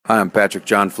Hi, I'm Patrick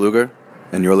John Pfluger,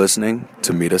 and you're listening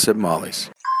to Meet Us at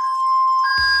Molly's.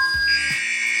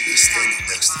 He's standing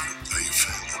next to you. Are you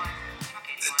family?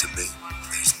 And to me,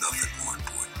 there's nothing more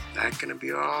important. Not gonna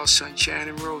be all sunshine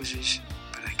and roses,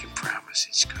 but I can promise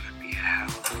it's gonna be a hell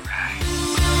of a ride.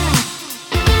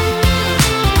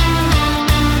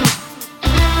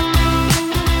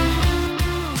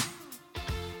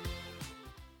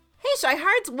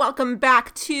 Shyhards, welcome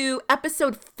back to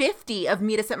episode 50 of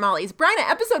Meet Us at Molly's. Bryna,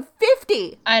 episode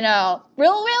 50! I know.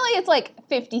 Really, it's like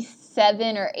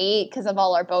 57 or 8 because of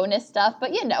all our bonus stuff,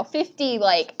 but 50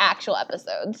 like actual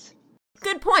episodes.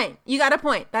 Good point. You got a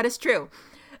point. That is true.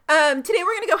 Today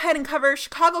we're going to go ahead and cover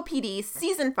Chicago PD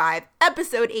Season 5,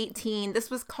 Episode 18.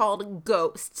 This was called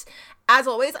Ghosts. As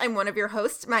always, I'm one of your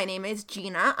hosts. My name is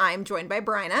Gina. I'm joined by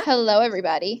Bryna. Hello,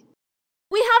 everybody.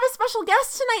 We have a special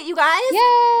guest tonight, you guys.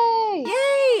 Yay!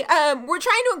 Yay! We're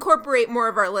trying to incorporate more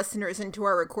of our listeners into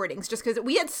our recordings just because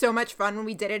we had so much fun when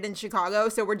we did it in Chicago,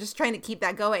 so we're just trying to keep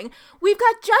that going. We've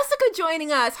got Jessica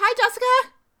joining us. Hi,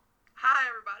 Jessica. Hi,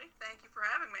 everybody. Thank you for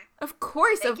having me. Of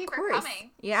course, Thank you for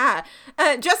coming. Yeah.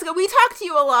 Jessica, we talk to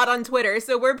you a lot on Twitter,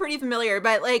 so we're pretty familiar,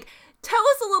 but, tell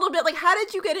us a little bit, how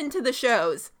did you get into the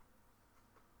shows?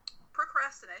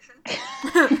 Procrastination.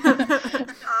 I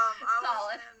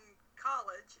was in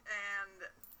college, and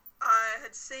I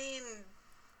had seen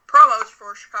promos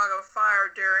for Chicago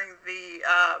Fire during the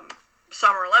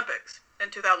Summer Olympics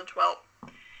in 2012,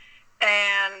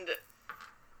 and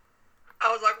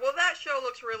I was like, well, that show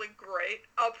looks really great.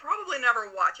 I'll probably never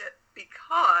watch it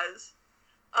because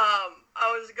I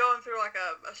was going through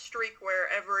a streak where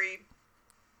every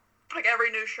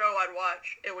new show I'd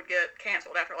watch, it would get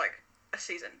canceled after a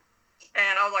season.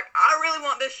 And I was like, I really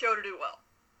want this show to do well.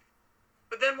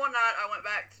 But then one night I went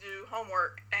back to do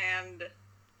homework, and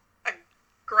I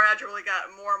gradually got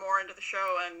more and more into the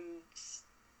show and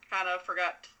kind of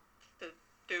forgot to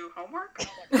do homework.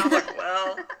 And I was like,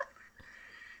 well,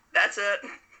 that's it.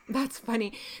 That's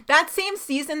funny. That same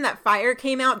season that Fire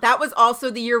came out, that was also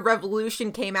the year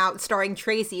Revolution came out starring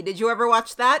Tracy. Did you ever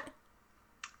watch that?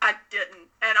 I didn't,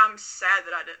 and I'm sad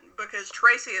that I didn't, because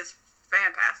Tracy is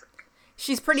fantastic.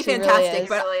 She's pretty She fantastic, really is.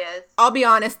 but Really is. I'll be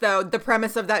honest, though, the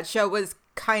premise of that show was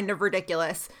kind of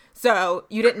ridiculous, so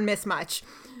you didn't miss much.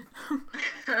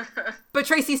 But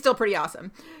Tracy's still pretty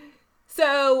awesome.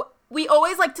 So we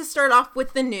always like to start off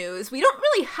with the news. We don't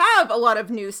really have a lot of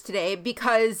news today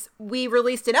because we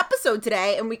released an episode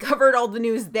today and we covered all the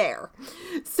news there.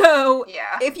 So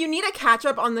if you need a catch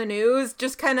up on the news,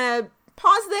 just kind of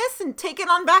pause this and take it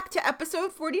on back to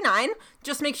episode 49.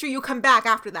 Just make sure you come back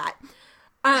after that.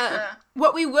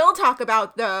 What we will talk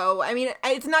about, though, I mean,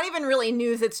 it's not even really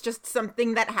news. It's just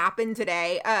something that happened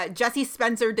today. Jesse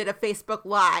Spencer did a Facebook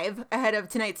Live ahead of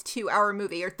tonight's 2-hour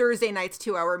movie, or Thursday night's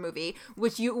 2-hour movie,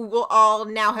 which you will all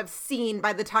now have seen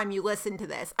by the time you listen to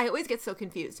this. I always get so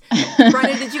confused.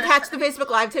 Bryna, did you catch the Facebook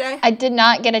Live today? I did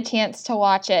not get a chance to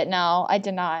watch it. No, I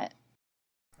did not.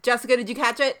 Jessica, did you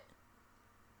catch it?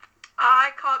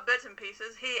 I caught bits and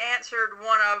pieces. He answered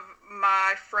one of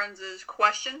my friends'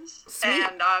 questions, Sweet.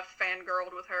 and I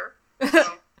fangirled with her.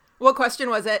 So. What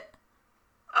question was it?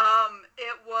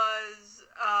 It was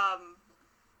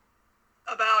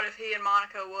about if he and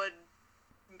Monica would,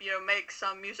 make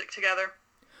some music together.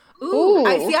 Ooh.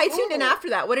 I tuned in after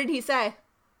that. What did he say?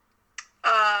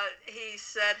 He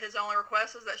said his only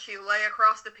request is that she lay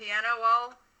across the piano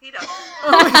while he does it.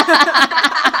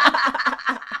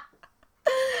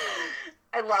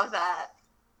 I love that.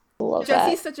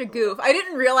 Jesse's such a goof. I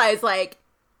didn't realize,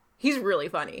 he's really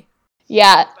funny.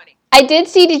 Yeah. I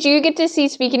did you get to see,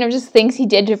 speaking of just things he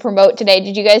did to promote today,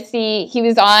 did you guys see, he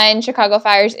was on Chicago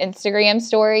Fire's Instagram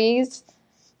stories,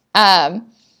 and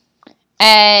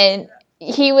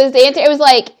he was, it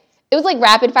was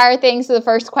rapid fire things, so the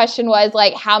first question was,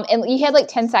 and you had,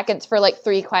 10 seconds for,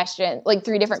 3 questions,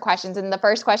 3 different questions, and the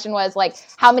first question was,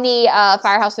 how many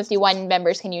Firehouse 51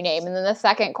 members can you name? And then the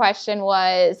second question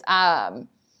was,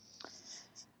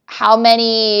 how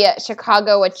many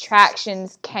Chicago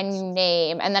attractions can you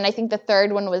name? And then I think the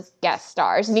third one was guest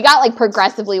stars. And he got,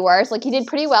 progressively worse. He did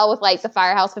pretty well with, the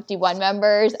Firehouse 51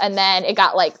 members, and then it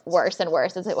got, worse and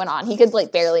worse as it went on. He could,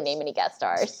 barely name any guest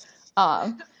stars.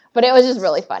 But it was just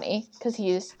really funny, because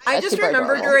he's I just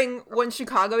remember adorable. during one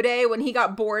Chicago day when he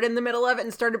got bored in the middle of it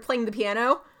and started playing the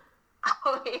piano.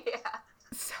 Oh, yeah.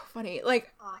 So funny.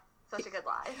 Such a good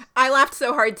line. I laughed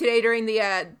so hard today during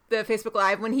the Facebook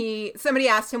Live when somebody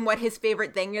asked him what his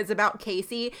favorite thing is about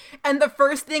Casey, and the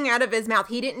first thing out of his mouth,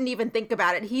 he didn't even think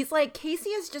about it. He's like,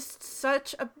 Casey is just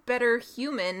such a better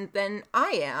human than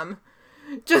I am.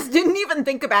 Just didn't even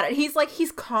think about it.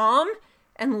 He's calm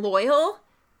and loyal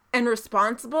and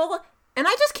responsible, and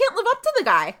I just can't a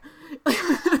guy.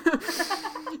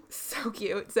 So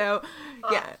cute. So,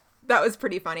 yeah, that was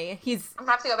pretty funny. I'm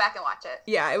gonna have to go back and watch it.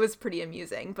 Yeah, it was pretty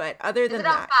amusing. But other than Is it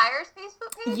on that, Fire's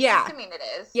Facebook page? Yeah. I'm assuming it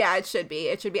is. yeah, it should be.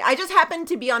 It should be. I just happened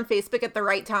to be on Facebook at the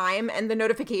right time, and the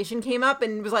notification came up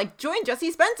and was like, "Join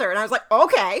Jesse Spencer," and I was like,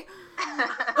 "Okay."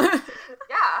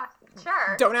 Yeah,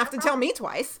 sure. Don't have to tell me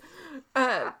twice.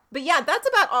 But yeah, that's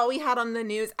about all we had on the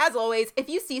news. As always, if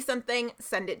you see something,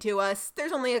 send it to us.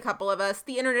 There's only a couple of us.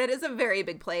 The internet is a very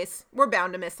big place. We're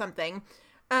bound to miss something.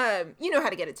 You know how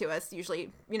to get it to us.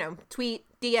 Usually, tweet,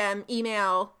 DM,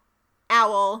 email,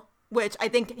 owl, which I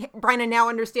think Bryna now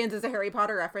understands is a Harry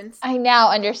Potter reference. I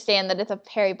now understand that it's a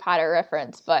Harry Potter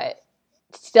reference, but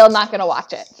still not going to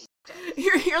watch it.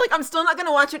 You're like, I'm still not going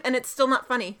to watch it, and it's still not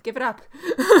funny. Give it up.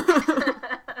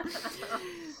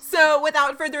 So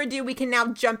without further ado, we can now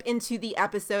jump into the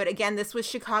episode. Again, this was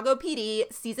Chicago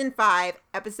PD, Season 5,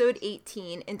 Episode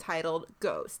 18, entitled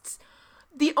Ghosts.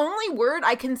 The only word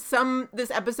I can sum this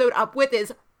episode up with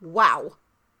is wow.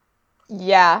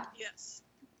 Yeah. Yes.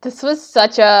 This was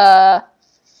such a...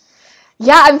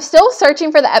 Yeah, I'm still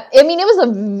searching for the... I mean, it was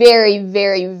a very,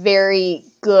 very, very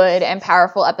good and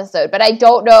powerful episode, but I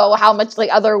don't know how much, I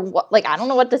don't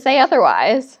know what to say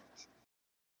otherwise.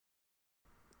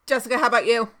 Jessica, how about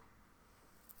you?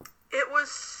 It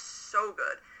was so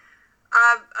good.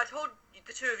 I told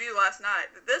the two of you last night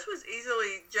that this was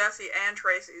easily Jesse and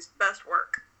Tracy's best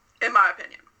work, in my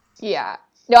opinion. Yeah.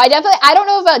 No, I don't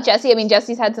know about Jesse. I mean,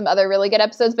 Jesse's had some other really good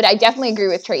episodes, but I definitely agree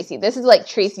with Tracy. This is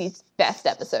Tracy's best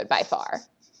episode by far.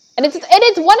 And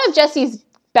it's one of Jesse's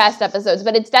best episodes,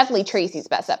 but it's definitely Tracy's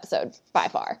best episode by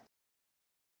far.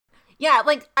 Yeah,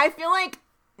 I feel like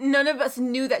none of us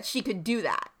knew that she could do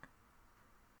that.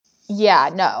 Yeah,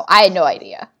 no, I had no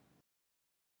idea.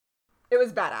 It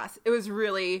was badass. It was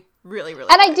really, really, really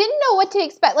And good. I didn't know what to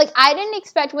expect. I didn't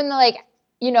expect when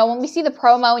when we see the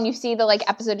promo and you see the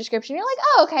episode description, you're like,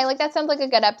 oh, okay, that sounds like a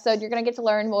good episode. You're going to get to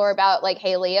learn more about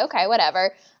Haley. Okay,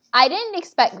 whatever. I didn't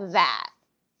expect that.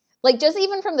 Just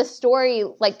even from the story,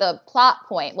 the plot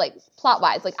point,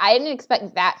 plot-wise, I didn't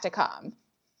expect that to come.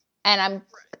 And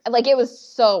it was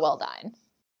so well done.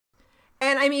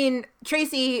 And I mean,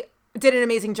 Tracy did an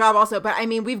amazing job also, but I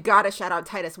mean, we've got to shout out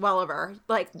Titus Welliver.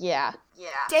 Yeah. Yeah.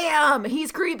 Damn,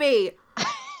 he's creepy.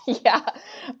 Yeah.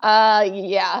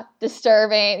 Yeah.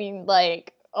 Disturbing.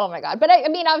 Oh my God. But I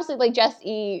mean, obviously,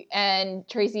 Jesse and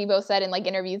Tracy both said in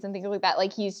interviews and things like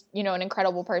that, he's, an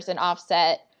incredible person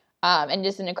offset, and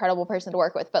just an incredible person to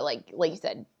work with. But like you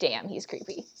said, damn, he's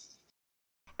creepy.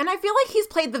 And I feel like he's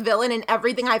played the villain in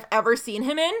everything I've ever seen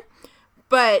him in,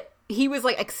 but he was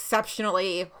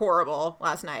exceptionally horrible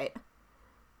last night.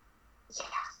 Yeah.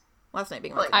 Last night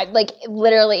being I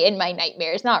literally in my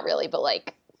nightmares, not really, but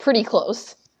pretty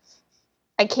close.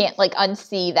 I can't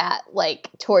unsee that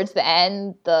towards the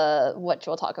end, which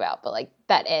we'll talk about, but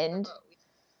that end.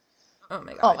 Oh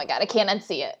my God. Oh my God, I can't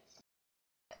unsee it.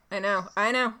 I know.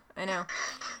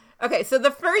 Okay, so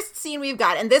the first scene we've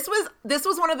got, and this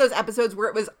was one of those episodes where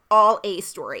it was all a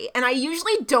story, and I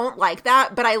usually don't like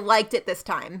that, but I liked it this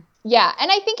time. Yeah, and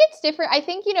I think it's different. I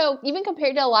think, even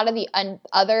compared to a lot of the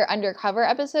other undercover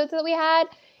episodes that we had,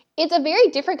 it's a very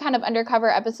different kind of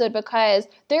undercover episode because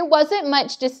there wasn't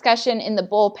much discussion in the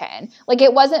bullpen.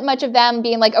 It wasn't much of them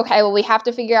being okay, well, we have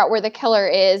to figure out where the killer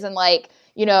is, and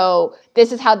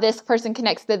this is how this person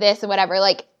connects to this and whatever.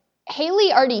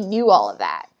 Haley already knew all of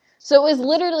that. So it was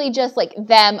literally just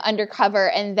them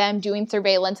undercover and them doing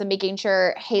surveillance and making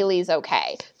sure Haley's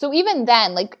okay. So even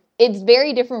then, it's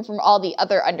very different from all the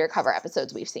other undercover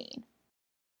episodes we've seen.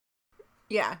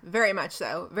 Yeah, very much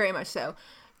so. Very much so.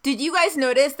 Did you guys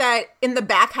notice that in the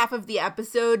back half of the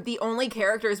episode, the only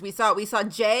characters we saw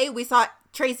Jay, we saw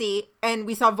Tracy, and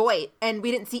we saw Voight, and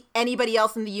we didn't see anybody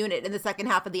else in the unit in the second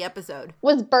half of the episode.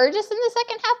 Was Burgess in the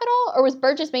second half at all? Or was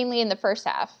Burgess mainly in the first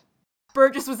half?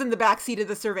 Burgess was in the backseat of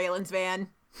the surveillance van.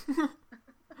 I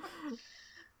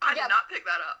did not pick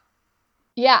that up.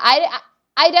 Yeah,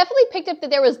 I definitely picked up that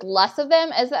there was less of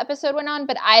them as the episode went on,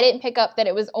 but I didn't pick up that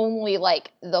it was only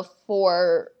the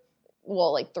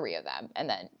three of them, and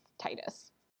then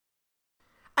Titus.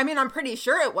 I mean, I'm pretty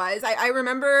sure it was. I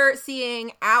remember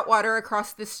seeing Atwater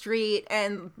across the street,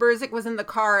 and Burzek was in the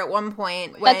car at one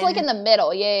point. That's in the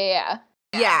middle, yeah.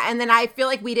 Yeah, and then I feel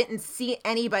like we didn't see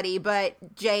anybody but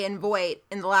Jay and Voight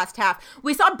in the last half.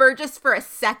 We saw Burgess for a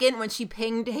second when she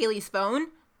pinged Haley's phone.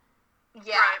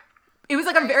 Yeah. Right. It was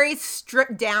a very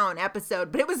stripped down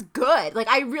episode, but it was good.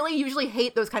 I really usually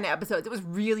hate those kind of episodes. It was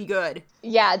really good.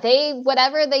 Yeah,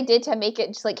 whatever they did to make it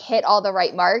just hit all the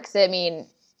right marks, I mean,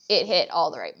 it hit all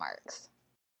the right marks.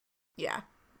 Yeah,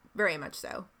 very much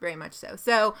so. Very much so.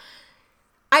 So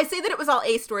I say that it was all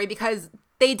a story because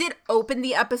they did open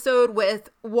the episode with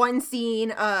one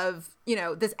scene of, you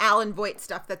know, this Alan Voight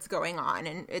stuff that's going on,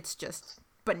 and it's just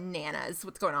bananas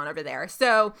what's going on over there.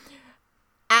 So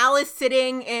Al is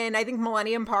sitting in, I think,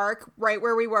 Millennium Park, right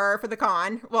where we were for the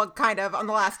con. Well, kind of, on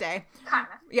the last day. Kind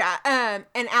of. Yeah,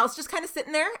 and Al's just kind of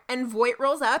sitting there, and Voight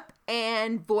rolls up,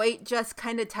 and Voight just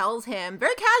kind of tells him,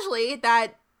 very casually,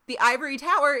 that the Ivory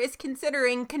Tower is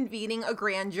considering convening a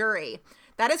grand jury.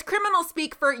 That is criminal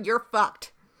speak for you're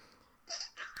fucked.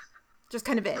 Just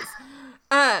kind of is.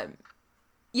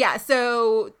 Yeah,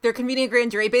 so they're convening a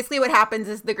grand jury. Basically what happens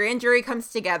is the grand jury comes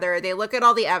together. They look at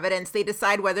all the evidence. They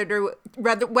decide whether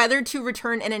to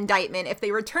return an indictment. If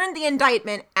they return the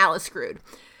indictment, Al is screwed.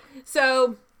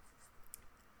 So,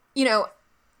 you know,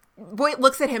 Voight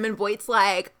looks at him and Voight's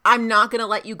like, I'm not going to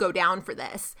let you go down for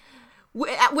this.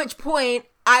 At which point,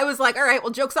 I was like, all right,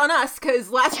 well, joke's on us, because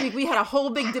last week we had a whole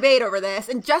big debate over this.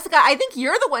 And Jessica, I think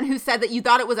you're the one who said that you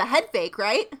thought it was a head fake,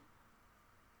 right?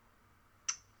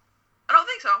 I don't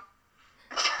think so.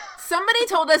 Somebody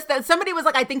told us that somebody was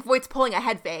like, I think Voight's pulling a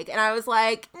head fake. And I was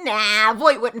like, nah,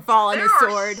 Voight wouldn't fall on his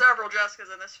sword. There are several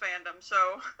Jessicas in this fandom, so.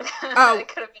 Oh. It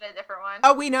could have been a different one.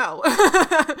 Oh, we know.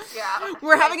 Yeah.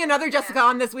 We're having another Jessica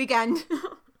on this weekend.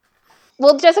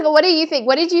 Well, Jessica, what do you think?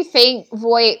 What did you think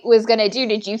Voight was going to do?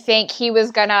 Did you think he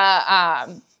was going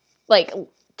to,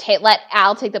 let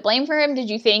Al take the blame for him? Did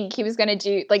you think he was going to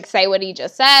do, say what he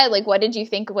just said? What did you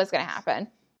think was going to happen?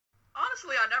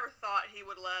 Honestly, I never thought he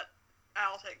would let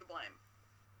Al take the blame.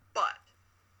 But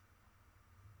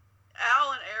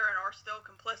Al and Aaron are still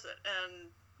complicit in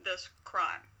this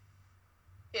crime.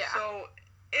 Yeah. So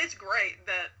it's great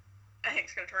that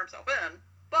Hank's going to turn himself in,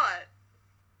 but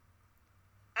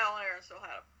Al and Aaron still had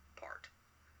a part.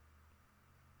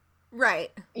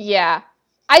 Right. Yeah.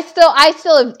 I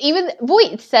still, even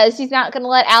Voight says he's not going to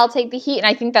let Al take the heat, and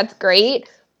I think that's great.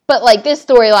 But, this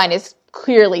storyline is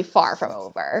clearly far from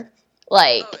over.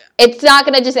 It's not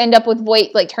going to just end up with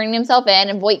Voight, turning himself in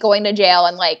and Voight going to jail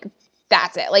and,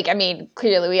 that's it.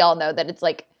 Clearly we all know that it's,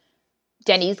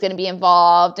 Denny's going to be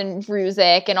involved and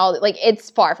Ruzek and all, it's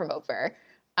far from over.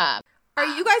 Are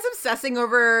you guys obsessing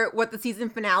over what the season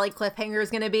finale cliffhanger is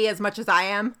going to be as much as I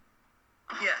am?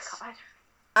 Yes. God.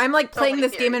 I'm playing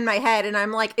this game in my head and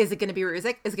I'm like, is it going to be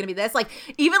Ruzek? Is it going to be this?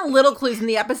 Even little clues in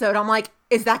the episode, I'm like,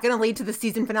 is that going to lead to the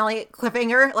season finale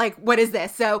cliffhanger? What is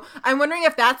this? So I'm wondering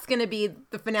if that's going to be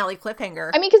the finale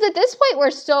cliffhanger. Because at this point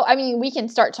we're still, we can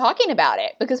start talking about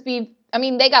it because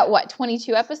they got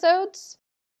 22 episodes?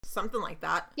 Something like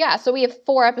that. Yeah, so we have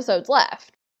 4 episodes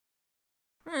left.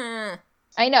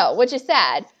 I know, which is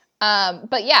sad.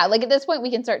 But yeah, at this point we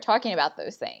can start talking about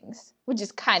those things, which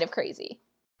is kind of crazy.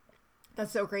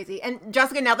 That's so crazy. And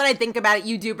Jessica, now that I think about it,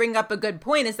 you do bring up a good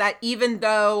point, is that even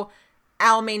though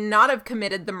Al may not have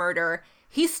committed the murder,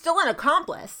 he's still an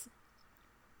accomplice.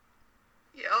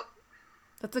 Yep.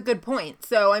 That's a good point.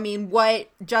 So, what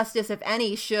justice, if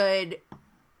any, should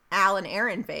Al and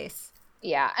Aaron face?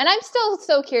 Yeah, and I'm still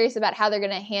so curious about how they're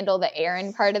going to handle the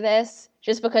Aaron part of this,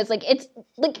 just because, it's,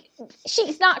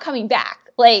 she's not coming back.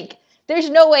 There's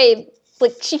no way,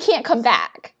 she can't come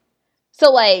back.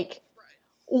 So,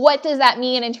 what does that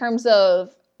mean in terms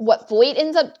of what Voight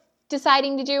ends up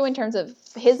deciding to do in terms of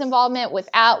his involvement with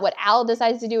Al, what Al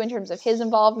decides to do in terms of his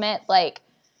involvement?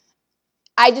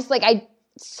 I'm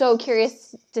so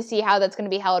curious to see how that's going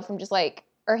to be held from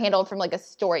or handled from a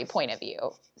story point of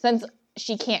view, since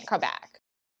she can't come back.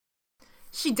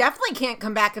 She definitely can't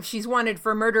come back if she's wanted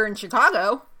for murder in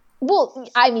Chicago. Well,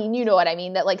 you know what I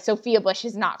mean, that Sophia Bush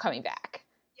is not coming back.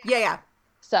 Yeah.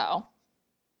 So,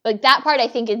 that part I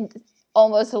think is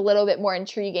almost a little bit more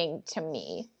intriguing to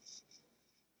me.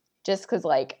 Just because,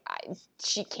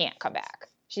 she can't come back.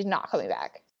 She's not coming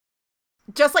back.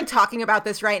 Just, talking about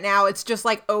this right now, it's just,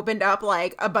 opened up,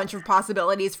 a bunch of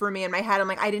possibilities for me in my head. I'm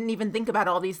like, I didn't even think about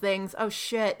all these things. Oh,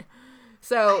 shit.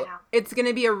 So, it's going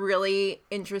to be a really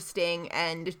interesting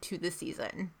end to the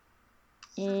season.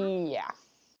 Yeah.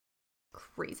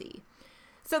 Crazy.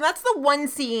 So that's the one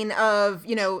scene of,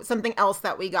 something else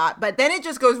that we got. But then it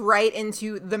just goes right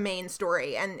into the main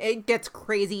story. And it gets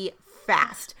crazy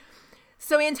fast.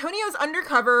 So Antonio's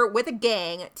undercover with a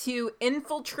gang to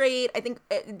infiltrate, I think,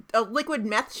 a liquid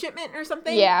meth shipment or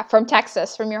something? Yeah, from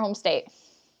Texas, from your home state.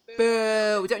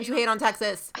 Boo. Don't you hate on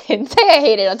Texas? I didn't say I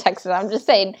hated on Texas. I'm just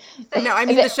saying. No, I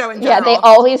mean the show in general. Yeah, they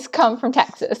always come from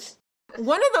Texas.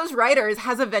 One of those writers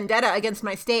has a vendetta against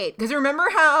my state. Because remember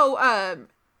how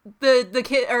the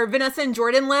kid, or Vanessa and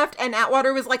Jordan left, and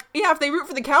Atwater was like, yeah, if they root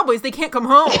for the Cowboys, they can't come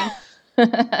home.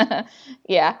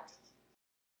 Yeah.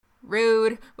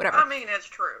 Rude. Whatever. It's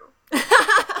true.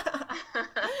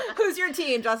 Who's your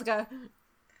team, Jessica?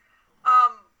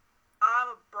 I'm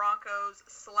a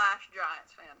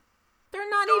Broncos/Giants fan. They're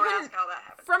not Don't even ask how that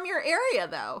happened. from your area,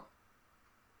 though.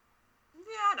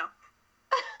 Yeah, I know.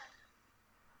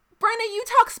 Brenna, you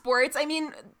talk sports. I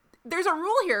mean, there's a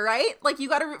rule here, right? Like, you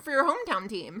got to root for your hometown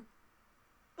team.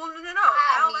 Well, no.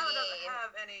 I Alabama mean- doesn't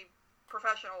have any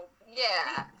professional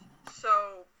Yeah. teams.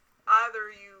 So either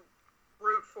you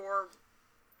root for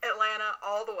Atlanta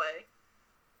all the way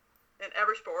in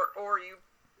every sport, or you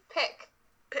Pick.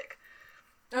 pick.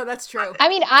 Oh, that's true. I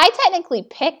mean, I technically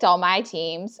picked all my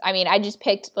teams. I mean, I just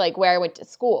picked like where I went to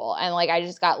school, and like I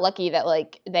just got lucky that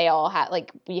like they all had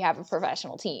like we have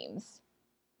professional teams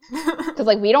because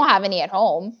like we don't have any at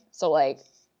home, so like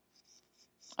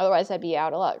otherwise I'd be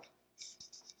out of luck.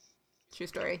 True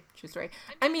story. True story.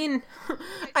 I mean,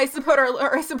 I support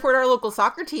our local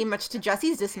soccer team, much to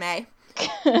Jesse's dismay.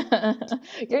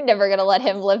 You're never gonna let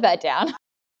him live that down.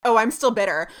 Oh, I'm still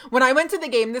bitter. When I went to the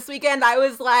game this weekend, I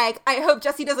was like, I hope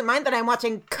Jesse doesn't mind that I'm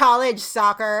watching college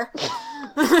soccer.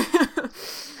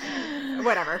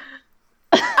 Whatever.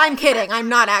 I'm kidding. I'm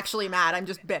not actually mad. I'm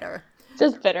just bitter.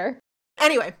 Just bitter.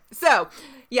 Anyway, so,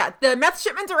 yeah, the meth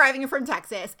shipment's arriving from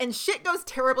Texas, and shit goes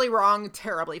terribly wrong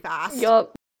terribly fast.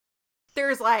 Yup.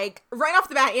 There's, like, right off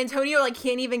the bat, Antonio, like,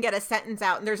 can't even get a sentence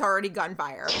out, and there's already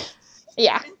gunfire.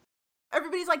 Yeah.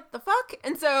 Everybody's like, the fuck?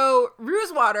 And so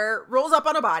Rosewater rolls up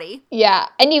on a body. Yeah.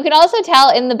 And you can also tell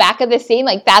in the back of the scene,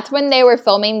 like, that's when they were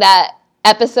filming that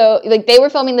episode. Like, they were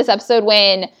filming this episode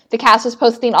when the cast was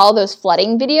posting all those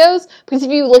flooding videos. Because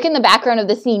if you look in the background of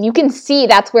the scene, you can see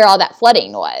that's where all that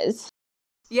flooding was.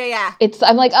 Yeah.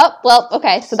 I'm like, oh, well,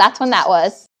 okay. So that's when that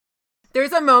was.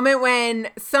 There's a moment when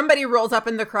somebody rolls up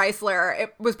in the Chrysler.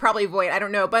 It was probably Voight. I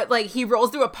don't know. But, like, he rolls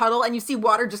through a puddle and you see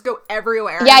water just go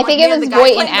everywhere. Yeah, I'm I think like, it man, was the guy Voight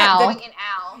and playing that Al. dead- Point an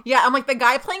owl. Yeah, I'm like, the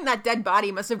guy playing that dead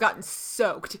body must have gotten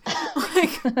soaked.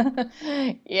 Like,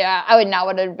 Yeah, I would not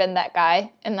want to have been that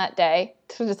guy in that day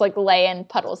to just like lay in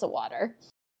puddles of water.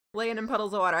 laying in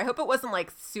puddles of water. I hope it wasn't,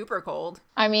 like, super cold.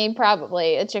 I mean,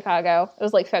 probably. It's Chicago. It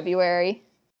was like February.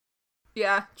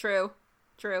 Yeah, true.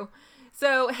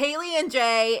 So Haley and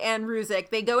Jay and Ruzik,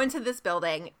 they go into this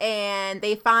building and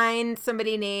they find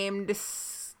somebody named,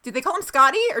 did they call him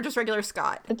Scotty or just regular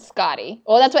Scott? It's Scotty.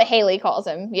 Well, that's what Haley calls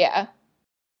him. Yeah.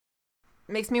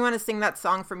 Makes me want to sing that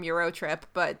song from Eurotrip,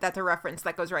 but that's a reference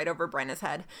that goes right over Brenna's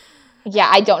head. Yeah,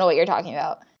 I don't know what you're talking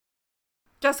about.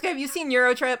 Jessica, have you seen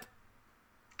Eurotrip?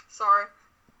 Sorry.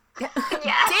 Yes.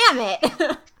 Damn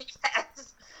it!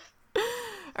 Yes.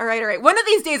 All right. One of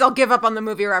these days I'll give up on the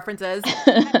movie references.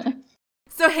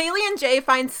 So Haley and Jay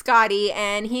find Scotty,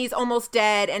 and he's almost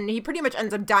dead, and he pretty much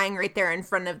ends up dying right there in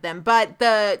front of them. But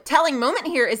the telling moment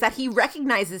here is that he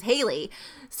recognizes Haley.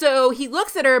 So he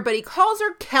looks at her, but he calls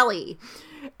her Kelly.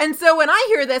 And so when I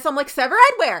hear this, I'm like,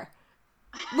 Severide, where?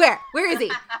 Where is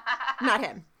he? Not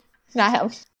him. Not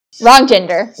him. Wrong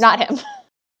gender. Not him.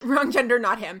 Wrong gender,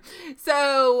 not him.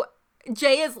 So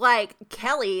Jay is like,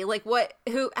 Kelly, like what,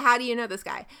 how do you know this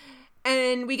guy?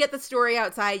 And we get the story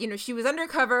outside. You know, she was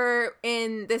undercover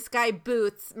in this guy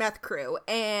Booth's meth crew,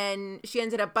 and she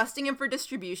ended up busting him for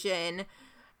distribution.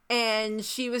 And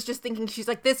she was just thinking, she's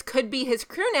like, this could be his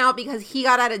crew now because he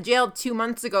got out of jail 2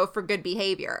 months ago for good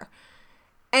behavior.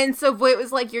 And so Voight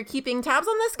was like, you're keeping tabs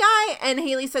on this guy? And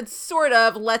Haley said, sort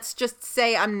of. Let's just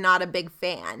say I'm not a big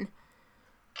fan.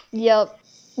 Yep.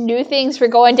 New things were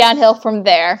going downhill from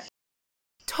there.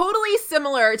 Totally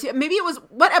similar to, maybe it was,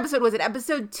 what episode was it?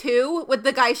 Episode 2 with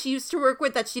the guy she used to work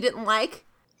with that she didn't like?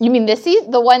 You mean this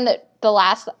season? The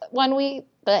last one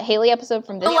the Haley episode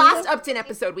from this The last season? Upton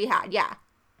episode we had, yeah.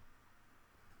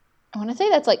 I want to say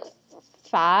that's like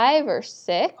 5 or 6.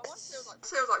 I want to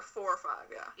say it was like 4 or 5,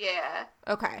 yeah.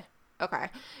 Yeah. Okay.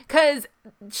 Because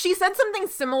she said something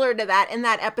similar to that in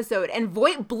that episode, and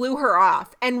Voight blew her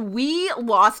off, and we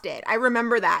lost it. I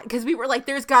remember that, because we were like,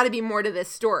 there's got to be more to this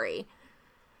story.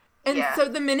 And Yeah. so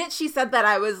the minute she said that,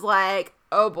 I was like,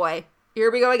 oh boy,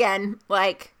 here we go again.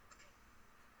 Like,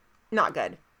 not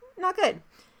good.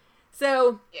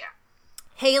 So Yeah.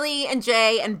 Haley and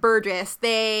Jay and Burgess,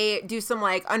 they do some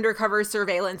like undercover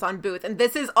surveillance on Booth. And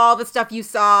this is all the stuff you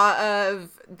saw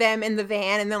of them in the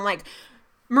van. And then like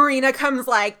Marina comes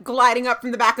like gliding up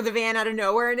from the back of the van out of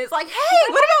nowhere and is like, hey,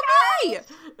 what about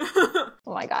me?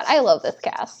 Oh my god, I love this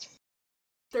cast.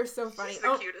 They're so funny. It's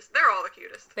the cutest. They're all the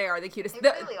cutest. They are the cutest. They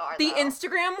really are, The though.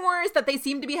 Instagram wars that they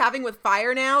seem to be having with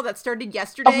Fire now that started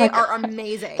yesterday my God. are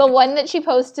amazing. The one that she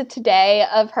posted today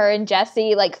of her and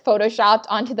Jesse, like, photoshopped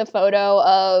onto the photo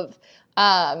of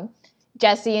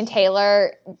Jesse and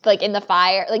Taylor, like, in the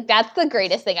fire. Like, that's the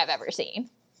greatest thing I've ever seen.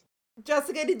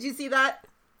 Jessica, did you see that?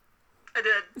 I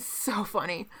did. So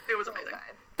funny. It was amazing.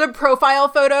 The profile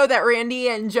photo that Randy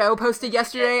and Joe posted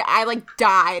yesterday, I like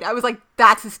died. I was like,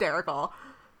 that's hysterical.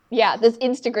 Yeah, this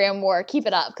Instagram war, keep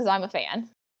it up because I'm a fan.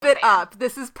 Keep it up.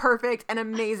 This is perfect and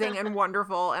amazing and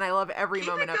wonderful, and I love every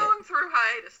moment of Keep it going through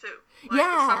hiatus too. Like,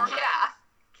 Yeah. the summer- Yeah.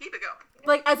 Keep it going.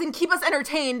 Like, as in, keep us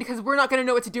entertained because we're not going to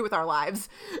know what to do with our lives.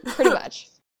 Pretty much.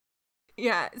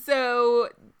 Yeah, so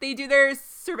they do their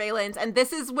surveillance, and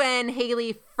this is when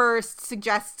Haley first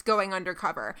suggests going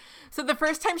undercover. So the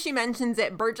first time she mentions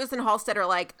it, Burgess and Halstead are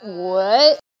like,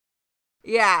 What?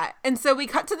 yeah. And so we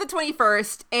cut to the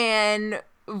 21st, and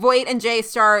Voight and Jay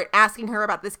start asking her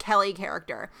about this Kelly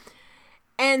character.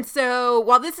 And so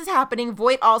while this is happening,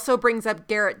 Voight also brings up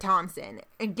Garrett Thompson.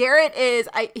 And Garrett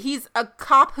he's a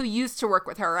cop who used to work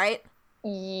with her, right?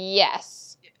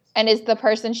 Yes. And is the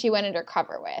person she went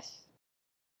undercover with.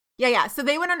 Yeah. So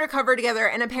they went undercover together,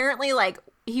 and apparently, like,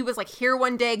 he was, like, here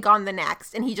one day, gone the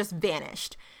next, and he just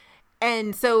vanished.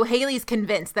 And so Haley's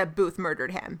convinced that Booth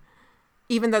murdered him,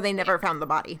 even though they never found the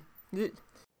body.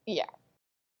 Yeah.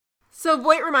 So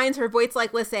Voight reminds her, Voight's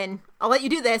like, listen, I'll let you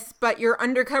do this, but you're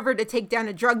undercover to take down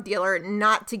a drug dealer,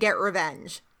 not to get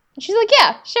revenge. And she's like,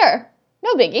 yeah, sure.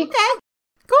 No biggie. Okay,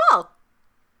 cool.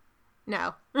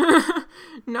 No,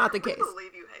 not the We case.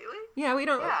 believe you, Haley. Yeah, we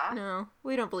don't. Yeah. No,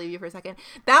 we don't believe you for a second.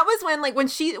 That was when, like,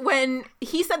 when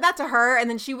he said that to her, and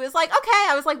then she was like, okay.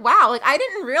 I was like, wow, like, I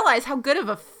didn't realize how good of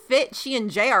a fit she and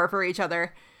Jay are for each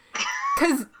other.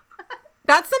 Because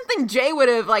that's something Jay would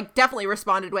have, like, definitely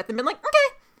responded with and been like,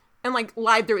 okay, and, like,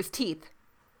 lied through his teeth.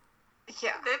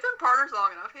 Yeah. They've been partners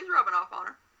long enough. He's rubbing off on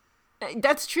her.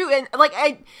 That's true. And, like,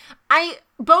 I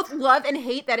both love and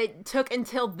hate that it took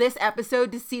until this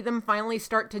episode to see them finally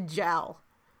start to gel.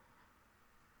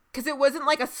 Because it wasn't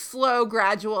like a slow,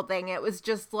 gradual thing. It was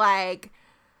just like,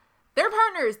 they're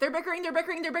partners. They're bickering, and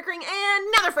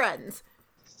now they're friends.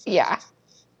 Yeah.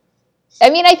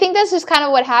 I mean, I think that's just kind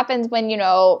of what happens when,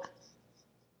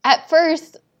 at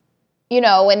first,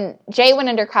 when Jay went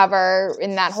undercover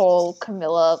in that whole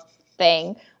Camilla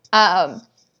thing,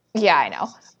 yeah, I know.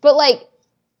 But, like,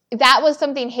 that was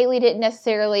something Haley didn't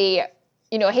necessarily,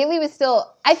 Haley was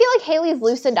still, I feel like Haley's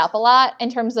loosened up a lot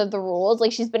in terms of the rules.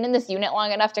 Like, she's been in this unit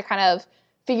long enough to kind of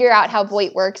figure out how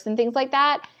Voight works and things like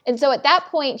that. And so at that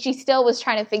point, she still was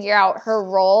trying to figure out her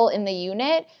role in the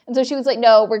unit. And so she was like,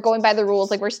 no, we're going by the rules.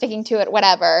 Like, we're sticking to it,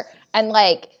 whatever. And,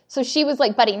 like, so she was,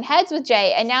 like, butting heads with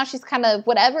Jay. And now she's kind of,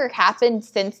 whatever happened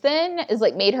since then is,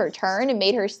 like, made her turn and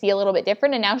made her see a little bit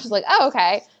different. And now she's like, oh,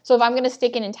 okay. So if I'm going to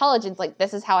stick in intelligence, like,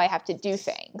 this is how I have to do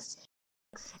things.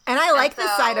 And I like so-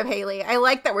 this side of Haley. I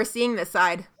like that we're seeing this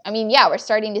side. I mean, yeah, we're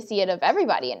starting to see it of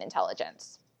everybody in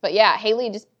intelligence. But yeah, Haley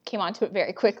just came onto it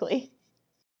very quickly.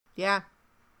 Yeah,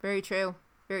 very true.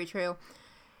 Very true.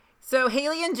 So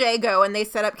Haley and Jay go and they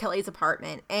set up Kelly's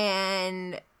apartment.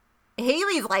 And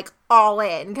Haley's like all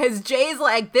in because Jay's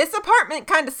like, this apartment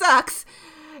kind of sucks.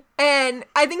 And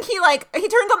I think he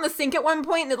turns on the sink at one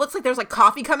point and it looks like there's like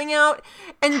coffee coming out.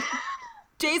 And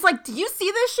Jay's like, do you see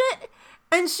this shit?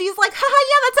 And she's like, haha,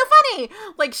 yeah, that's so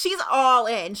funny. Like, she's all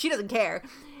in. She doesn't care.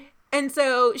 And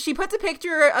so she puts a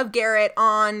picture of Garrett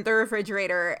on the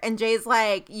refrigerator, and Jay's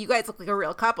like, you guys look like a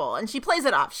real couple. And she plays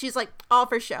it off. She's like, all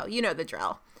for show. You know the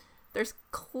drill. There's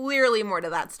clearly more to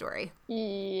that story.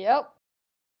 Yep.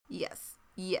 Yes.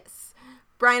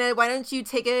 Bryna, why don't you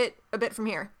take it a bit from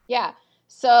here? Yeah.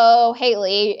 So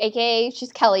Haley, aka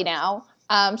she's Kelly now,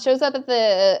 shows up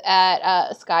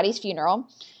at Scotty's funeral,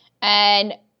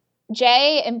 and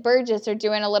Jay and Burgess are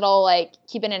doing a little, like,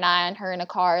 keeping an eye on her in a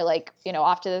car, like,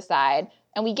 off to the side.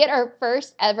 And we get our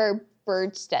first ever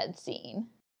Birdstead scene.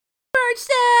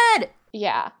 Birdstead!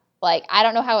 Yeah. Like, I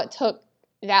don't know how it took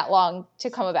that long to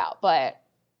come about, but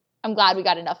I'm glad we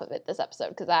got enough of it this episode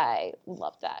because I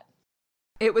loved that.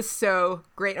 It was so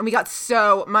great. And we got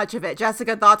so much of it.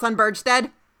 Jessica, thoughts on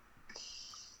Birdstead?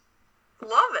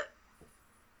 Love it.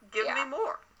 Give Yeah. me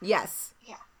more. Yes.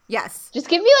 Yeah. Yes. Just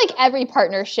give me, like, every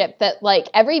partnership that, like,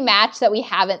 every match that we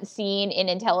haven't seen in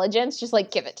Intelligence, just,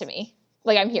 like, give it to me.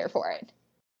 Like, I'm here for it.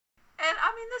 And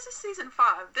I mean, this is season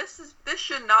 5. This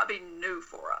should not be new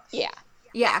for us. Yeah.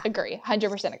 Yeah. Agree.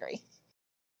 100% agree.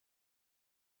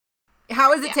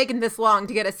 How has it taken this long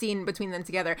to get a scene between them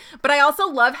together? But I also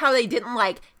love how they didn't,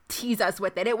 like, tease us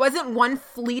with it. It wasn't one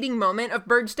fleeting moment of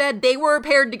Birdstead. They were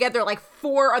paired together, like,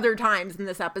 4 other times in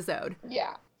this episode.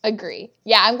 Yeah. Agree.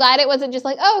 Yeah, I'm glad it wasn't just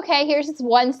like, oh, okay, here's this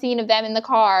one scene of them in the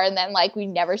car, and then, like, we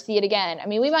never see it again. I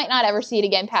mean, we might not ever see it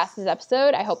again past this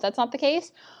episode. I hope that's not the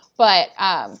case. But,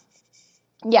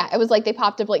 yeah, it was like they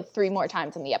popped up, like, 3 more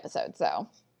times in the episode, so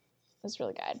it was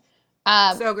really good.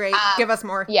 So great. Give us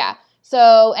more. Yeah.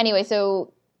 So, anyway,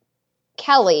 so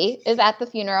Kelly is at the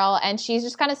funeral, and she's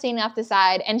just kind of standing off the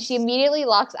side, and she immediately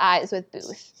locks eyes with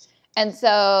Booth. And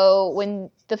so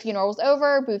when the funeral was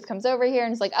over, Booth comes over here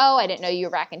and is like, oh, I didn't know you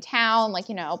were back in town, like,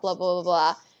 you know, blah, blah, blah,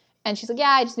 blah. And she's like, yeah,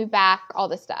 I just moved back, all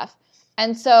this stuff.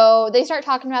 And so they start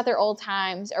talking about their old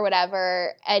times or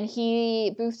whatever, and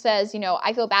Booth says, you know,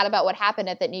 I feel bad about what happened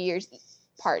at the New Year's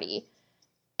party.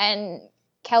 And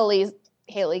Kelly,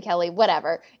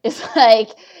 whatever, is like,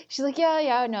 she's like,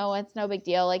 yeah, no, it's no big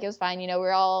deal. Like, it was fine. You know,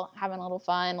 we're all having a little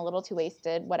fun, a little too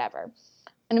wasted, whatever.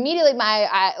 And immediately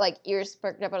my ears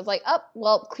perked up. I was like, oh,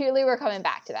 well, clearly we're coming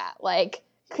back to that. Like,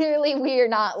 clearly we've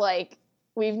not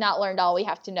learned all we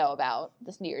have to know about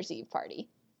this New Year's Eve party.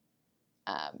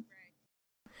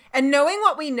 And knowing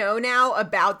what we know now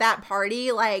about that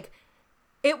party, like,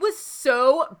 it was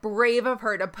so brave of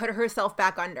her to put herself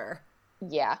back under.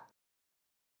 Yeah.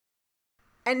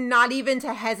 And not even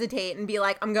to hesitate and be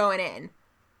like, I'm going in.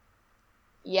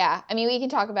 Yeah. I mean, we can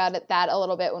talk about that a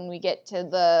little bit when we get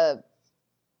to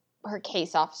her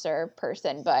case officer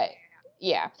person, but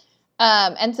yeah.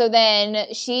 And so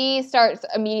then she starts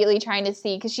immediately trying to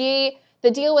see, because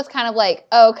the deal was kind of like,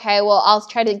 okay, well, I'll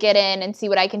try to get in and see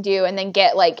what I can do, and then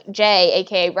get, like, Jay,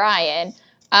 a.k.a. Brian,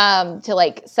 to,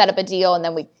 like, set up a deal, and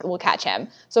then we'll catch him.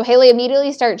 So Haley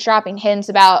immediately starts dropping hints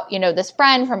about, you know, this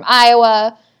friend from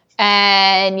Iowa,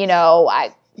 and, you know,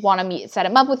 I want to set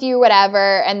him up with you,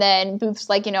 whatever. And then Booth's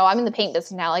like, you know, I'm in the paint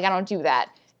business now. Like, I don't do that.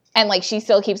 And, like, she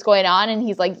still keeps going on, and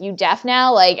he's like, you deaf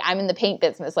now? Like, I'm in the paint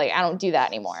business. Like, I don't do that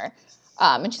anymore.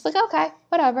 And she's like, okay,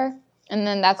 whatever. And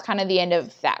then that's kind of the end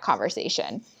of that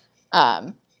conversation.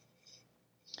 And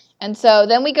so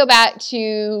then we go back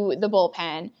to the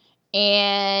bullpen,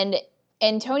 and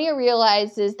Antonio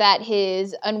realizes that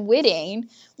his unwitting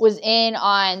was in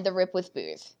on the rip with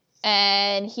Booth.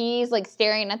 And he's, like,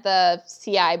 staring at the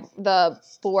the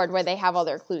board where they have all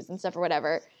their clues and stuff or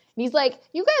whatever. And he's like,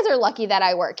 you guys are lucky that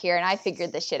I work here and I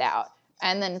figured this shit out.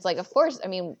 And then it's like, of course, I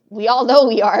mean, we all know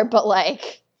we are, but,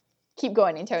 like, keep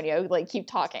going, Antonio. Like, keep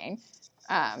talking.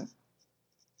 But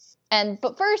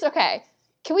first, okay,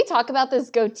 can we talk about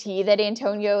this goatee that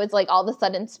Antonio is, like, all of a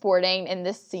sudden sporting in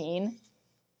this scene?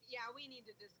 Yeah, we need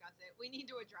to discuss it. We need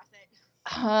to address it.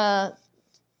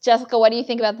 Jessica, what do you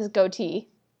think about this goatee?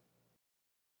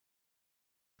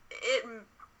 It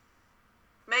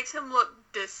makes him look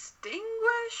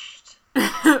distinguished.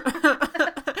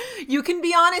 You can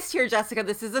be honest here, Jessica.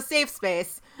 This is a safe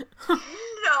space. No,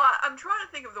 I'm trying to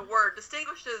think of the word.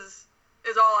 Distinguished is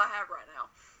all I have right now.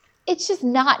 It's just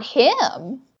not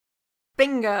him.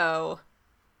 Bingo.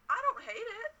 I don't hate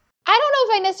it. I don't know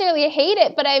if I necessarily hate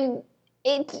it, but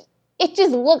it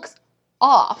just looks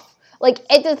off. Like,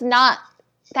 that is not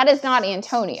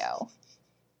Antonio.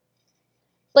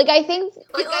 Like, I think...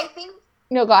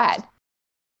 No, go ahead.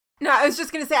 No, I was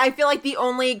just going to say, I feel like the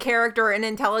only character in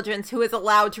Intelligence who is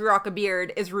allowed to rock a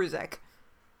beard is Ruzek.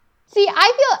 See,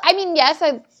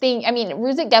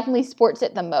 Ruzek definitely sports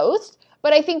it the most,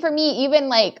 but I think for me, even,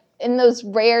 like, in those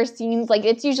rare scenes, like,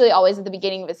 it's usually always at the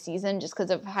beginning of a season just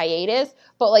because of hiatus,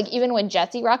 but, like, even when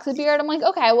Jesse rocks a beard, I'm like,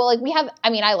 okay, well, like,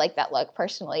 I like that look,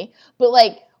 personally, but,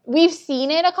 like, we've seen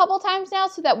it a couple times now,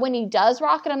 so that when he does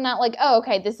rock it, I'm not like, oh,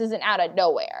 okay, this isn't out of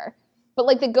nowhere. But,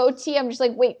 like, the goatee, I'm just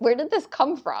like, wait, where did this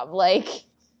come from? Like,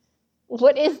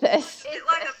 what is this? It,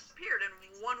 like, appeared in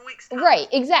 1 week's time. Right,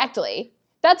 exactly.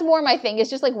 That's more my thing. It's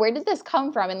just, like, where did this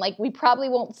come from? And, like, we probably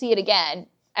won't see it again,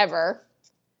 ever.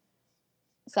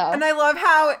 So. And I love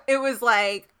how it was,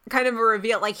 like, kind of a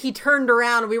reveal. Like, he turned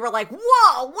around and we were like,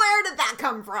 whoa, where did that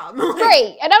come from?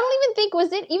 Right. And I don't even think,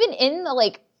 was it even in the,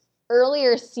 like,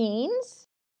 earlier scenes?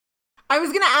 I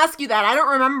was going to ask you that. I don't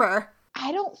remember.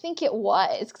 I don't think it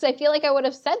was, because I feel like I would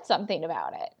have said something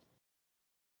about it.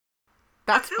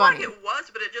 That's I feel funny. like it was,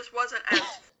 but it just wasn't as...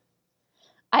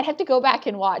 I'd have to go back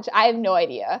and watch. I have no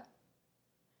idea.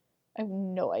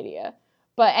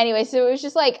 But anyway, so it was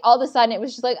just like, all of a sudden, it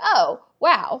was just like, oh,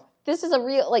 wow, this is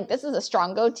a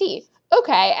strong goatee.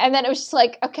 Okay. And then it was just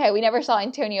like, okay, we never saw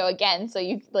Antonio again, so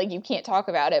you can't talk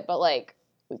about it, but, like,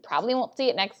 we probably won't see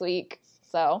it next week,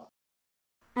 so.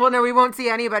 Well, no, we won't see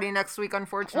anybody next week,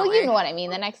 unfortunately. Well, you know what I mean,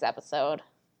 the next episode.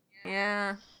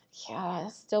 Yeah. Yeah,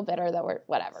 still bitter that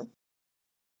whatever.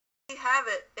 We have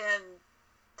it in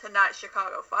tonight's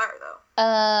Chicago Fire, though.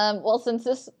 Well, since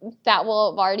that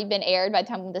will have already been aired by the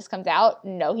time this comes out,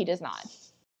 no, he does not.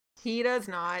 He does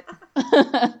not.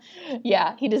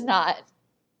 Yeah, he does not.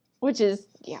 Which is,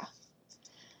 yeah.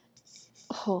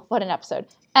 Oh, what an episode.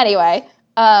 Anyway,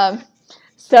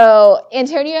 so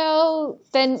Antonio,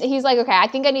 then he's like, okay, I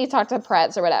think I need to talk to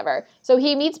Perez or whatever. So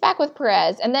he meets back with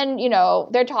Perez, and then, you know,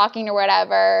 they're talking or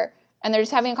whatever, and they're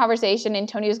just having a conversation.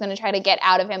 Antonio's going to try to get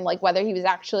out of him, like, whether he was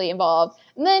actually involved.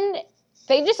 And then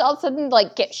they just all of a sudden,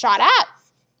 like, get shot at,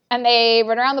 and they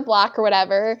run around the block or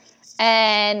whatever.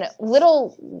 And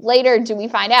little later do we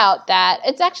find out that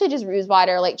it's actually just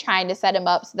Rosewater, like, trying to set him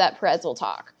up so that Perez will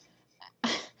talk.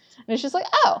 And it's just like,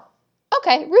 oh,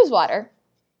 okay, Rosewater.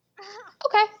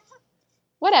 Okay,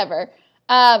 whatever.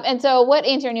 And so what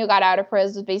Antonio got out of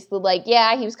Perez was basically like,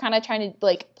 yeah, he was kind of trying to,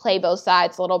 like, play both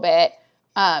sides a little bit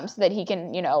so that he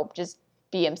can, you know, just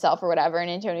be himself or whatever. And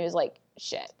Antonio was like,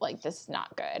 shit, like, this is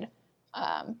not good.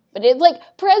 But it, like,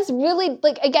 Perez really,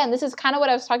 like, again, this is kind of what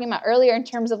I was talking about earlier in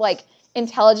terms of, like,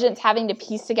 intelligence having to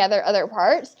piece together other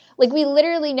parts. Like, we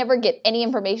literally never get any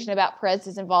information about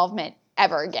Perez's involvement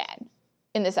ever again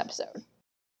in this episode.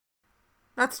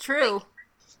 That's true.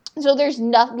 So there's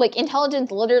nothing, like, intelligence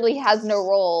literally has no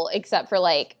role except for,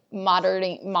 like,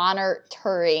 monitoring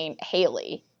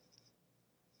Haley.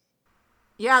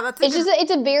 Yeah, that's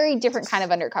it's a very different kind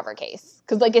of undercover case.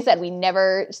 Because, like I said, we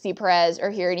never see Perez or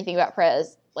hear anything about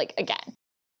Perez, like, again.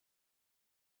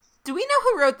 Do we know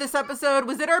who wrote this episode?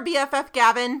 Was it our BFF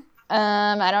Gavin?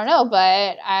 I don't know,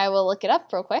 but I will look it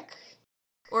up real quick.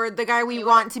 Or the guy we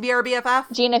want to be our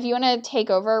BFF? Gina, if you want to take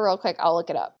over real quick, I'll look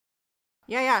it up.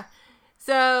 Yeah.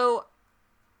 So,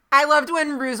 I loved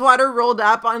when Rosewater rolled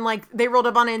up on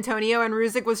Antonio, and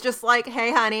Ruzik was just like,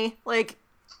 hey, honey. Like,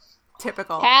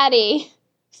 typical. Patty.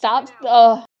 Stop.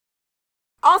 Oh.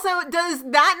 Also, does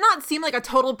that not seem like a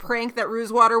total prank that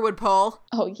Rosewater would pull?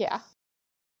 Oh, yeah.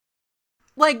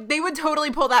 Like, they would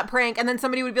totally pull that prank, and then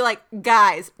somebody would be like,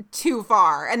 guys, too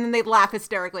far. And then they'd laugh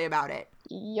hysterically about it.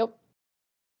 Yep.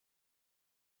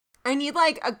 I need,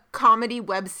 like, a comedy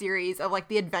web series of, like,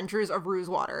 the adventures of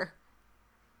Rosewater.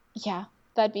 Yeah,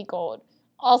 that'd be gold.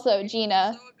 Also,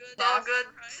 Gina. So a good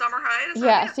summer hiatus.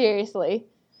 Yeah, seriously.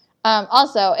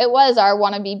 Also, it was our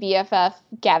wannabe BFF,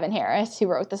 Gavin Harris, who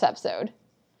wrote this episode.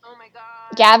 Oh my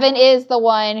god. Gavin is the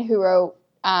one who wrote,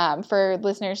 for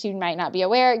listeners who might not be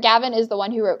aware, Gavin is the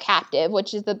one who wrote Captive,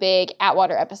 which is the big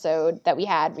Atwater episode that we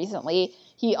had recently.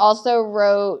 He also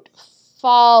wrote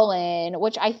Fallen,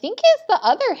 which I think is the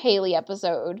other Haley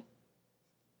episode.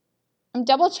 I'm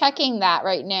double checking that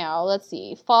right now. Let's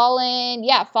see. Fallen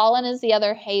is the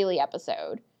other Haley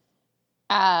episode.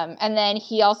 And then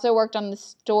he also worked on the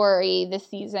story this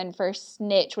season for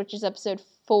Snitch, which is episode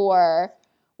 4,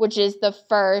 which is the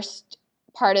first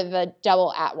part of the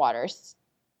double Atwater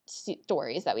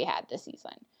stories that we had this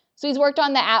season. So he's worked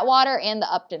on the Atwater and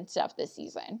the Upton stuff this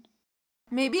season.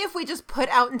 Maybe if we just put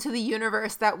out into the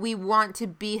universe that we want to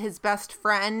be his best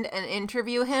friend and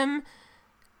interview him,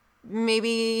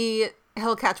 maybe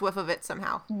he'll catch whiff of it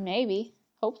somehow. Maybe.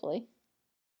 Hopefully.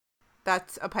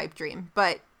 That's a pipe dream.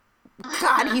 But,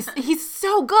 God, he's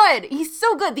so good. He's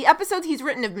so good. The episodes he's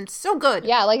written have been so good.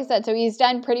 Yeah, like I said, so he's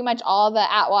done pretty much all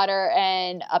the Atwater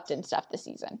and Upton stuff this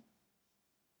season.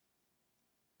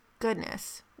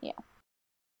 Goodness. Yeah.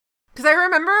 Because I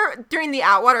remember during the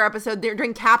Atwater episode,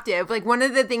 during Captive, like, one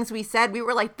of the things we said, we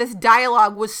were like, this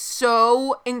dialogue was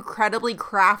so incredibly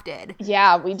crafted.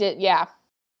 Yeah, we did, yeah.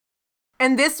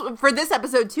 And for this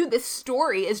episode, too, this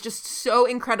story is just so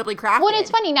incredibly crafted. Well, it's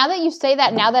funny, now that you say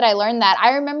that, now that I learned that,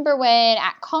 I remember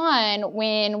at Con,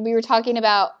 when we were talking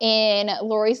about in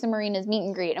Laurice and Marina's meet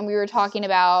and greet, and we were talking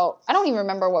about, I don't even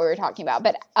remember what we were talking about,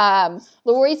 but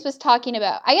Laurice was talking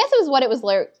about, I guess it was what it was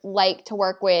like to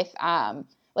work with,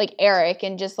 like, Eric,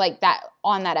 and just, like, that,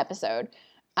 on that episode.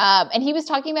 And he was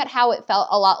talking about how it felt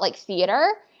a lot like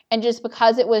theater, and just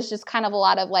because it was just kind of a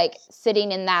lot of, like,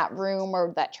 sitting in that room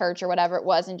or that church or whatever it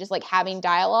was and just, like, having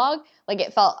dialogue, like,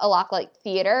 it felt a lot like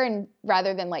theater and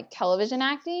rather than, like, television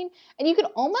acting. And you could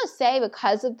almost say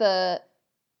because of the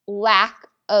lack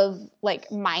of, like,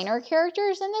 minor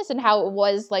characters in this and how it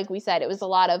was, like we said, it was a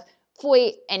lot of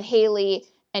Foyt and Haley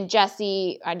and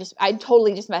Jesse. I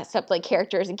totally just messed up, like,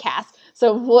 characters and cast.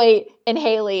 So Foyt and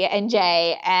Haley and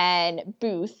Jay and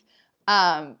Booth.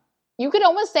 You could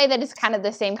almost say that it's kind of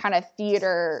the same kind of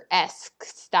theater-esque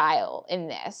style in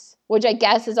this, which I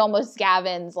guess is almost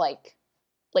Gavin's, like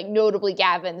notably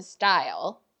Gavin's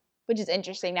style, which is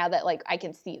interesting now that, like, I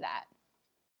can see that.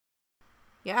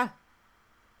 Yeah.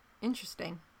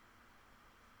 Interesting.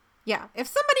 Yeah. If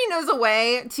somebody knows a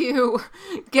way to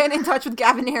get in touch with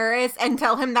Gavin Harris and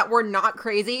tell him that we're not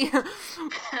crazy,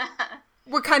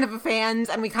 we're kind of fans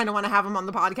and we kind of want to have him on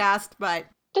the podcast, but...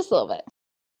 Just a little bit.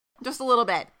 Just a little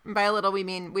bit. By a little, we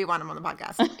mean we want him on the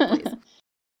podcast, please.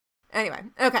 Anyway,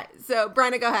 okay. So,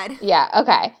 Bryna, go ahead. Yeah,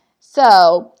 okay.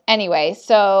 So, anyway,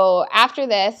 so after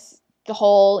this, the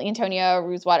whole Antonio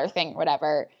Rosewater thing,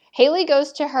 whatever, Haley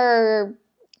goes to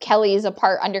Kelly's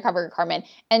undercover apartment,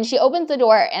 and she opens the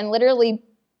door and literally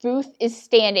Booth is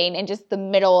standing in just the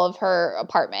middle of her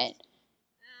apartment.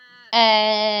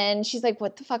 And she's like,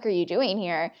 what the fuck are you doing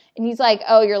here? And he's like,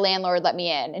 oh, your landlord let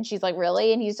me in. And she's like,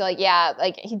 really? And he's like, yeah,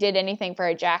 like he did anything for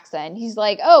a Jackson. He's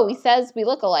like, oh, he says we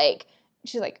look alike.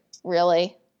 She's like,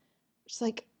 really? She's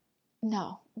like,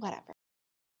 no, whatever.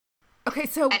 Okay,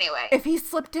 so anyway, if he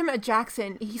slipped him a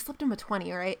Jackson, he slipped him a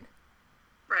 20, right?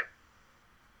 Right.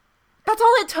 That's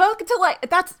all it took to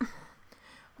that's...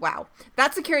 Wow.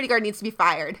 That security guard needs to be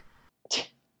fired.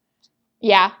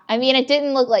 Yeah, I mean, it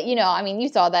didn't look like, you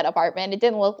saw that apartment. It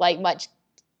didn't look like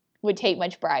would take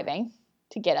much bribing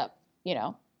to get up,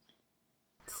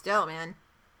 Still, man.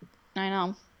 I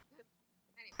know.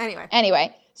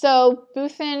 Anyway, so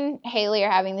Booth and Haley are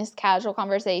having this casual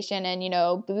conversation,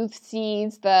 and, Booth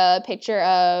sees the picture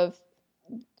of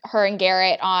her and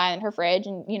Garrett on her fridge,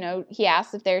 and, he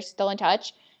asks if they're still in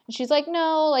touch. And she's like,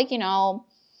 no, I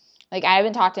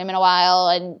haven't talked to him in a while,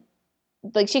 and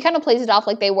she kind of plays it off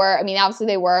like they were. I mean, obviously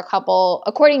they were a couple,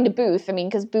 according to Booth. I mean,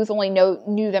 because Booth only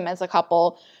knew them as a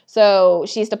couple. So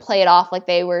she used to play it off like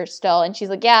they were still. And she's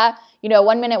like, yeah,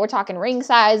 1 minute we're talking ring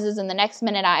sizes, and the next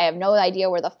minute I have no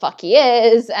idea where the fuck he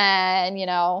is. And,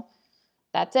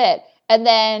 that's it. And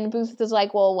then Booth is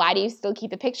like, well, why do you still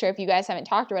keep the picture if you guys haven't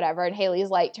talked or whatever? And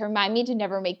Haley's like, to remind me to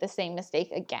never make the same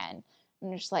mistake again. And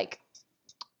you're just like,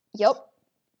 yep,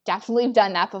 definitely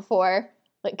done that before.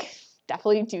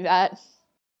 Definitely do that.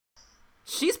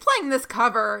 She's playing this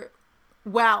cover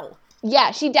well.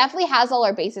 Yeah, she definitely has all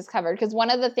her bases covered, because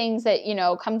one of the things that,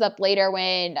 comes up later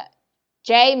when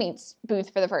Jay meets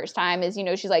Booth for the first time is,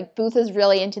 she's like, Booth is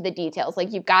really into the details.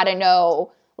 You've got to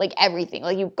know, everything.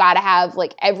 You've got to have,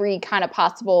 every kind of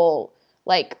possible,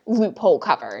 loophole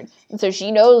covered. And so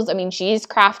she knows, she's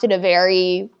crafted a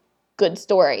very good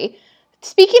story.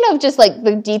 Speaking of just,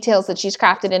 the details that she's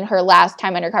crafted in her last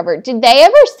time undercover, did they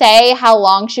ever say how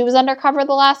long she was undercover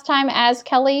the last time as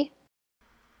Kelly?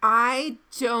 I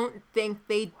don't think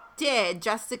they did.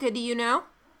 Jessica, do you know?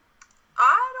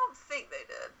 I don't think they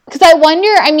did. Because I wonder,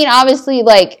 obviously,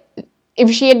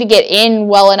 if she had to get in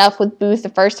well enough with Booth the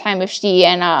first time, if she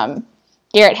and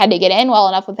Garrett had to get in well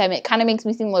enough with him, it kind of makes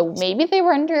me seem like maybe they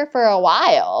were under for a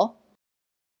while.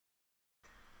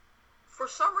 For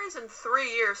some reason,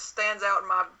 3 years stands out in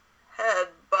my head,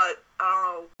 but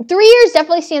I don't know. 3 years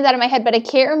definitely stands out in my head, but I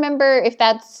can't remember if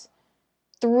that's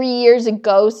 3 years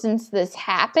ago since this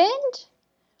happened.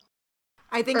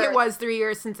 I think it was 3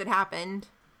 years since it happened.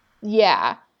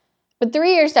 Yeah. But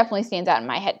 3 years definitely stands out in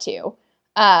my head, too.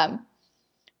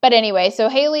 But anyway, so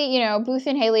Haley, Booth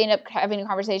and Haley end up having a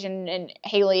conversation, and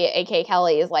Haley, a.k.a.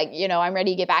 Kelly, is like, I'm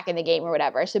ready to get back in the game or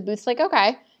whatever. So Booth's like,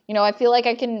 okay. I feel like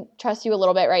I can trust you a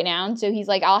little bit right now. And so he's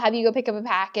like, I'll have you go pick up a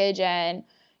package and,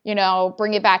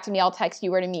 bring it back to me. I'll text you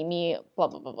where to meet me, blah,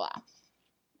 blah, blah, blah.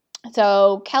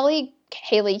 So Haley,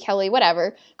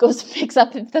 whatever, goes and picks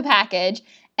up the package,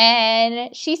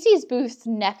 and she sees Booth's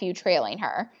nephew trailing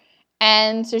her.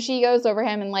 And so she goes over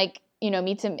him and,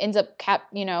 meets him, ends up,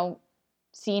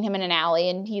 seeing him in an alley.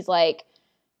 And she's like,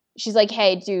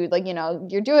 hey, dude,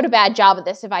 you're doing a bad job at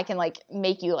this if I can,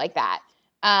 make you like that.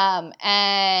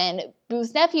 And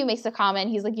Booth's nephew makes a comment.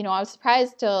 He's like, I was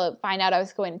surprised to find out I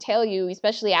was going to tell you,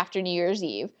 especially after New Year's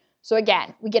Eve. So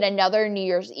again, we get another New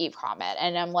Year's Eve comment,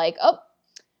 and I'm like, oh,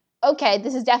 okay,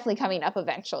 this is definitely coming up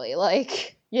eventually.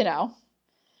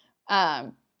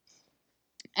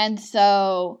 And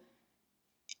so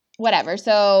whatever.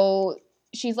 So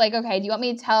she's like, okay, do you want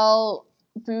me to tell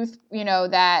Booth,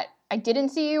 that I didn't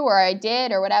see you or I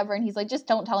did or whatever? And he's like, just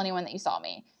don't tell anyone that you saw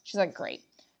me. She's like, great.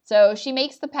 So she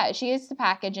makes she gets the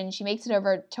package, and she makes it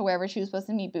over to wherever she was supposed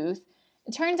to meet Booth.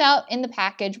 It turns out in the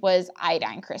package was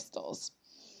iodine crystals,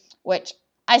 which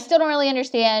I still don't really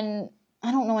understand.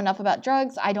 I don't know enough about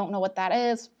drugs. I don't know what that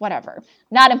is. Whatever.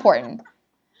 Not important.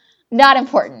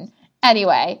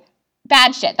 Anyway,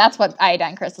 bad shit. That's what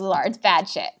iodine crystals are. It's bad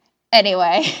shit.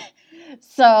 Anyway,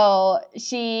 so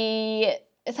she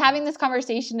is having this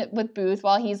conversation with Booth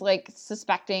while he's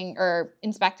suspecting or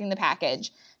inspecting the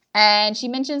package. And she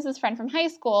mentions this friend from high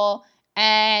school.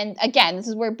 And again, this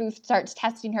is where Booth starts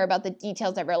testing her about the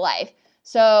details of her life.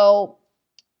 So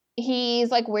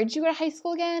he's like, where'd you go to high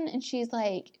school again? And she's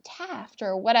like, Taft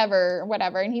or whatever.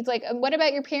 And he's like, what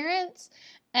about your parents?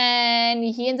 And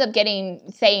he ends up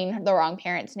saying the wrong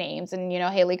parents' names. And,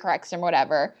 Haley corrects him or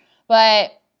whatever.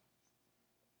 But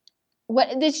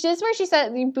this is where she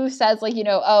said, Booth says,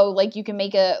 you can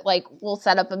make we'll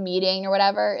set up a meeting or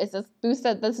whatever.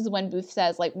 This is when Booth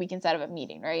says, we can set up a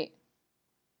meeting, right?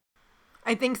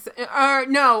 I think so.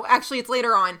 No, actually, it's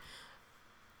later on.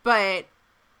 But,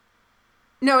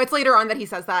 no, it's later on that he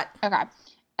says that. Okay.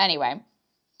 Anyway.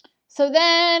 So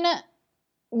then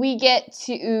we get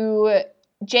to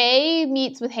Jay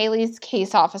meets with Haley's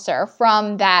case officer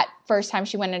from that first time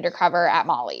she went undercover at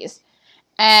Molly's.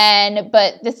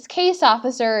 But this case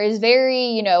officer is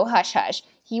very, hush-hush.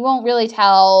 He won't really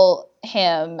tell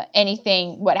him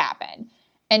anything what happened.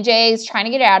 And Jay's trying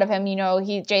to get it out of him.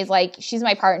 Jay's like, she's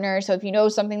my partner, so if you know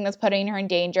something that's putting her in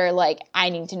danger, like, I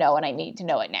need to know, and I need to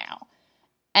know it now.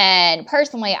 And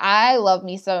personally, I love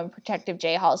me some protective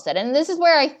Jay Halstead. And this is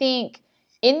where I think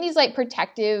in these, like,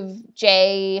 protective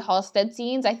Jay Halstead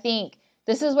scenes, I think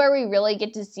this is where we really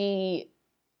get to see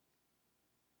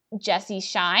Jesse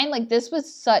shine. Like, this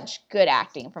was such good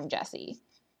acting from Jesse.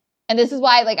 And this is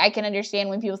why, like, I can understand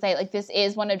when people say, like, this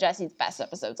is one of Jesse's best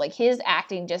episodes. Like, his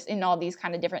acting just in all these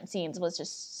kind of different scenes was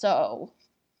just so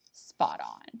spot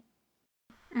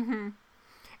on. Mm-hmm.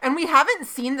 And we haven't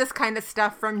seen this kind of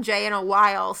stuff from Jay in a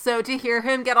while. So to hear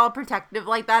him get all protective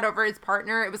like that over his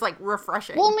partner, it was, like,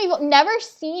 refreshing. Well, we've never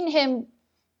seen him.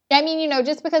 I mean,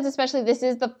 just because especially this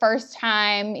is the first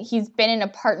time he's been in a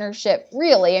partnership,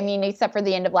 really. I mean, except for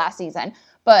the end of last season.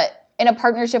 But in a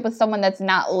partnership with someone that's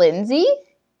not Lindsay.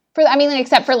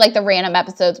 Except for, like, the random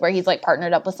episodes where he's, like,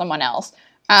 partnered up with someone else.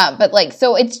 But, like,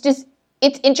 so it's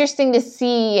interesting to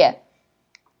see,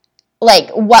 like,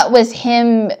 what was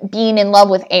him being in love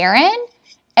with Aaron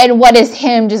and what is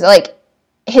him just, like,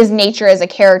 his nature as a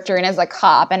character and as a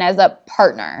cop and as a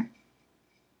partner.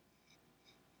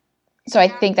 So I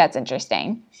think that's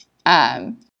interesting.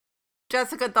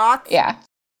 Jessica, thoughts? Yeah.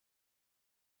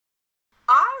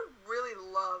 I really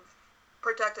love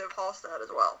Protective Halstead as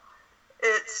well.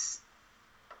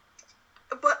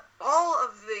 But all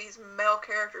of these male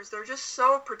characters, they're just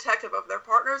so protective of their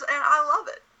partners, and I love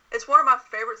it. It's one of my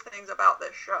favorite things about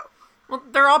this show. Well,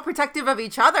 they're all protective of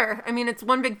each other. I mean, it's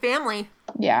one big family.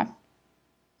 Yeah.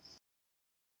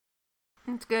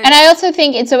 It's good. And I also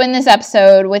think, so in this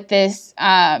episode with this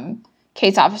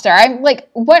case officer, I'm like,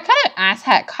 what kind of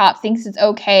asshat cop thinks it's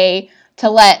okay to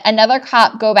let another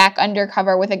cop go back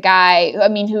undercover with a guy,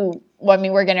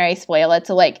 we're going to spoil it,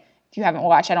 so, like, if you haven't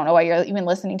watched, I don't know why you're even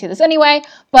listening to this anyway,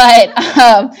 but,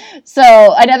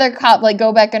 so another cop, like,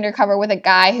 go back undercover with a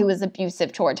guy who was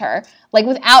abusive towards her, like,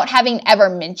 without having ever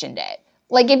mentioned it.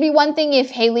 Like, it'd be one thing if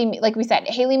Haley, like we said,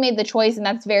 Haley made the choice, and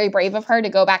that's very brave of her to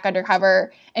go back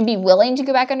undercover and be willing to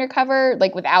go back undercover,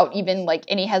 like, without even, like,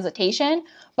 any hesitation.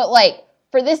 But, like,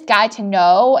 for this guy to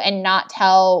know and not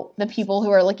tell the people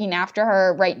who are looking after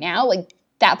her right now, like,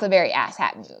 that's a very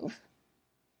asshat move.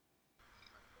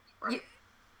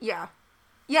 Yeah.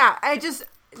 Yeah, I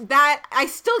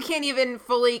still can't even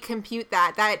fully compute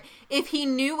that if he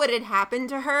knew what had happened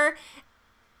to her,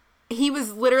 he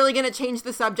was literally going to change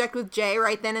the subject with Jay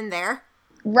right then and there.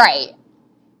 Right.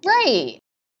 And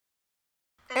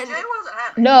Jay wasn't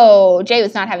happy. No, Jay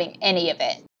was not having any of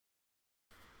it.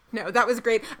 No, that was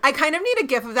great. I kind of need a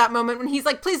gif of that moment when he's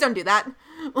like, please don't do that.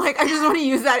 Like, I just want to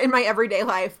use that in my everyday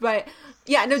life. But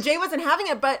yeah, no, Jay wasn't having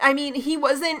it, but I mean, he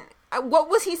wasn't. What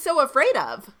was he so afraid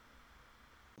of?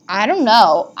 I don't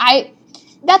know.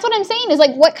 That's what I'm saying is,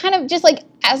 like, what kind of, just, like,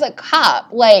 as a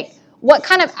cop, like, what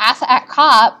kind of asshat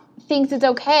cop thinks it's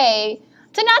okay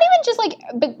to not even just, like,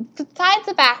 but besides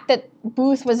the fact that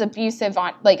Booth was abusive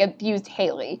on, like, abused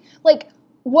Haley, like,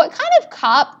 what kind of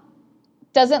cop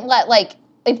doesn't let, like,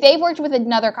 if they worked with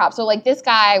another cop, so, like, this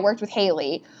guy worked with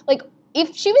Haley, like,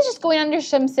 if she was just going under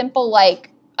some simple, like,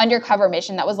 undercover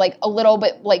mission that was, like, a little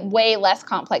bit, like, way less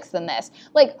complex than this,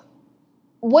 like,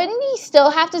 wouldn't he still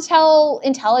have to tell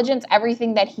intelligence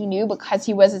everything that he knew because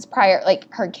he was his prior,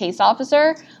 like, her case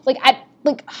officer? Like, I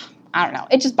don't know.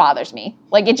 It just bothers me.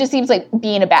 Like, it just seems like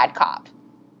being a bad cop.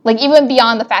 Like, even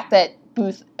beyond the fact that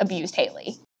Booth abused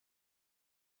Haley.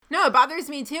 No, it bothers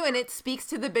me too, and it speaks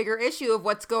to the bigger issue of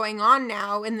what's going on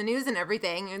now in the news and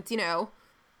everything. It's,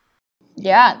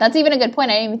 Yeah, that's even a good point.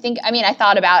 I didn't even think, I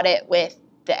thought about it with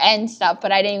the end stuff,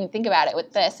 but I didn't even think about it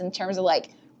with this in terms of,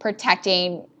 like,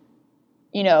 protecting,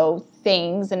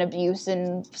 things and abuse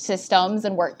and systems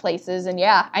and workplaces. And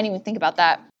yeah, I didn't even think about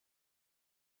that.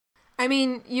 I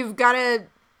mean, you've got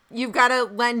to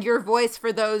lend your voice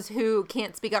for those who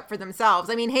can't speak up for themselves.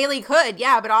 I mean, Haley could,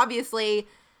 yeah, but obviously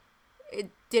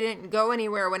it didn't go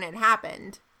anywhere when it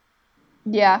happened.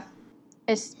 Yeah.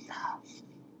 I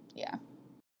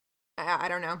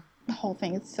don't know. The whole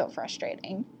thing is so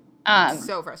frustrating.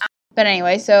 So frustrating. But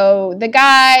anyway, so the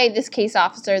guy, this case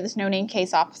officer, this no-name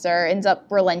case officer, ends up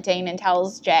relenting and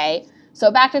tells Jay.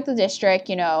 So back at the district,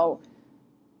 Jay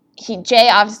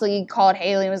obviously called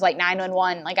Haley and was like,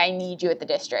 911, like, I need you at the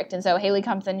district. And so Haley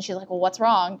comes in and she's like, well, what's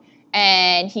wrong?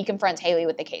 And he confronts Haley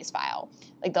with the case file,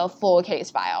 like the full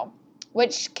case file.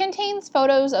 which contains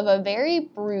photos of a very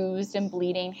bruised and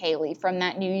bleeding Haley from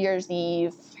that New Year's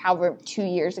Eve, however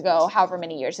many years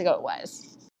ago it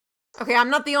was. Okay, I'm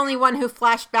not the only one who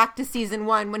flashed back to season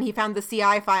 1 when he found the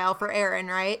CI file for Aaron,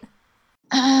 right?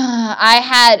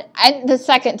 The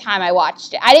second time I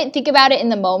watched it, I didn't think about it in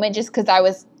the moment just because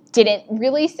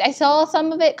I saw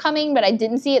some of it coming, but I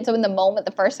didn't see it. So in the moment,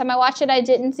 the first time I watched it, I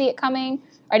didn't see it coming.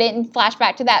 Or I didn't flash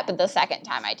back to that, but the second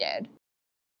time I did.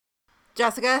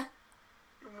 Jessica?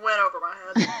 Went over my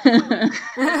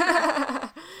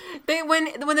head.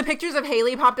 When the pictures of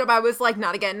Haley popped up, I was like,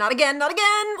 not again, not again, not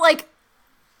again. Like,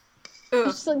 ugh.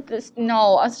 Just like this.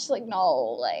 No, I was just like,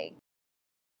 no, like.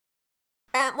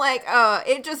 And like,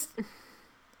 it just,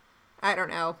 I don't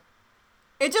know.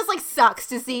 It just like sucks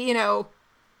to see, you know,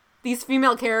 these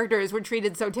female characters were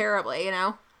treated so terribly, you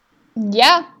know?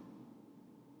 Yeah.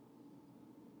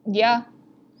 Yeah.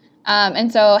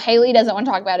 And so Haley doesn't want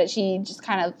to talk about it. She just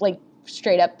kind of like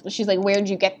straight up, she's like, where'd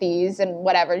you get these and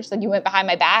whatever. She's like, you went behind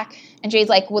my back. And Jay's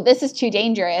like, well, this is too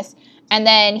dangerous. And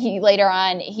then later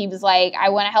on, he was like, I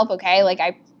want to help, okay? Like,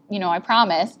 I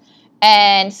promise.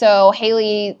 And so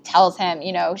Haley tells him,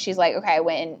 you know, she's like, okay,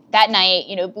 when that night,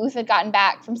 you know, Booth had gotten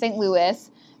back from St.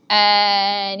 Louis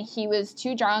and he was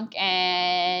too drunk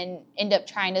and ended up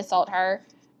trying to assault her.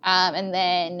 And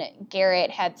then Garrett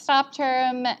had stopped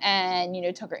him and, you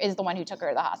know, is the one who took her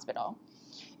to the hospital.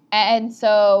 And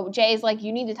so Jay's like,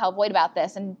 you need to tell Voight about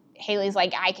this. And Haley's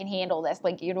like, I can handle this,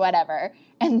 like, you whatever.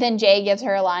 And then Jay gives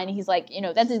her a line. He's like, you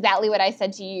know, that's exactly what I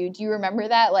said to you. Do you remember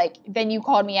that? Like, then you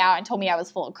called me out and told me I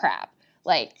was full of crap.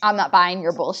 Like, I'm not buying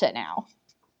your bullshit now.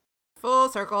 Full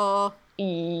circle.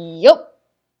 Yup.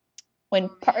 When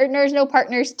partners know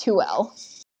partners too well.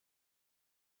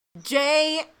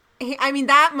 Jay, I mean,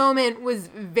 that moment was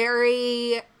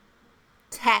very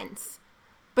tense,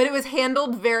 but it was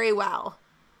handled very well.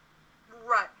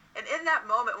 Right. And in that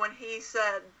moment when he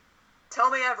said,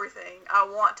 tell me everything, I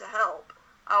want to help,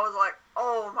 I was like,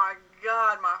 oh my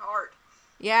God, my heart.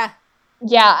 Yeah.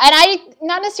 Yeah, and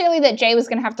not necessarily that Jay was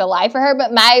going to have to lie for her,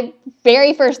 but my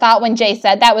very first thought when Jay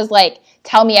said that was like,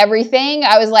 tell me everything.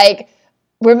 I was like,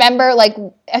 remember, like,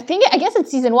 I guess it's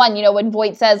season 1, you know, when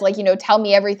Voight says, like, you know, tell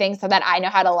me everything so that I know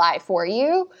how to lie for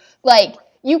you. Like,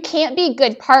 you can't be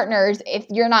good partners if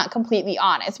you're not completely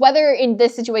honest. Whether in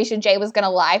this situation Jay was going to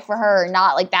lie for her or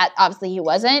not, like, that obviously he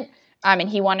wasn't, and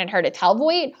he wanted her to tell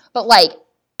Voight. But, like,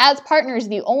 as partners,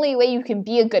 the only way you can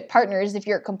be a good partner is if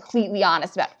you're completely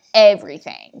honest about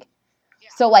everything. Yeah.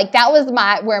 So, like, that was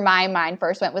where my mind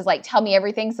first went, was, like, tell me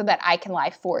everything so that I can lie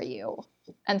for you.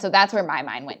 And so that's where my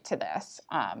mind went to this.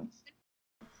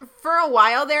 For a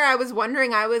while there, I was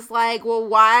wondering, I was like, well,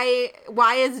 why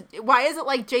is it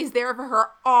like Jay's there for her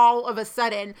all of a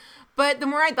sudden? But the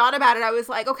more I thought about it, I was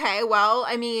like, okay, well,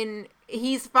 I mean,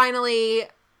 he's finally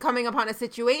coming upon a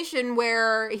situation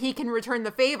where he can return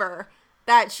the favor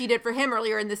that she did for him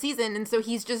earlier in the season. And so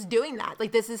he's just doing that.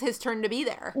 Like, this is his turn to be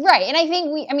there. Right. And I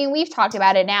think we've talked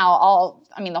about it now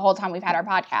the whole time we've had our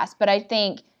podcast, but I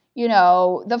think, you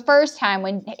know, the first time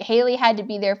when Haley had to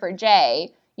be there for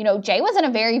Jay, you know, Jay was in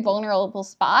a very vulnerable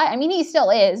spot. I mean, he still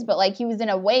is, but, like, he was in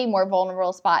a way more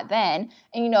vulnerable spot then.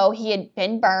 And, you know, he had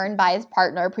been burned by his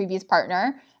previous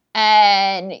partner,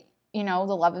 and, you know,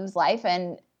 the love of his life.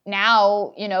 And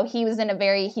now, you know, he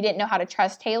didn't know how to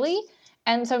trust Haley.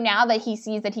 And so now that he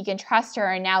sees that he can trust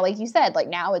her, and now, like you said, like,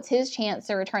 now it's his chance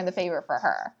to return the favor for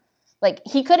her. Like,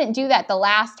 he couldn't do that the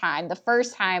last time. The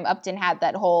first time Upton had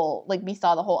that whole, like, we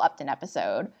saw the whole Upton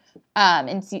episode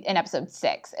in episode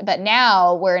 6. But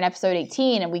now we're in episode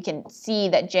 18, and we can see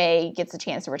that Jay gets a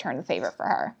chance to return the favor for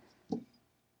her.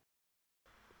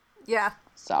 Yeah.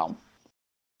 So.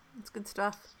 That's good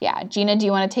stuff. Yeah. Gina, do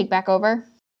you want to take back over?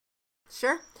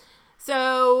 Sure.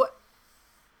 So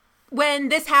when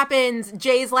this happens,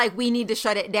 Jay's like, we need to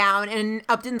shut it down. And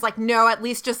Upton's like, no, at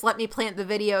least just let me plant the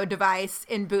video device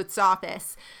in Booth's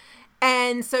office.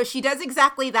 And so she does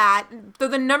exactly that. So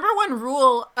the number one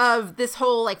rule of this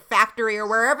whole, like, factory or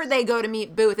wherever they go to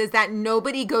meet Booth is that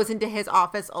nobody goes into his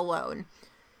office alone.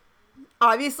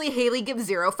 Obviously, Haley gives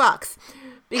zero fucks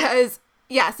because,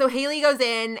 yeah, so Haley goes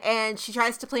in and she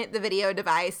tries to plant the video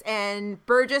device, and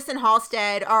Burgess and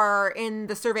Halstead are in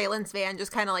the surveillance van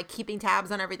just kind of, like, keeping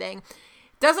tabs on everything.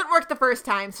 Doesn't work the first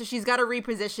time, so she's got to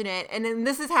reposition it. And then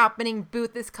this is happening,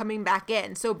 Booth is coming back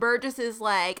in. So Burgess is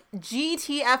like,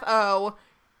 GTFO,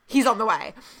 he's on the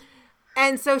way.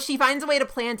 And so she finds a way to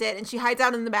plant it, and she hides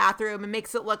out in the bathroom and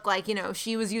makes it look like, you know,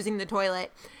 she was using the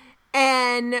toilet.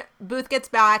 And Booth gets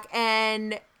back,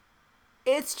 and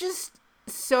it's just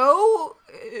so,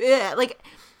 like,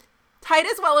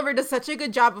 Titus Welliver does such a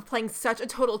good job of playing such a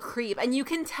total creep. And you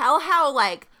can tell how,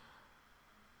 like,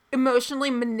 emotionally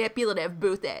manipulative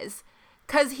Booth is.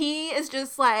 Because he is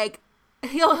just like,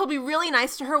 he'll be really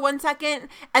nice to her 1 second,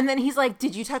 and then he's like,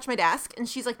 did you touch my desk? And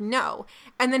she's like, no.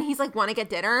 And then he's like, want to get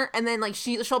dinner? And then like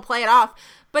she'll play it off.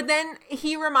 But then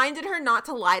he reminded her not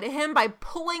to lie to him by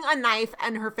pulling a knife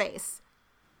in her face.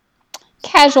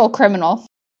 Casual criminal.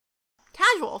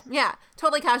 Casual. Yeah,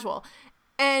 totally casual.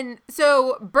 And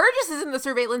so Burgess is in the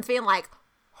surveillance van like,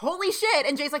 holy shit.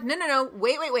 And Jay's like, no,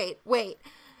 wait.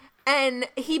 And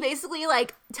he basically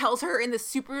like tells her in the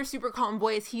super, super calm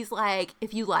voice, he's like,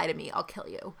 if you lie to me, I'll kill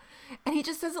you. And he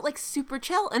just says it like super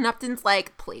chill. And Upton's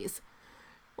like, please.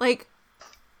 Like,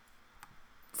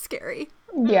 scary.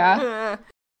 Yeah.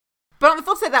 But on the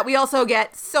flip side of that, we also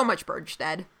get so much Burge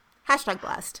dead.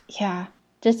 #blast. Yeah.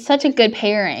 Just such a good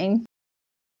pairing.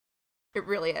 It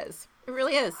really is. It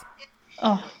really is.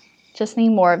 Oh, just need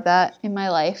more of that in my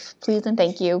life. Please and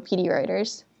thank you, PD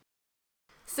writers.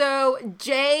 So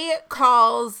Jay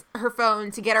calls her phone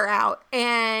to get her out,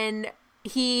 and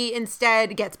he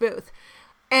instead gets Booth.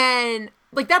 And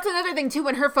like that's another thing too.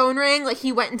 When her phone rang, like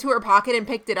he went into her pocket and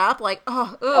picked it up. Like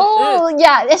ugh.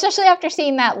 Yeah, especially after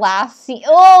seeing that last scene.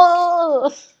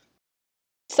 Oh,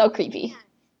 so creepy.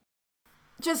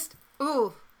 Just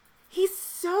he's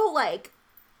so like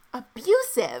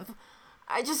abusive.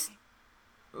 Titus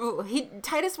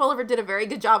Welliver did a very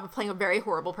good job of playing a very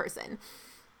horrible person.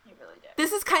 He really did.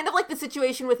 This is kind of like the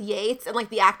situation with Yates and like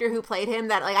the actor who played him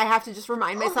that like I have to just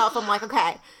remind myself. I'm like,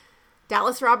 okay,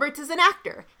 Dallas Roberts is an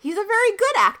actor. He's a very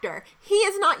good actor. He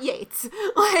is not Yates.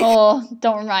 Like,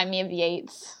 don't remind me of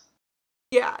Yates.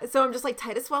 Yeah, so I'm just like,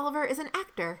 Titus Welliver is an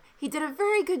actor. He did a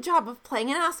very good job of playing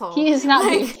an asshole. He is not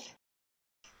Booth.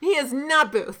 He is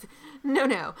not Booth.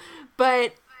 No.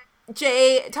 But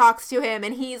Jay talks to him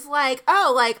and he's like,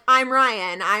 oh, like, I'm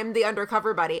Ryan. I'm the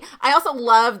undercover buddy. I also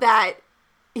love that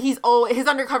his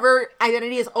undercover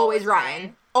identity is always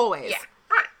Ryan. Always. Yeah,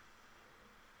 right.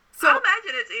 So I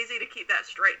imagine it's easy to keep that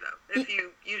straight, though, if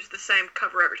you use the same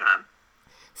cover every time.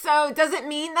 So does it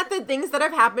mean that the things that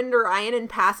have happened to Ryan in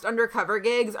past undercover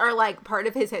gigs are, like, part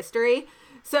of his history?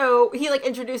 So he, like,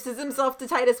 introduces himself to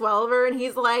Titus Welliver, and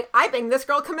he's like, I banged this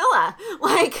girl Camilla.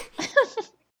 Like,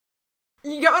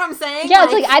 you get what I'm saying? Yeah,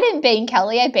 it's like, I didn't bang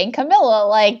Kelly, I banged Camilla.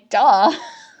 Like, duh.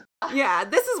 Yeah,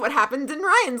 this is what happened in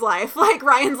Ryan's life. Like,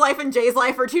 Ryan's life and Jay's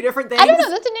life are two different things. I don't know,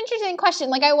 that's an interesting question.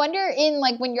 Like, I wonder in,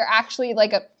 like, when you're actually,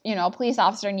 like, a police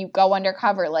officer and you go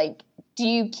undercover, like, do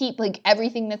you keep, like,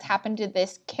 everything that's happened to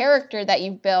this character that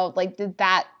you've built, like, did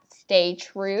that stay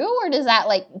true? Or does that,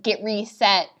 like, get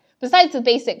reset? Besides the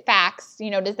basic facts,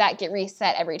 does that get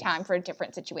reset every time for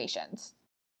different situations?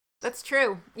 That's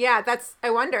true. Yeah, I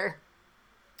wonder.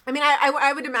 I mean,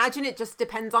 I would imagine it just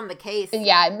depends on the case.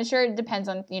 Yeah, I'm sure it depends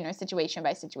on, situation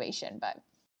by situation, but.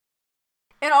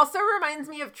 It also reminds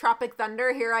me of Tropic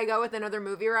Thunder. Here I go with another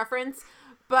movie reference.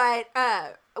 But,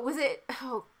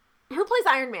 who plays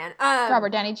Iron Man?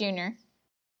 Robert Downey Jr.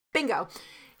 Bingo.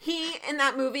 He, in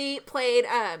that movie, played,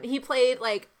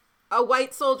 like, a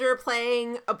white soldier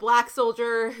playing a black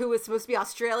soldier who was supposed to be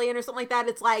Australian or something like that.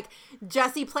 It's like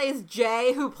Jesse plays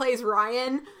Jay, who plays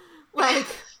Ryan. Like,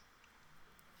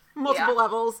 multiple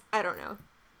levels. I don't know.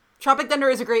 Tropic Thunder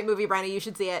is a great movie, Bryna. You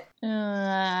should see it.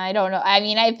 I don't know. I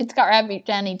mean, if it's got Robert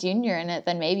Downey Jr. in it,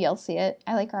 then maybe I'll see it.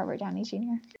 I like Robert Downey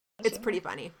Jr. It's pretty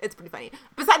funny.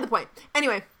 Beside the point.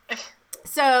 Anyway,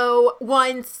 so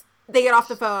once they get off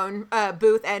the phone,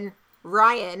 Booth and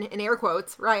Ryan, in air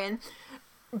quotes,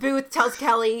 Booth tells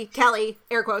Kelly,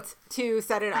 air quotes, to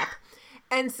set it up.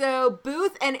 And so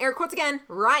Booth and air quotes again,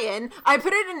 Ryan, I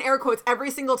put it in air quotes every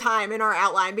single time in our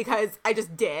outline because I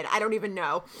just did. I don't even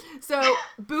know. So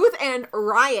Booth and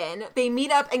Ryan, they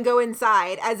meet up and go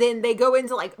inside, as in they go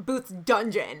into like Booth's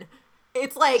dungeon.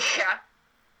 It's like,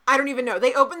 I don't even know.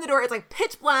 They open the door, it's like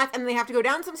pitch black, and they have to go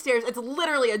down some stairs. It's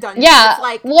literally a dungeon. Yeah, it's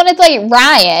like, it's like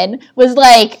Ryan was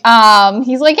like,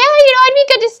 he's like, yeah, I'd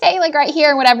be good to stay like right here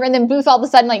and whatever. And then Booth all of a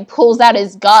sudden like pulls out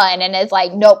his gun and is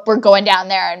like, nope, we're going down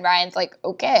there. And Ryan's like,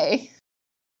 okay.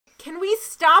 Can we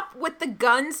stop with the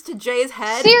guns to Jay's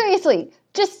head? Seriously,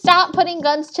 just stop putting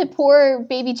guns to poor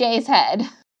baby Jay's head.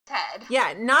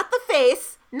 Yeah, not the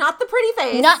face, not the pretty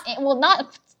face.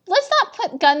 Let's not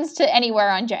put guns to anywhere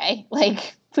on Jay.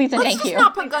 Like, please and thank you. Let's just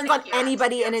not put guns on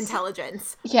anybody in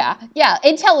intelligence. Yeah,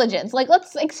 intelligence. Like,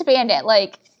 let's expand it.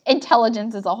 Like,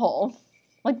 intelligence as a whole.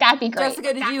 Like, that'd be great.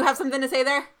 Jessica, did you have something to say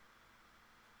there?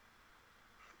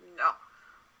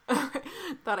 No.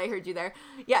 Thought I heard you there.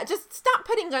 Yeah, just stop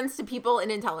putting guns to people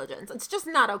in intelligence. It's just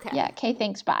not okay. Yeah, okay,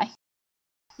 thanks, bye.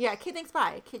 Yeah, okay, thanks,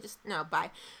 bye. Okay, just, no,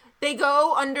 bye. They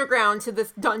go underground to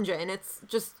this dungeon. It's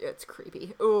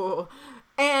creepy. Ooh.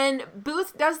 And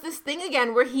Booth does this thing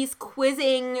again where he's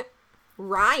quizzing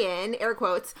Ryan, air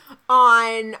quotes,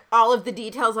 on all of the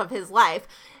details of his life.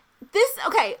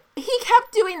 He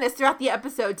kept doing this throughout the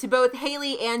episode to both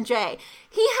Haley and Jay.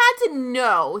 He had to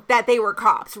know that they were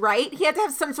cops, right? He had to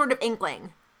have some sort of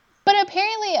inkling. But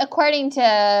apparently, according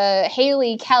to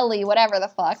Haley, Kelly, whatever the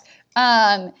fuck,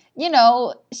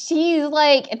 she's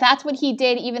like, that's what he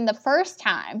did even the first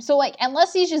time. So, like,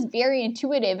 unless he's just very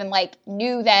intuitive and, like,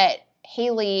 knew that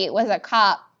Haley was a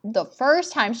cop the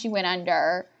first time she went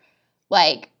under,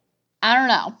 like, I don't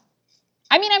know.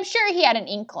 I mean, I'm sure he had an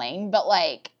inkling, but,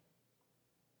 like,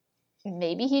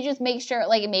 maybe he just makes sure,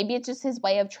 like, maybe it's just his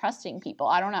way of trusting people.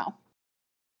 I don't know.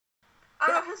 I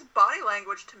don't know, his body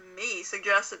language to me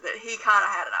suggested that he kind of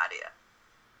had an idea.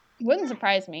 Wouldn't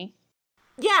surprise me.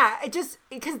 Yeah,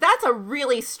 because that's a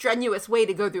really strenuous way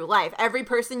to go through life. Every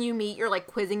person you meet, you're, like,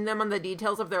 quizzing them on the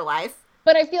details of their life.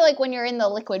 But I feel like when you're in the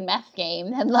liquid meth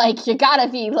game, then, like, you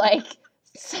gotta be, like,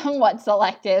 somewhat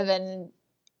selective and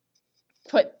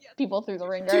put people through the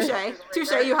ringer.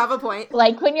 Touche, you have a point.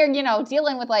 Like, when you're,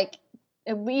 dealing with, like,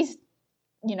 at least,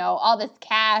 all this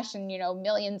cash and,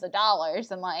 millions of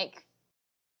dollars and, like...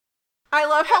 I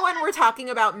love how when we're talking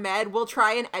about med, we'll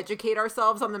try and educate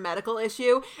ourselves on the medical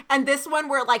issue. And this one,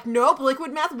 we're like, nope,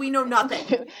 liquid meth, we know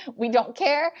nothing. We don't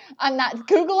care. I'm not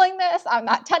Googling this. I'm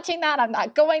not touching that. I'm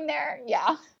not going there.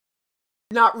 Yeah.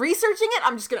 Not researching it.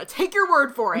 I'm just going to take your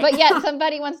word for it. But yet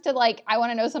somebody wants to, like, I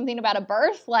want to know something about a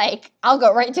birth. Like, I'll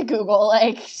go right to Google,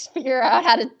 like, figure out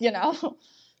how to,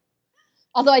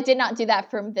 Although I did not do that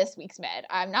from this week's med.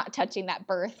 I'm not touching that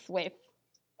birth with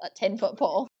a 10-foot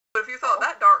pole. But if you thought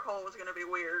that dark hole was going to be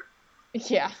weird.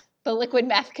 Yeah. The liquid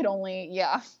meth could only,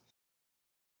 yeah.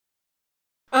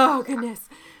 Oh, goodness.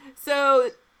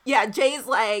 So, yeah, Jay's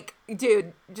like,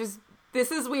 dude,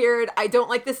 this is weird. I don't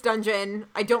like this dungeon.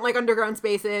 I don't like underground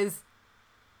spaces.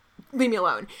 Leave me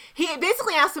alone. He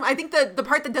basically asked him, I think the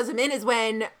part that does him in is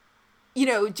when,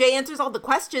 Jay answers all the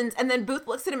questions, and then Booth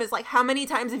looks at him as like, how many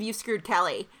times have you screwed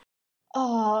Kelly?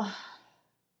 Oh,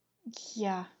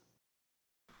 yeah.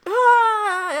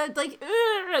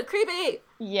 Creepy.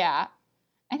 Yeah.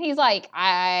 And he's like,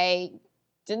 I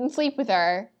didn't sleep with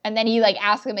her. And then he, like,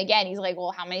 asks him again. He's like,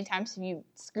 well, how many times have you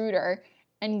screwed her?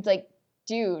 And he's like,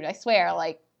 dude, I swear,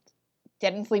 like,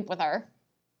 didn't sleep with her.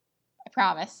 I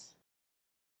promise.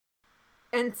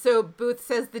 And so Booth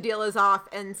says the deal is off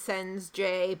and sends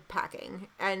Jay packing.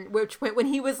 And when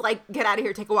he was like, get out of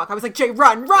here, take a walk, I was like, Jay,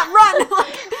 run!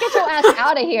 Like, get your ass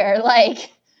out of here.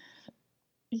 Like,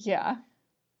 yeah.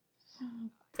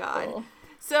 God. Cool.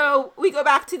 So we go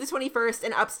back to the 21st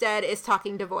and Upstead is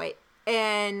talking to Voight.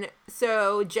 And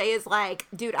so Jay is like,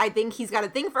 dude, I think he's got a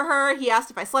thing for her. He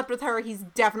asked if I slept with her. He's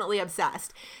definitely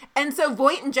obsessed. And so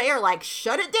Voight and Jay are like,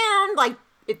 shut it down. Like,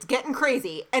 it's getting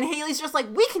crazy. And Haley's just like,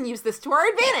 we can use this to our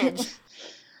advantage.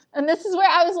 And this is where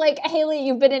I was like, Haley,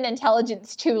 you've been in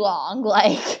intelligence too long.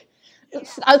 Like,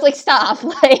 I was like, stop.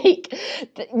 Like,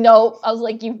 no. I was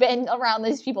like, you've been around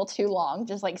these people too long.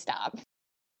 Just, like, stop.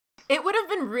 It would have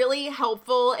been really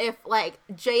helpful if, like,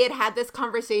 Jay had this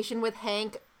conversation with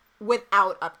Hank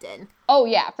without Upton. Oh,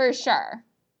 yeah, for sure.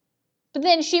 But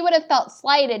then she would have felt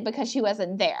slighted because she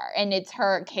wasn't there, and it's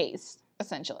her case,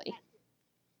 essentially.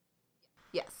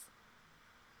 Yes.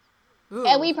 Ooh.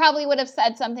 And we probably would have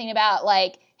said something about,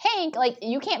 like, Hank, like,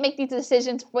 you can't make these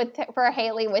decisions for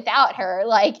Haley without her.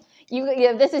 Like,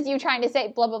 this is you trying to say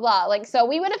blah, blah, blah. Like, so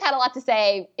we would have had a lot to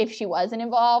say if she wasn't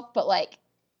involved, but, like,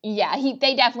 yeah,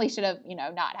 they definitely should have,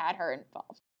 not had her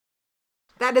involved.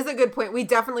 That is a good point. We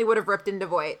definitely would have ripped into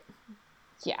Voight.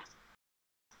 Yeah.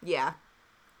 Yeah.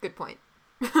 Good point.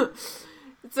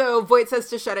 So Voight says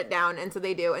to shut it down, and so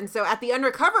they do. And so at the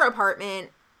undercover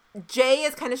apartment, Jay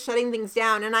is kind of shutting things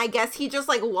down, and I guess he just,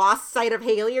 like, lost sight of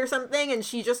Haley or something, and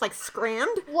she just, like,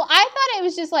 scrammed. Well, I thought it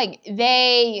was just, like,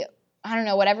 I don't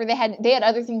know, whatever they had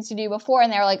other things to do before,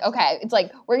 and they were like, okay, it's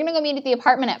like, we're going to go meet at the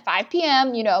apartment at 5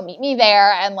 p.m., meet me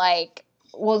there, and, like,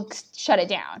 we'll shut it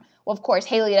down. Well, of course,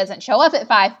 Haley doesn't show up at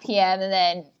 5 p.m., and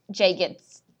then Jay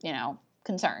gets,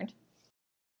 concerned.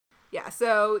 Yeah,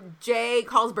 so Jay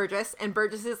calls Burgess, and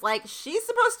Burgess is like, she's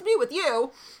supposed to be with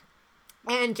you.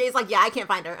 And Jay's like, yeah, I can't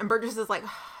find her. And Burgess is like,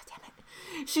 oh, damn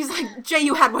it. She's like, Jay,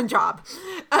 you had one job.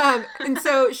 And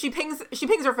so she pings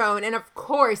her phone, and of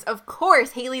course,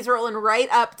 Haley's rolling right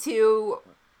up to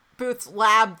Booth's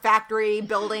lab, factory,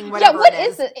 building, whatever. Yeah, what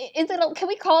is it? Can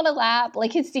we call it a lab?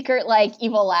 Like his secret, like,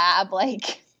 evil lab,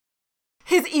 like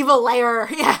his evil lair.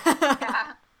 Yeah.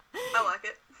 I like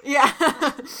it. Yeah.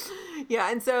 Yeah,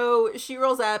 and so she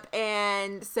rolls up,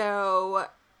 and so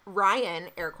Ryan,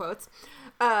 air quotes,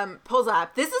 pulls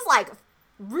up. This is, like,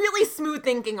 really smooth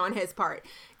thinking on his part,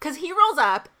 because he rolls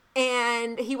up,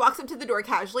 And he walks up to the door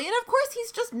casually, and of course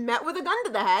he's just met with a gun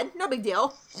to the head. No big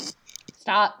deal.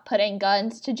 Stop putting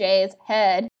guns to Jay's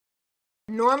head.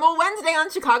 Normal Wednesday on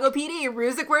Chicago PD.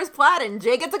 Ruzek wears plaid and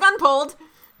Jay gets a gun pulled.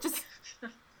 Just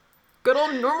good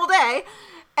old normal day.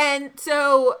 And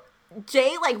so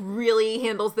Jay, like, really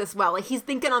handles this well. Like, he's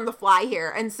thinking on the fly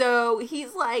here. And so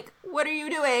he's like, what are you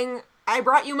doing? I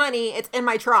brought you money. It's in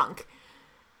my trunk.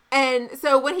 And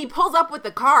so when he pulls up with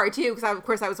the car, too, because of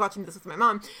course I was watching this with my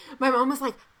mom was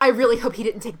like, I really hope he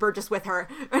didn't take Burgess with her.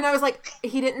 And I was like,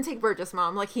 he didn't take Burgess,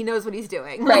 Mom. Like, he knows what he's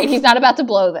doing. Right, he's not about to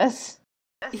blow this.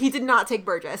 He did not take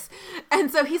Burgess.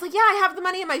 And so he's like, yeah, I have the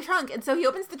money in my trunk. And so he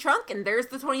opens the trunk, and there's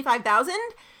the $25,000.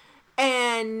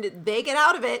 And they get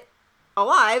out of it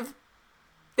alive,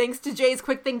 thanks to Jay's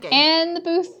quick thinking. And the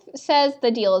booth says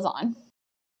the deal is on.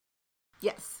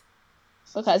 Yes.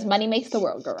 Because money makes the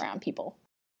world go round, people.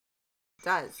 It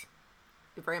does.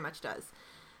 It very much does.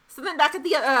 So then back at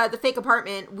the fake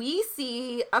apartment, we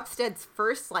see Upstead's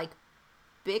first, like,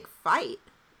 big fight.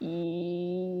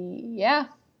 Yeah.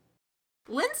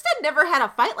 Linstead never had a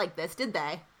fight like this, did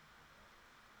they?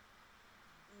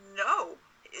 No.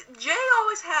 Jay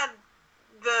always had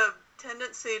the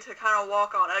tendency to kind of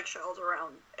walk on eggshells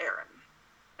around Aaron,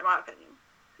 in my opinion.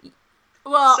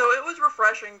 Well, so it was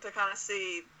refreshing to kind of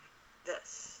see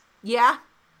this. Yeah.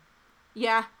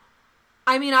 Yeah.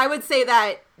 I mean, I would say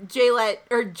that Jay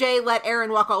let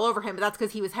Aaron walk all over him, but that's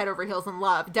because he was head over heels in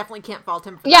love. Definitely can't fault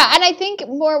him for that. Yeah, and I think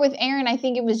more with Aaron, I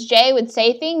think it was Jay would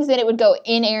say things and it would go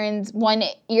in one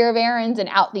ear of Aaron's and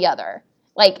out the other.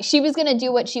 Like, she was going to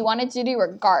do what she wanted to do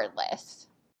regardless.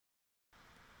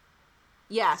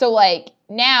 Yeah. So, like,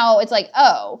 now it's like,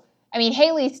 oh, I mean,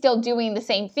 Haley's still doing the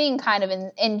same thing kind of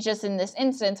in just in this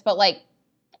instance, but, like,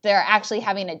 they're actually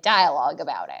having a dialogue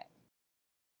about it.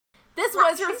 This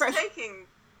was refreshing. She's taking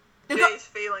Jay's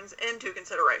feelings into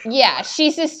consideration. Yeah,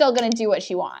 she's just still going to do what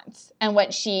she wants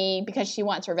because she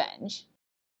wants revenge.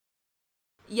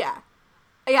 Yeah.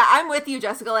 Yeah, I'm with you,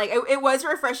 Jessica. Like, it was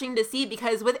refreshing to see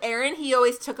because with Aaron, he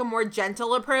always took a more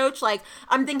gentle approach. Like,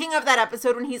 I'm thinking of that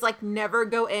episode when he's like, never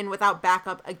go in without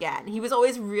backup again. He was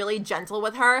always really gentle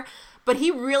with her, but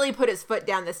he really put his foot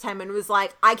down this time and was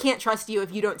like, I can't trust you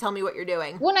if you don't tell me what you're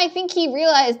doing. When I think he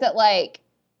realized that, like,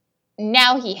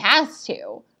 now he has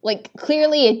to. Like,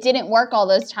 clearly it didn't work all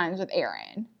those times with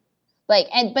Aaron. Like,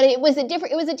 but it was a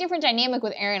different dynamic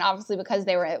with Aaron, obviously, because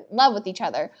they were in love with each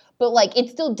other. But, like, it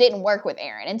still didn't work with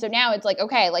Aaron. And so now it's like,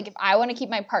 okay, like, if I want to keep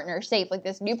my partner safe, like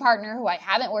this new partner who I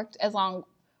haven't worked as long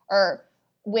or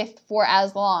with for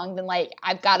as long, then, like,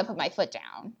 I've got to put my foot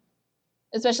down.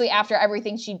 Especially after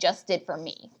everything she just did for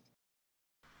me.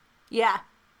 Yeah.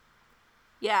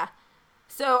 Yeah.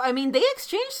 So, I mean, they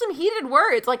exchanged some heated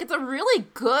words. Like, it's a really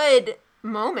good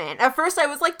moment. At first, I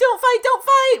was like, don't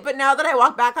fight. But now that I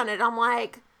walk back on it, I'm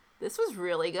like, this was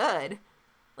really good.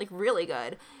 Like, really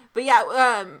good. But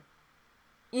yeah,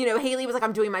 you know, Haley was like,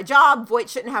 I'm doing my job. Voight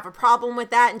shouldn't have a problem with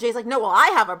that. And Jay's like, no, well,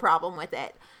 I have a problem with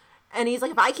it. And he's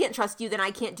like, if I can't trust you, then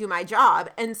I can't do my job.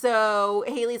 And so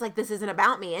Haley's like, this isn't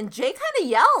about me. And Jay kind of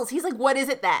yells. He's like, what is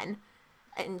it then?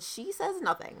 And she says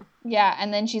nothing. Yeah,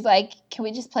 and then she's like, can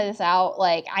we just play this out?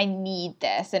 Like, I need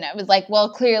this. And it was like, well,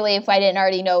 clearly if I didn't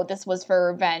already know this was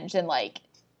for revenge, then, like,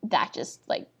 that just,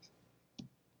 like,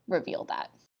 revealed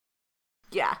that.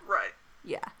 Yeah. Right.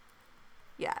 Yeah.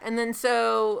 Yeah. And then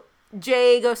so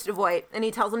Jay goes to Voight, and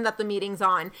he tells him that the meeting's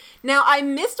on. Now, I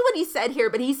missed what he said here,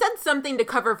 but he said something to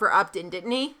cover for Upton,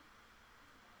 didn't he?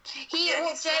 He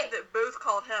said that Booth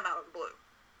called him out of the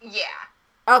blue. Yeah.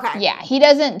 Okay. Yeah, he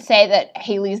doesn't say that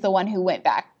Haley's the one who went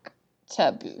back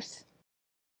to Booth.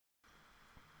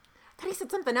 I thought he said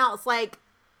something else. Like,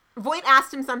 Voight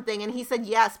asked him something, and he said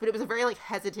yes, but it was a very, like,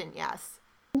 hesitant yes.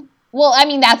 Well, I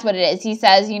mean, that's what it is. He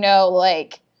says, you know,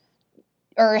 like,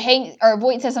 or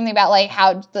Voight says something about, like,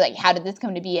 how did this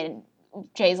come to be? And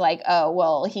Jay's like, oh,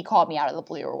 well, he called me out of the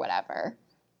blue or whatever.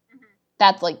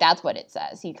 Mm-hmm. That's what it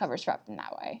says. He covers for Upton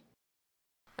that way.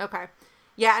 Okay.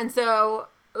 Yeah, and so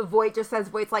Voight just says,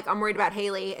 Voight's like, I'm worried about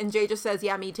Haley. And Jay just says,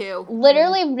 yeah, me too.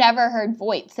 Literally never heard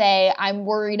Voight say, I'm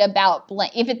worried about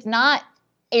blank. If it's not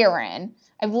Aaron,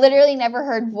 I've literally never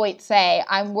heard Voight say,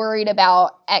 I'm worried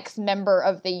about X member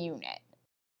of the unit.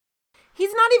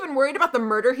 He's not even worried about the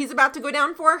murder he's about to go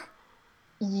down for?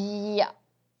 Yeah,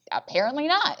 apparently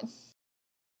not.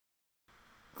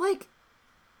 Like,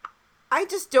 I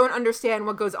just don't understand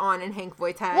what goes on in Hank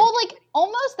Voight's head. Well, like,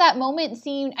 almost that moment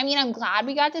seemed, I mean, I'm glad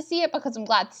we got to see it because I'm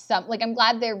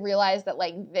glad they realized that,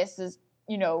 like, this is,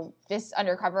 you know, this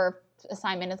undercover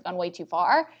assignment has gone way too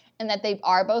far and that they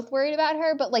are both worried about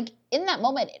her. But, like, in that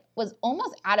moment, it was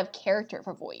almost out of character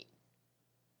for Voight.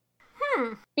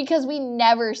 Because we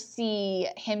never see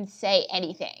him say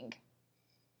anything.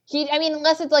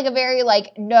 Unless it's like a very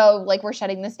like, no, like we're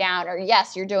shutting this down, or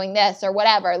yes, you're doing this, or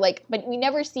whatever. Like, but we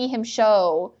never see him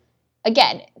show,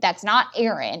 again, that's not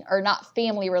Aaron or not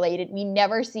family related. We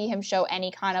never see him show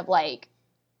any kind of like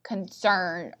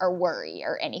concern or worry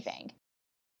or anything.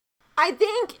 I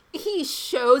think he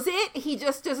shows it. He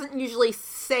just doesn't usually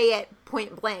say it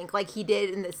point blank like he did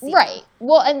in this scene. Right.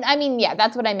 Well, and yeah,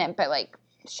 that's what I meant by like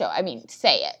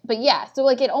say it. But yeah, so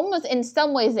like it almost, in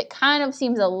some ways, it kind of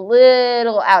seems a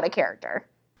little out of character.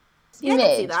 Smidge. Yeah, I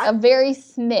can see that. A very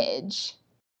smidge.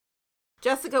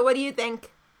 Jessica, what do you think?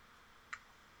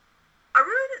 I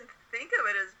really didn't think of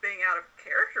it as being out of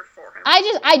character for him.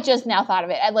 I just now thought of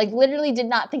it. I like literally did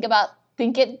not think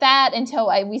it that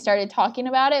until we started talking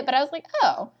about it. But I was like,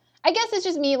 oh, I guess it's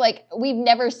just me. Like, we've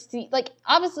never seen, like,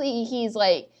 obviously he's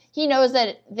like, he knows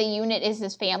that the unit is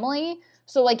his family.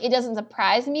 So, like, it doesn't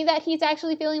surprise me that he's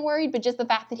actually feeling worried, but just the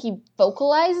fact that he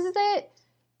vocalizes it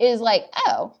is like,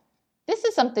 oh, this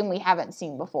is something we haven't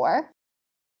seen before.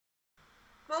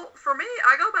 Well, for me,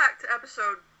 I go back to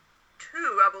episode 2,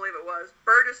 I believe it was,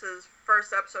 Burgess's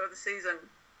first episode of the season,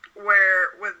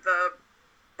 where, with the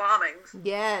bombings.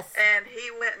 Yes. And he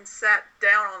went and sat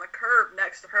down on the curb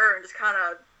next to her and just kind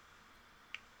of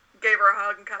gave her a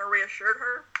hug and kind of reassured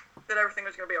her that everything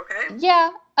was going to be okay.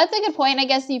 Yeah, that's a good point. I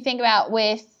guess you think about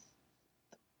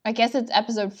I guess it's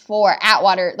episode 4,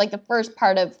 Atwater, like the first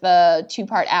part of the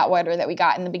 2-part Atwater that we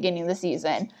got in the beginning of the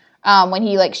season, when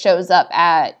he like shows up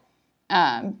at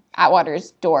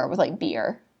Atwater's door with like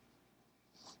beer.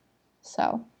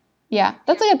 So, yeah,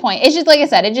 that's a good point. It's just, like I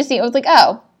said, it was like,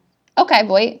 oh, okay,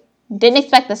 Voight, didn't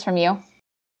expect this from you.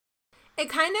 It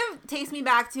kind of takes me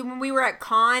back to when we were at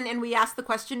Con and we asked the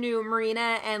question to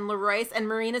Marina and LaRoyce, and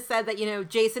Marina said that,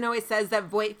 Jason always says that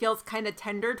Voight feels kind of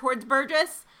tender towards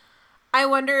Burgess. I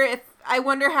wonder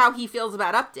how he feels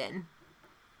about Upton.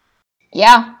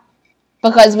 Yeah,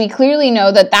 because we clearly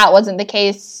know that wasn't the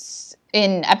case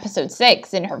in episode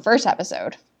 6, in her first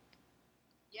episode.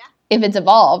 Yeah. If it's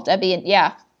evolved,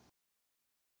 yeah.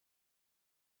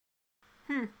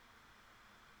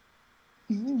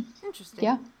 Interesting.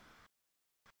 Yeah.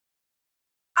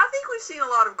 I think we've seen a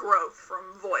lot of growth from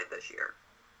Voight this year.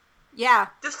 Yeah.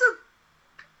 Just to,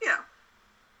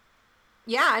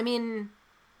 Yeah, I mean,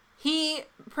 he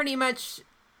pretty much,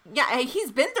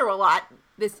 he's been through a lot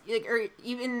or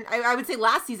even, I would say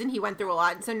last season he went through a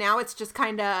lot. And so now it's just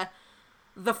kind of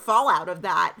the fallout of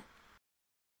that.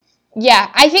 Yeah,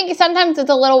 I think sometimes it's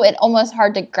a little bit almost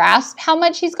hard to grasp how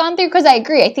much he's gone through, because I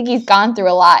agree. I think he's gone through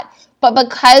a lot. But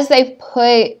because they've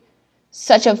put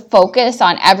such a focus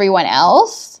on everyone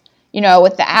else,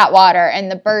 with the Atwater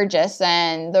and the Burgess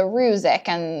and the Ruzek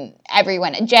and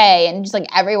everyone, Jay and just like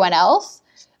everyone else,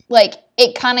 like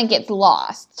it kind of gets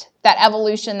lost. That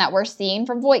evolution that we're seeing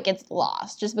from Voight gets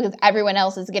lost just because everyone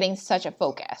else is getting such a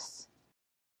focus.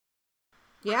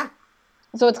 Yeah.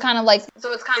 So it's kind of like... Is he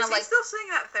still seeing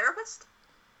that therapist?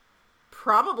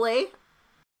 Probably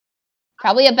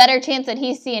a better chance that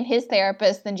he's seeing his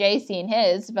therapist than Jay's seeing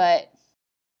his, but...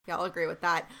 Yeah, I'll agree with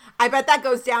that. I bet that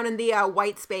goes down in the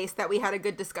white space that we had a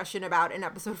good discussion about in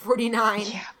episode 49.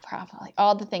 Yeah, probably.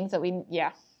 All the things that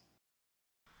Yeah.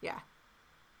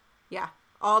 Yeah.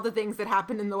 All the things that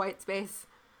happened in the white space.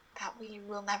 That we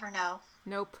will never know.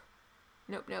 Nope.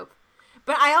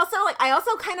 But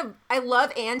I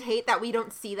love and hate that we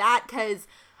don't see that, because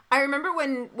I remember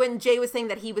when Jay was saying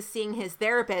that he was seeing his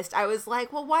therapist, I was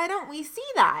like, well, why don't we see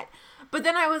that? But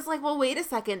then I was like, well, wait a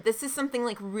second. This is something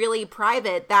like really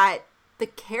private that the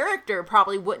character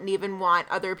probably wouldn't even want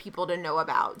other people to know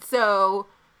about. So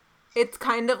it's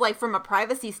kind of like from a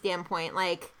privacy standpoint,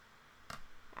 like,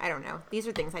 I don't know. These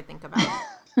are things I think about.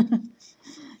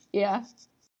 Yeah.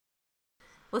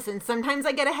 Listen, sometimes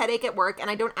I get a headache at work and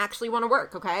I don't actually want to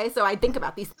work, okay? So I think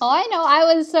about these things. Oh, I know.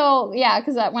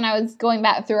 Because when I was going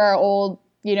back through our old,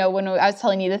 when I was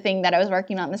telling you the thing that I was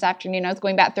working on this afternoon, I was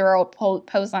going back through our old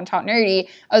post on Talk Nerdy.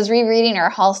 I was rereading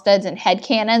our Halsteads and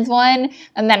Headcanons one,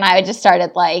 and then I just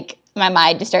started, like, my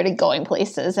mind just started going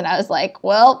places, and I was like,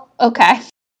 well, okay.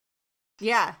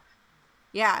 Yeah.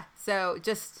 So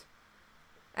just...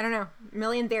 I don't know, a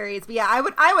million theories. But yeah,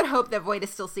 I would hope that Voight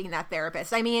is still seeing that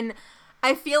therapist. I mean,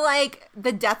 I feel like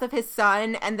the death of his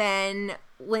son and then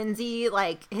Lindsay,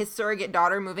 like his surrogate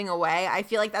daughter moving away, I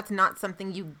feel like that's not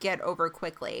something you get over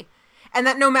quickly. And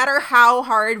that no matter how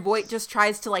hard Voight just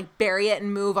tries to like bury it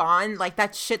and move on, like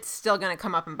that shit's still going to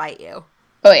come up and bite you.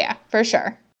 Oh yeah, for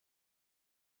sure.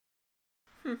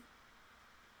 I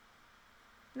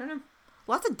don't know.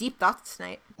 Lots of deep thoughts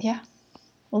tonight. Yeah.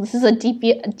 Well, this is a deep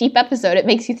episode. It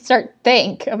makes you start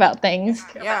think about things.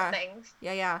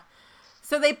 Yeah.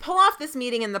 So they pull off this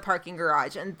meeting in the parking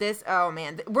garage, and this, oh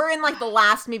man, we're in like the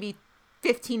last maybe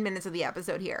 15 minutes of the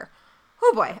episode here.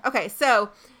 Oh boy. Okay, so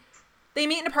they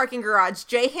meet in a parking garage.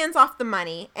 Jay hands off the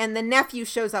money, and the nephew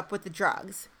shows up with the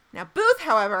drugs. Now, Booth,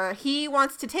 however, he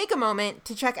wants to take a moment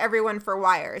to check everyone for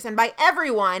wires. And by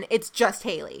everyone, it's just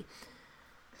Haley.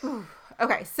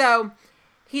 Okay, so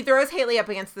he throws Haley up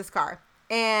against this car.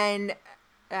 And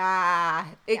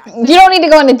you don't need to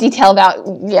go into detail about,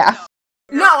 yeah.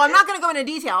 No, I'm not going to go into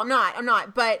detail. I'm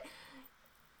not. But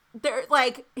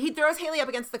he throws Haley up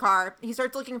against the car. He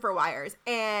starts looking for wires.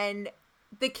 And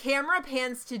the camera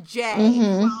pans to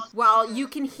Jay while you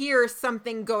can hear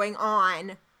something going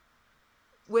on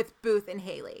with Booth and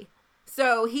Haley.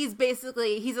 So he's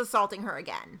assaulting her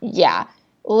again. Yeah.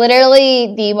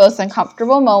 Literally the most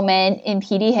uncomfortable moment in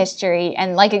PD history.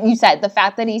 And like you said, the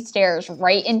fact that he stares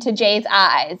right into Jay's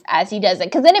eyes as he does it.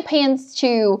 Because then it pans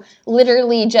to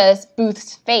literally just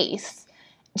Booth's face.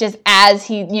 Just as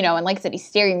he, and like I said, he's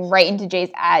staring right into Jay's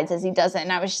eyes as he does it.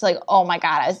 And I was just like, oh my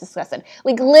God, I was disgusted.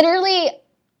 Like literally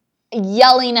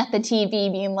yelling at the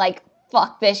TV, being like,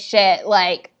 fuck this shit,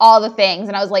 like all the things.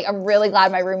 And I was like, I'm really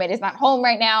glad my roommate is not home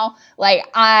right now. Like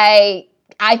I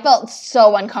felt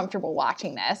so uncomfortable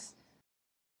watching this.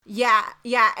 Yeah,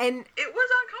 and It was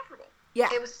uncomfortable. Yeah.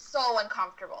 It was so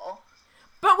uncomfortable.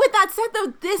 But with that said,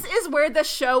 though, this is where the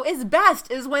show is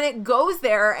best, is when it goes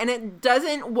there and it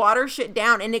doesn't water shit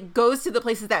down and it goes to the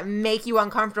places that make you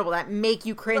uncomfortable, that make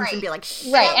you cringe and be like,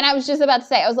 shit. Right, and I was just about to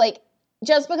say, I was like,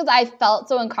 just because I felt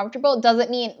so uncomfortable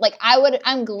doesn't mean, like,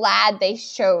 I'm glad they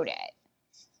showed it.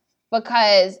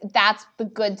 Because that's the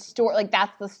good story, like,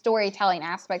 that's the storytelling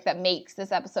aspect that makes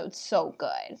this episode so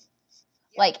good.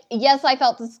 Like, yes, I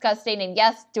felt disgusting, and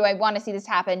yes, do I want to see this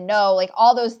happen? No, like,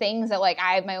 all those things that, like,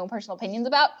 I have my own personal opinions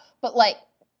about, but, like,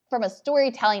 from a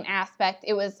storytelling aspect,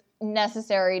 it was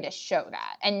necessary to show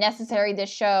that, and necessary to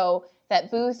show that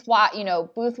Booth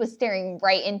was staring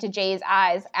right into Jay's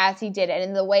eyes as he did it,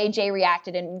 and the way Jay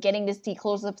reacted, and getting to see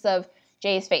close-ups of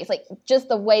Jay's face, like, just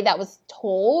the way that was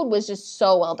told was just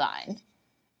so well done.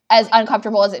 As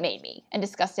uncomfortable as it made me, and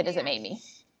disgusted as it made me.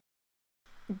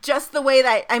 Just the way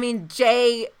that, I mean,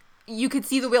 Jay, you could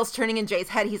see the wheels turning in Jay's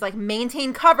head. He's like,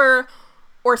 maintain cover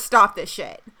or stop this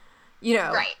shit,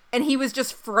 Right. And he was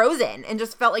just frozen and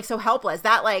just felt like so helpless.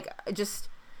 That, like, just,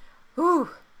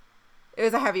 whew, it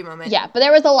was a heavy moment. Yeah, but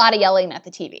there was a lot of yelling at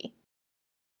the TV.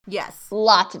 Yes.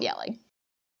 Lots of yelling.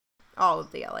 All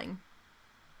of the yelling.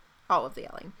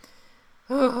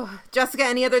 Jessica,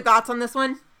 any other thoughts on this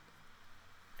one?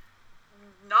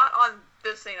 Not on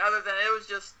this scene, other than it was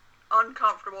just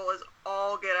uncomfortable as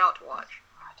all get out to watch.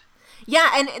 Yeah,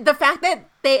 and the fact that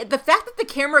the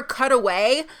camera cut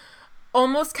away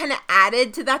almost kind of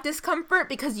added to that discomfort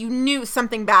because you knew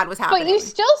something bad was happening. But you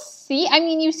still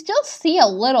see a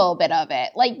little bit of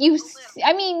it. Like you see,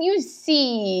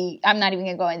 I'm not even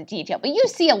going to go into detail, but you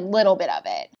see a little bit of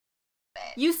it.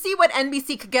 You see what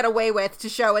NBC could get away with to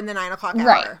show in the 9 o'clock hour.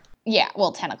 Right. Yeah,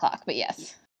 well, 10 o'clock, but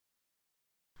yes.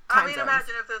 I mean,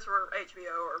 imagine if this were HBO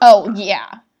or... Oh,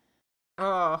 yeah.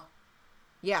 Oh,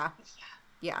 yeah.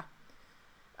 Yeah.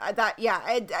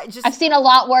 I've seen a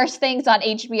lot worse things on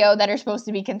HBO that are supposed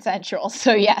to be consensual,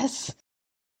 so yes.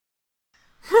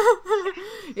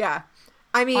 Yeah.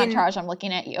 I mean... Montage, I'm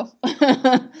looking at you.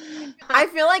 I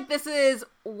feel like this is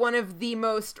one of the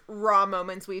most raw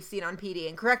moments we've seen on PD,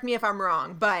 and correct me if I'm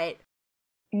wrong, but...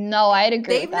 No, I'd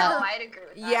agree with that.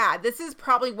 Yeah, this is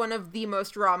probably one of the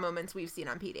most raw moments we've seen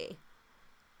on PD.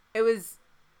 It was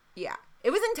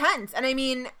intense, and I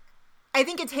mean... I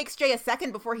think it takes Jay a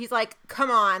second before he's like, come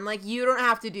on, like, you don't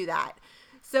have to do that.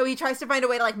 So he tries to find a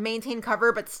way to, like, maintain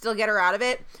cover but still get her out of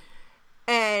it.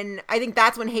 And I think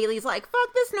that's when Haley's like,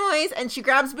 fuck this noise. And she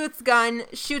grabs Booth's gun,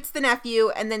 shoots the nephew,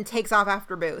 and then takes off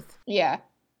after Booth. Yeah.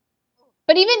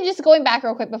 But even just going back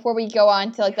real quick before we go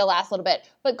on to, like, the last little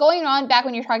bit. But going on back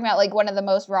when you're talking about, like, one of the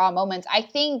most raw moments, I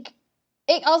think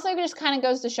it also just kind of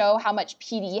goes to show how much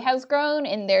PD has grown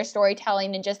in their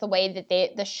storytelling and just the way that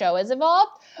the show has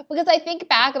evolved. Because I think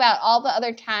back about all the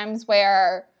other times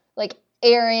where, like,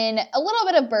 Erin, a little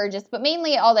bit of Burgess, but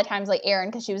mainly all the times, like, Erin,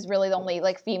 because she was really the only,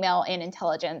 like, female in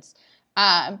intelligence,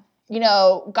 got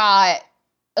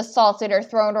assaulted or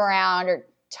thrown around or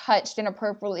touched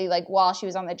inappropriately, like, while she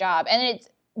was on the job. And it's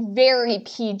very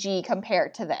PG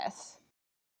compared to this.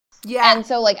 Yeah. And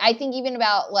so, like, I think even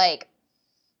about, like,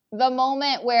 the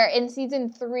moment where in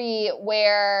season 3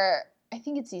 where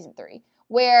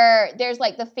there's,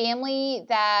 like, the family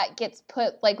that gets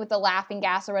put, like, with the laughing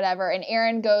gas or whatever, and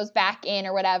Erin goes back in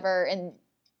or whatever, and,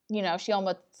 she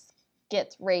almost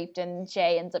gets raped and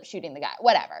Jay ends up shooting the guy.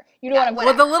 Whatever. You know what I'm saying?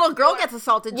 Well, the little girl gets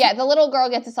assaulted. Yeah, the little girl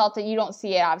gets assaulted. You don't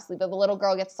see it, obviously, but the little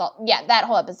girl gets assaulted. Yeah, that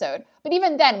whole episode. But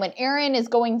even then, when Erin is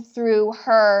going through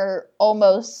her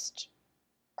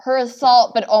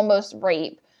assault, but almost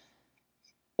rape,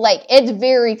 like, it's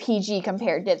very PG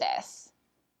compared to this.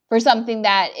 For something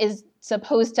that is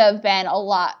supposed to have been a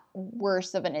lot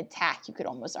worse of an attack, you could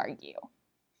almost argue.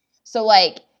 So,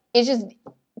 like, it's just,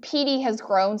 PD has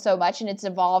grown so much and it's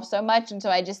evolved so much. And so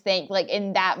I just think, like,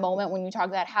 in that moment, when you talk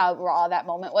about how raw that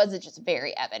moment was, it's just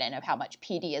very evident of how much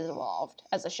PD has evolved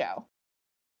as a show.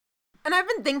 And I've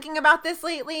been thinking about this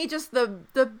lately, just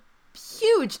the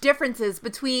huge differences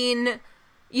between,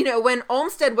 you know, when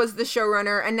Olmstead was the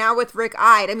showrunner and now with Rick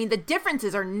Ide. I mean, the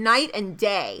differences are night and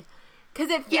day. Because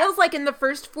it feels like in the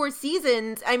first 4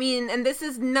 seasons, I mean, and this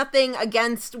is nothing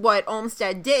against what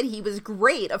Olmstead did. He was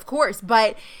great, of course,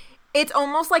 but it's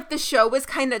almost like the show was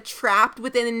kind of trapped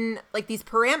within, like, these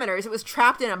parameters. It was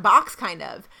trapped in a box, kind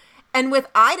of. And with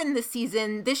Iden this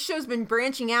season, this show's been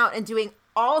branching out and doing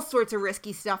all sorts of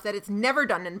risky stuff that it's never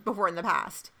done before in the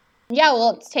past. Yeah,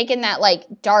 well, it's taken that, like,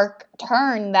 dark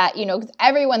turn that, you know, because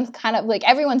everyone's kind of, like,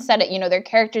 everyone said it, you know, their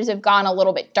characters have gone a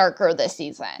little bit darker this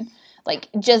season. Like,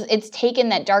 just, it's taken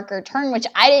that darker turn, which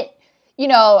I didn't, you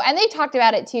know, and they talked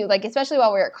about it too, like, especially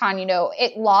while we were at Con, you know,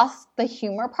 it lost the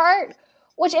humor part,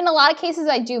 which in a lot of cases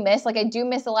I do miss. Like, I do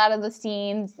miss a lot of the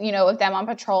scenes, you know, of them on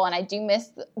patrol, and I do miss,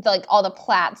 like, all the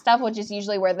Platt stuff, which is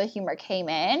usually where the humor came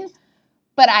in.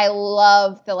 But I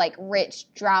love the, like,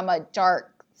 rich drama,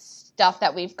 dark stuff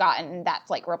that we've gotten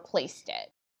that's, like, replaced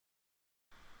it.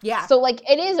 Yeah. So, like,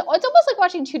 it's almost like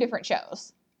watching 2 different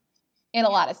shows in a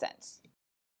lot of sense.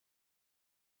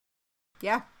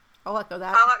 Yeah, I'll echo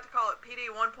that. I like to call it PD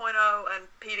 1.0 and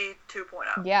PD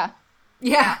 2.0. Yeah.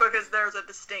 Yeah. Because there's a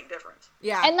distinct difference.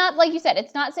 Yeah. And not, like you said,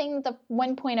 it's not saying that the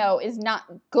 1.0 is not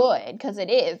good, because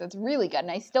it is. It's really good, and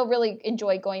I still really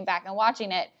enjoy going back and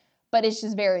watching it, but it's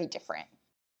just very different.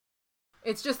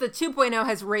 It's just that 2.0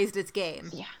 has raised its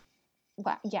game. Yeah.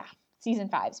 Well, yeah. Season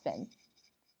 5's been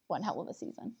one hell of a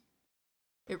season.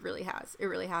 It really has. It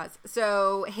really has.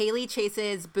 So Haley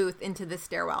chases Booth into the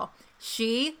stairwell.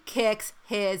 She kicks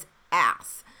his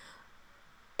ass.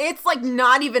 It's, like,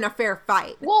 not even a fair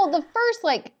fight. Well, the first,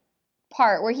 like,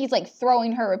 part where he's, like,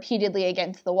 throwing her repeatedly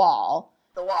against the wall.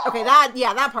 Okay,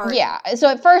 that part. Yeah. So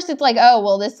at first it's like, oh,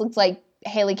 well, this looks like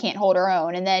Haley can't hold her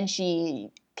own. And then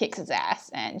she kicks his ass.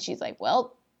 And she's like,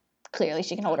 well, clearly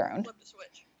she can hold her own. Flip the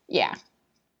switch. Yeah.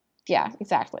 Yeah,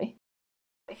 exactly.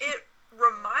 It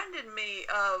reminded me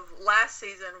of last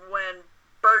season when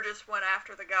Burgess went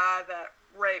after the guy that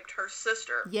raped her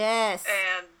sister. Yes.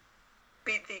 And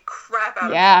beat the crap out of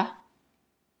him. Yeah.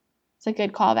 It's a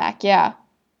good callback, yeah.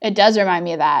 It does remind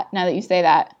me of that, now that you say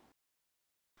that.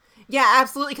 Yeah,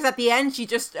 absolutely, because at the end, she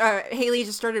just, Haley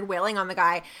just started wailing on the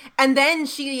guy. And then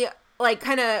she, like,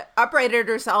 kind of uprighted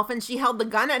herself and she held the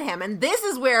gun at him. And this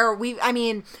is where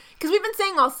because we've been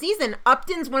saying all season,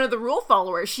 Upton's one of the rule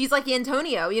followers. She's like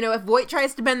Antonio. You know, if Voight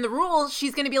tries to bend the rules,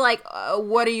 she's going to be like,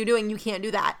 what are you doing? You can't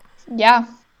do that. Yeah.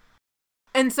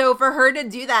 And so for her to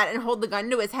do that and hold the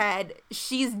gun to his head,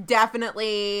 she's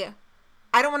definitely,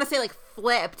 I don't want to say, like,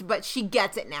 flipped, but she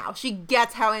gets it now. She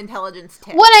gets how intelligence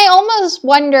ticks. Well, I almost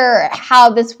wonder how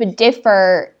this would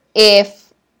differ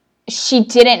if she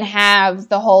didn't have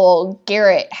the whole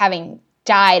Garrett having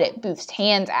died at Booth's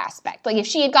hands aspect. Like, if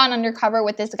she had gone undercover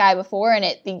with this guy before and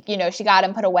she got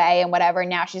him put away and whatever, and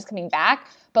now she's coming back,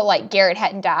 but, like, Garrett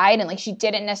hadn't died and, like, she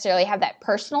didn't necessarily have that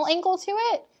personal angle to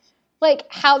it, like,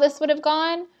 how this would have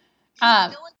gone.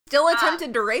 Still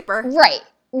attempted to rape her.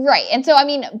 Right. And so, I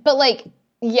mean, but, like,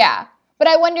 yeah. But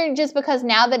I wonder, just because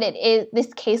now that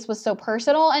this case was so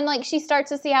personal, and, like, she starts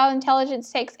to see how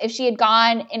intelligence takes, if she had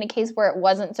gone in a case where it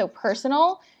wasn't so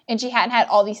personal and she hadn't had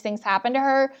all these things happen to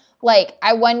her, like,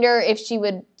 I wonder if she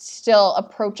would still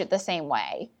approach it the same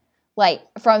way, like,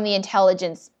 from the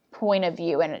intelligence point of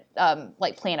view and,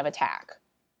 like, plan of attack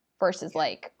versus,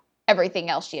 like,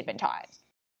 everything else she had been taught.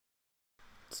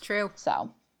 It's true.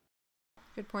 So.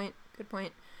 Good point.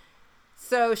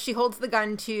 So she holds the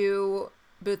gun to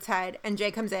Booth's head, and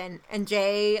Jay comes in, and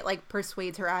Jay, like,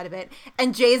 persuades her out of it.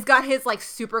 And Jay's got his, like,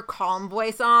 super calm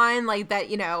voice on, like, that,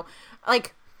 you know,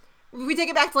 like, we take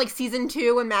it back to, like, season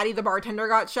 2 when Maddie the bartender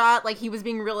got shot. Like, he was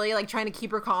being really, like, trying to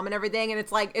keep her calm and everything, and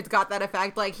it's, like, it's got that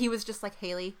effect. Like, he was just like,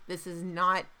 Haley, this is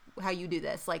not how you do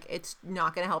this. Like, it's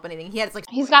not gonna help anything. He had his, like,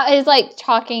 he's got his, like,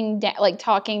 talking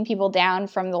people down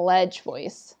from the ledge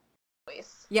voice.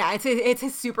 Yeah, it's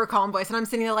his super calm voice, and I'm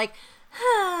sitting there like,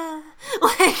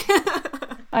 like,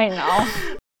 I know.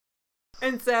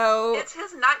 And so It's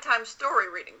his nighttime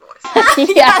story reading voice.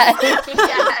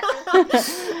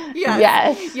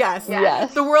 Yes.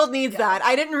 Yes. The world needs that.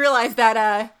 I didn't realize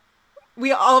that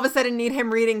we all of a sudden need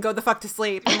him reading Go the Fuck to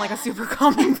Sleep in like a super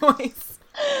calming voice.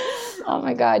 Oh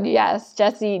my god, yes.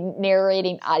 Jesse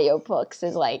narrating audiobooks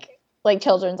is like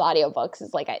children's audiobooks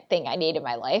is like a thing I need in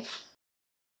my life.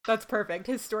 That's perfect.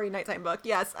 His story nighttime book.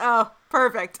 Yes. Oh,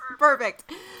 perfect.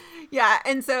 Yeah,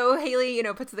 and so Haley,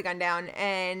 puts the gun down,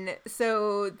 and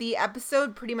so the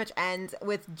episode pretty much ends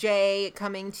with Jay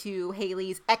coming to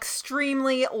Haley's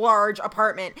extremely large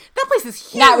apartment. That place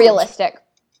is huge. Not realistic.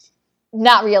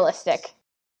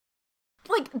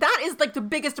 Like, that is like the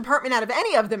biggest apartment out of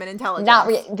any of them in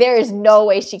intelligence. There is no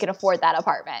way she can afford that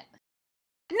apartment.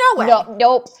 No way.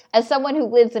 Nope. As someone who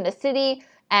lives in a city,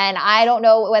 and I don't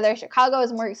know whether Chicago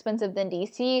is more expensive than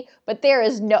DC, but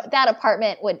that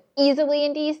apartment would easily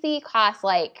in DC cost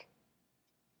like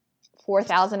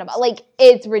 $4,000 a month. Like,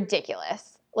 it's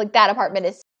ridiculous. Like, that apartment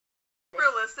is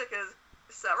Realistic as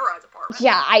Severide's apartment.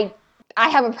 Yeah, I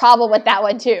have a problem with that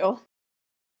one too.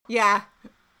 Yeah.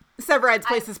 Severide's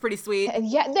place is pretty sweet.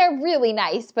 Yeah, they're really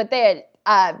nice, but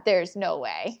there's no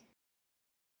way.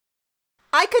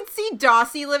 I could see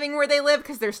Dawsey living where they live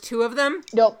because there's two of them.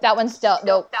 Nope. Nope.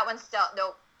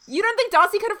 You don't think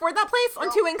Dawsey could afford that place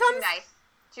on two incomes?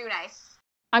 Too nice.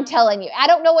 I'm telling you. I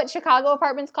don't know what Chicago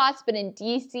apartments cost, but in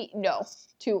DC, no.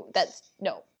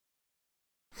 No.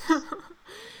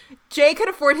 Jay could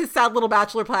afford his sad little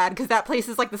bachelor plaid because that place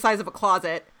is like the size of a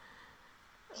closet.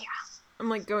 Yeah. I'm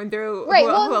like going through. Right.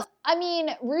 Well, I mean,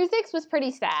 Ruzik's was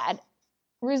pretty sad.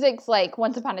 Ruzik's like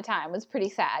Once Upon a Time was pretty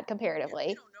sad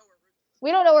comparatively. We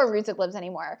don't know where Ruzik lives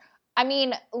anymore. I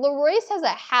mean, LaRoyce has a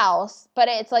house, but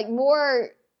it's like more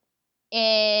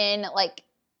in like,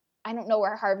 I don't know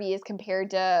where Harvey is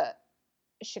compared to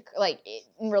like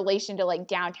in relation to like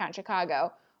downtown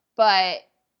Chicago, but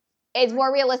it's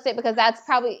more realistic because that's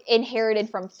probably inherited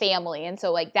from family. And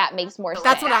so like that makes more sense.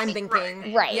 That's what I'm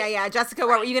thinking. Right. Yeah. Jessica,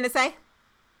 what were you going to say?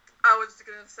 I was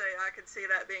going to say I could see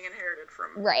that being inherited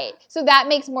from... Right. So that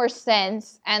makes more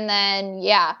sense. And then,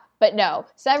 yeah. But no,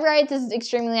 Severide's is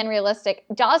extremely unrealistic.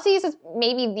 Dawsey's is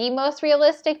maybe the most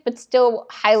realistic, but still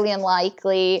highly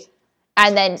unlikely.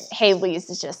 And then Haley's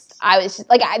is just,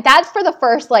 that's for the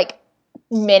first, like,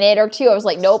 minute or two. I was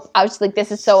like, nope. I was just like,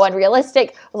 this is so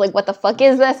unrealistic. I was like, what the fuck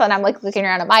is this? And I'm, like, looking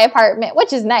around at my apartment,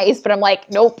 which is nice, but I'm like,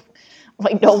 nope. I'm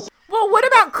like, nope. Well, what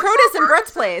about Crotus and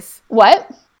Brett's place? What?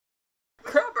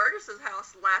 We saw Burgess's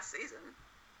house last season.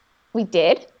 We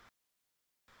did?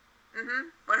 Mm-hmm.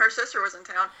 When her sister was in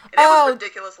town. And it was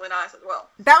ridiculously nice as well.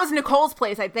 That was Nicole's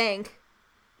place, I think.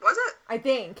 Was it? I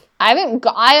think. I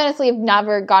honestly have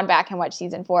never gone back and watched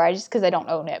season 4. Just because I don't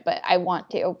own it, but I want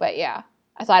to. But yeah.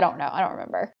 So I don't know. I don't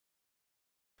remember.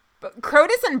 But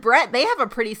Crotus and Brett, they have a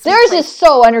pretty sweet Theirs place. is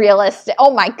so unrealistic.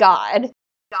 Oh my god.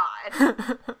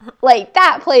 Like,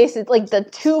 that place is like the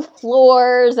 2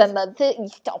 floors and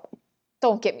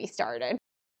don't get me started.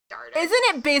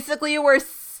 Isn't it basically where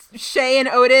Shay and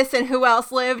Otis and who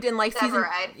else lived in like season?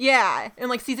 Yeah, in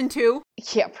like season 2.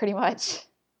 Yeah, pretty much.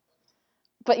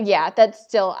 But yeah, that's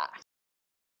still.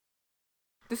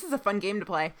 This is a fun game to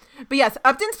play. But yes,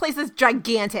 Upton's place is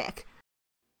gigantic.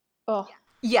 Oh.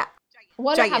 Yeah. I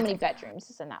wonder how many bedrooms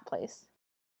is in that place.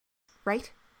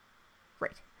 Right.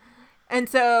 And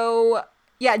so,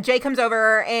 yeah, Jay comes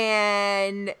over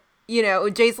and,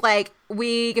 Jay's like,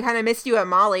 we kind of missed you at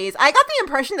Molly's. I got the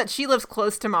impression that she lives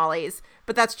close to Molly's,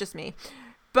 but that's just me.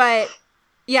 But,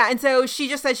 yeah, and so she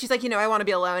just said, she's like, I want to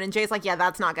be alone. And Jay's like, yeah,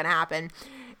 that's not going to happen.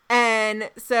 And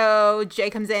so Jay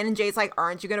comes in and Jay's like,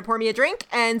 aren't you going to pour me a drink?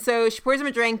 And so she pours him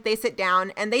a drink. They sit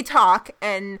down and they talk.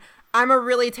 And I'm a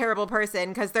really terrible person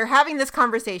because they're having this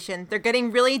conversation. They're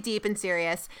getting really deep and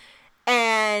serious.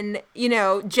 And,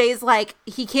 Jay's like,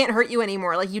 he can't hurt you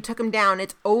anymore. Like, you took him down.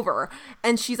 It's over.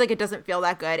 And she's like, it doesn't feel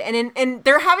that good. And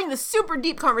they're having this super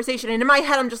deep conversation. And in my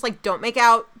head, I'm just like, don't make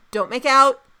out.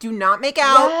 Do not make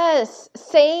out. Yes,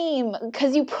 same.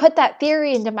 Because you put that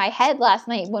theory into my head last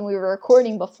night when we were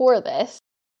recording before this.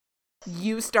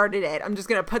 You started it. I'm just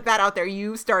going to put that out there.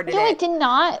 You started it. No, I did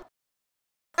not.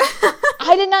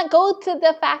 I did not go to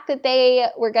the fact that they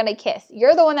were going to kiss.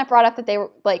 You're the one that brought up that they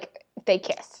were, like, they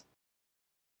kiss.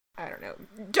 I don't know.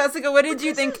 Jessica, what did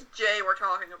you think? This is Jay we're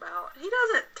talking about. He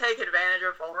doesn't take advantage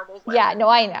of vulnerable women. Yeah, no,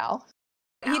 I know.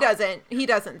 He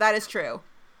doesn't. That is true.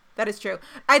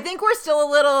 I think we're still a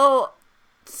little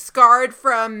scarred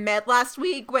from Med last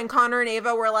week when Connor and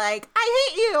Ava were like, I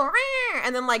hate you,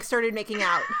 and then like started making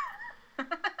out.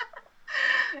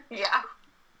 Yeah.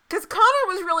 Because Connor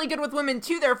was really good with women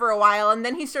too there for a while, and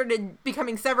then he started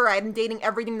becoming Severide and dating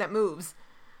everything that moves.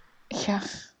 Yeah.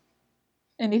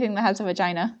 Anything that has a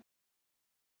vagina.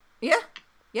 Yeah.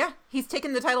 He's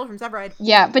taken the title from Severide.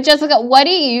 Yeah, but Jessica, what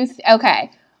do you... Okay.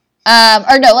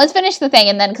 Or no, let's finish the thing,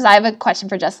 and then, because I have a question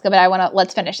for Jessica, but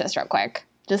let's finish this real quick.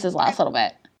 Just this last little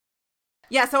bit.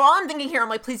 Yeah, so all I'm thinking here, I'm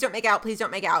like, please don't make out, please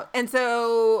don't make out. And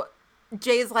so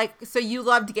Jay's like, so you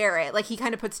loved Garrett. Like, he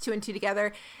kind of puts two and two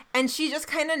together. And she just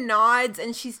kind of nods,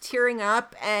 and she's tearing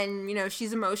up, and, you know,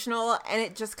 she's emotional, and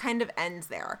it just kind of ends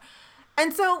there.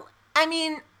 And so, I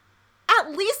mean,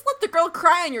 at least let the girl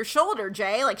cry on your shoulder,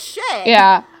 Jay. Like, shit.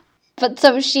 Yeah. But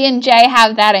so she and Jay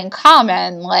have that in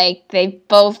common. Like, they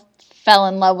both fell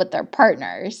in love with their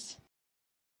partners.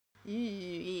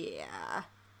 Yeah.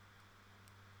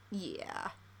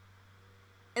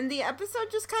 And the episode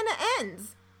just kind of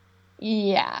ends.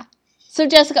 Yeah. So,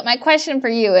 Jessica, my question for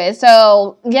you is,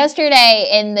 so yesterday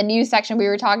in the news section we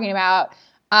were talking about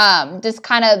just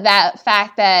kind of that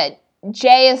fact that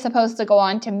Jay is supposed to go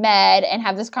on to Med and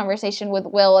have this conversation with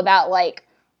Will about, like,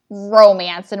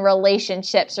 romance and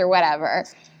relationships or whatever.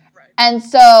 Right. And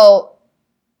so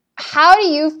how do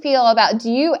you feel about,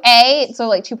 so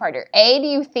like two-parter, do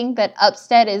you think that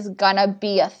Upstead is gonna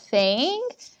be a thing?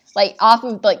 Like, off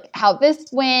of, like, how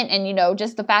this went and, you know,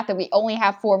 just the fact that we only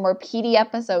have 4 more PD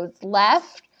episodes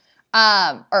left,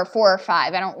 or 4 or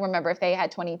 5. I don't remember if they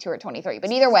had 22 or 23,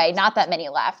 but either way, not that many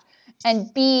left.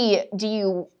 And B, do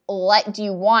you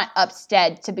want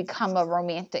Upstead to become a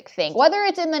romantic thing? Whether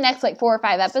it's in the next, like, 4 or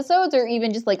 5 episodes or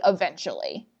even just, like,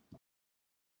 eventually.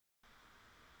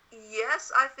 Yes,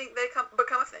 I think they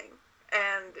become a thing.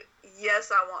 And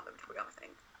yes, I want them to become a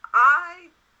thing. I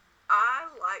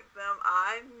like them.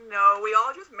 I know we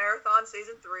all just marathon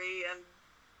season 3, and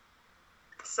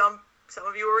some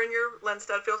of you were in your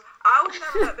Linstead fields. I was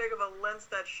never that big of a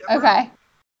Linstead shipper. Okay.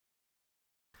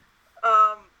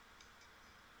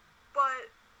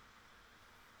 But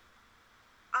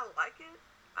I like it.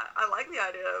 I like the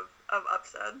idea of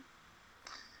Upstead.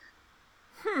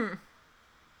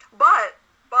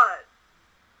 But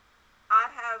I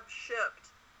have shipped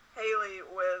Haley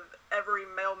with every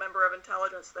male member of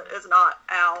intelligence that is not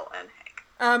Al and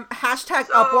Hank. Hashtag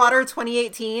Upwater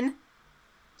 2018.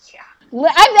 Yeah.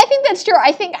 I think that's true.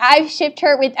 I think I've shipped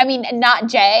her with, I mean, not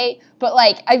Jay, but,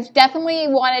 like, I've definitely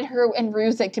wanted her and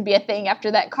Ruzek to be a thing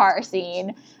after that car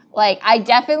scene. Like, I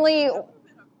definitely...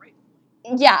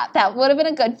 Yeah, that would have been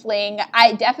a good fling.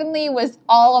 I definitely was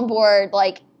all on board,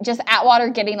 like, just Atwater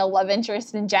getting a love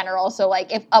interest in general. So,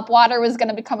 like, if Upwater was going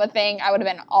to become a thing, I would have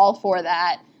been all for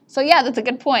that. So, yeah, that's a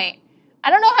good point. I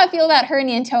don't know how I feel about her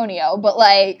and Antonio, but,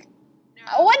 like,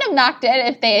 I wouldn't have knocked it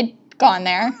if they had gone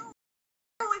there.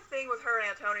 The only thing with her and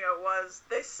Antonio was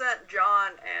they sent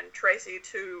John and Tracy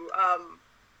to,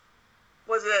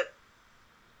 was it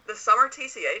the summer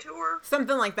TCA tour?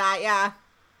 Something like that, yeah.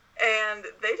 And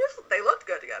they looked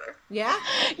good together. Yeah?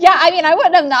 Yeah, I mean, I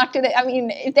wouldn't have knocked it. I mean,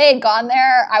 if they had gone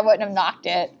there, I wouldn't have knocked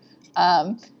it.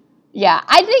 Yeah,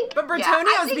 I think... But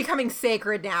Bertonio is becoming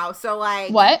sacred now, so,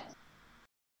 like... What?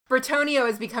 Bertonio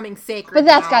is becoming sacred But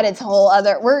that's now. got its whole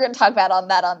other... We're going to talk about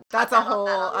that on... That's a whole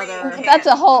other... That's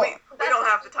a whole... We don't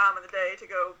have the time of the day to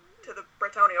go to the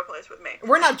Bertonio place with me.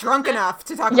 We're not drunk enough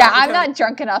to talk Yeah, about I'm not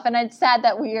drunk enough, and it's sad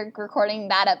that we are recording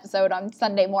that episode on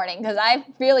Sunday morning, because I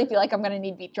really feel like I'm going to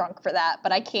need to be drunk for that,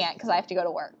 but I can't, because I have to go to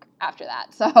work after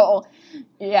that, so,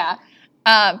 yeah.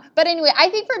 But anyway, I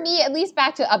think for me, at least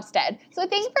back to Upstead, so I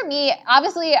think for me,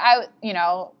 obviously,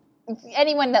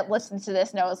 anyone that listens to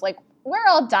this knows, like, we're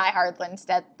all diehard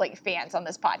Linstead, like, fans on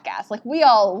this podcast. Like, we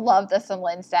all love this in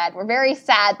Linstead. We're very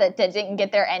sad that they didn't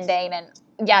get their ending, and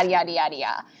yada, yada, yada,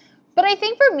 yada. But I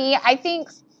think for me,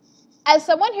 as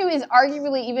someone who is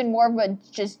arguably even more of a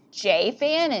just Jay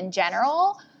fan in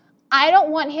general, I don't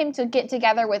want him to get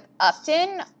together with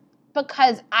Upton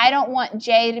because I don't want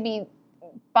Jay to be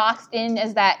boxed in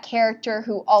as that character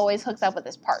who always hooks up with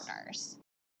his partners.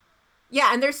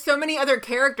 Yeah, and there's so many other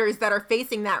characters that are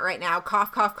facing that right now.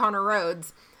 Cough, cough, Connor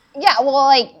Rhodes. Yeah, well,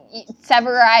 like,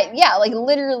 Severide, yeah, like,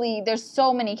 literally, there's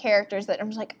so many characters that I'm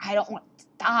just like, I don't want...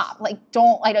 Stop. Like,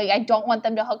 I don't want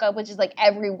them to hook up with just, like,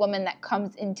 every woman that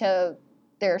comes into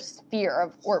their sphere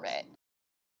of orbit.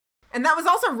 And that was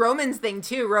also Roman's thing,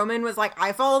 too. Roman was like,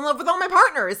 I fall in love with all my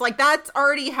partners. Like, that's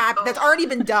already happened. That's already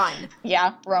been done.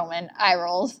 Yeah, Roman. Eye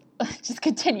rolls. Just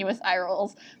continuous eye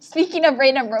rolls. Speaking of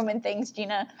random Roman things,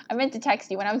 Gina, I meant to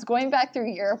text you. When I was going back through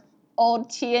your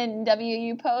old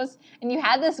TNWU post, and you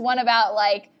had this one about,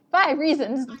 like, 5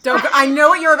 reasons. I know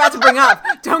what you're about to bring up.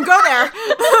 Don't go there.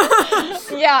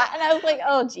 Yeah, and I was like,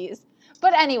 oh, geez.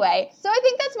 But anyway, so I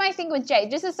think that's my thing with Jay.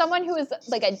 Just as someone who is,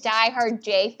 like, a diehard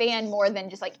Jay fan more than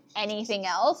just, like, anything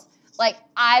else, like,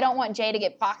 I don't want Jay to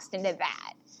get boxed into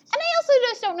that. And I also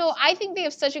just don't know. I think they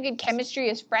have such a good chemistry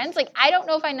as friends. Like, I don't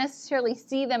know if I necessarily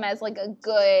see them as, like, a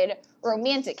good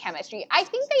romantic chemistry. I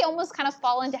think they almost kind of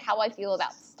fall into how I feel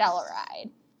about Stellaride.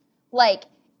 Like,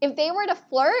 if they were to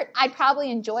flirt, I'd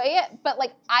probably enjoy it. But,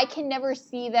 like, I can never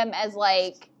see them as,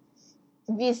 like,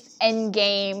 this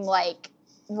endgame, like,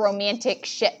 romantic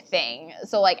ship thing.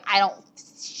 So, like, I don't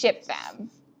ship them.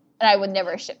 And I would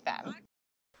never ship them.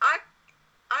 I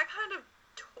kind of...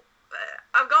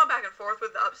 I've gone back and forth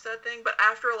with the upset thing, but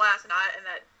after last night and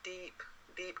that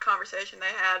deep conversation they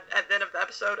had at the end of the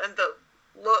episode and the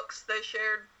looks they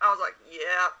shared, I was like,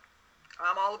 yeah,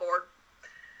 I'm all aboard.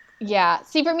 Yeah.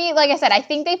 See, for me, like I said, I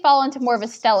think they fall into more of a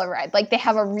Stellaride. Like, they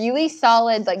have a really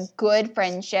solid, like, good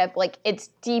friendship. Like, it's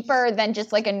deeper than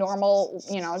just, like, a normal,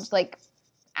 you know, just, like,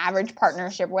 average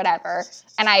partnership, whatever.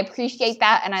 And I appreciate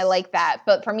that, and I like that.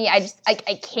 But for me, I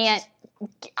can't,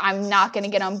 I'm not going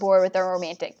to get on board with the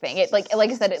romantic thing. It, like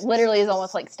I said, it literally is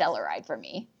almost like Stellaride for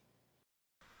me.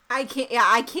 I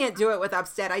can't do it with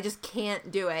Upstead. I just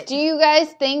can't do it. Do you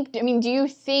guys think,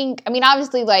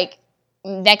 obviously, like,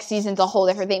 next season's a whole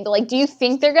different thing, but, like, do you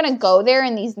think they're going to go there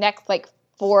in these next, like,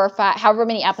 4 or 5, however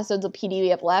many episodes of PD we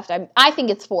have left? I think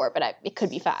it's 4, but it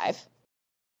could be 5.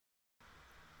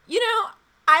 You know,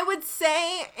 I would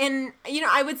say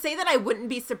that I wouldn't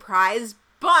be surprised,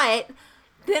 but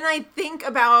then I think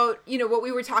about, you know, what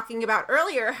we were talking about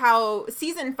earlier, how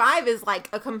season 5 is like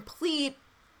a complete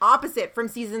opposite from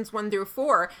seasons 1 through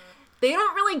 4. They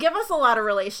don't really give us a lot of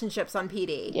relationships on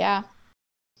PD. Yeah.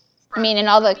 I mean, and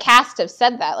all the cast have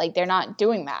said that, like, they're not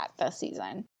doing that this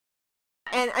season.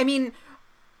 And, I mean,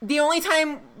 the only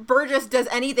time Burgess does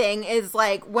anything is,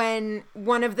 like, when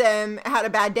one of them had a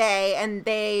bad day and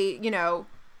they, you know,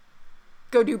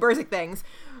 go do Berserk things.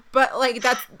 But, like,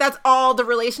 that's all the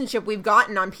relationship we've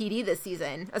gotten on PD this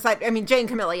season. Aside, I mean, Jay and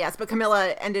Camilla, yes, but Camilla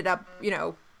ended up, you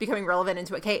know, becoming relevant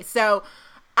into a case. So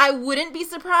I wouldn't be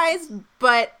surprised,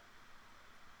 but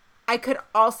I could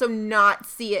also not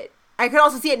see it. I could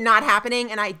also see it not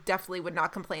happening, and I definitely would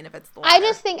not complain if it's the latter. I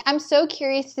just think I'm so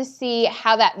curious to see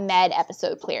how that Med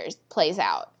episode plays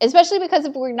out. Especially because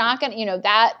if we're not going to, you know,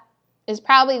 that is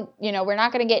probably, you know, we're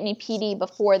not going to get any PD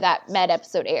before that Med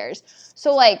episode airs.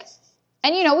 So, like,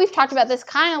 and, you know, we've talked about this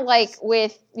kind of like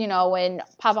with, you know, when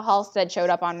Papa Halstead showed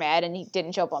up on Med and he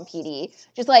didn't show up on PD.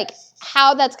 Just, like,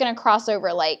 how that's going to cross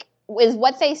over, like, is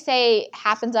what they say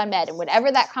happens on Med. And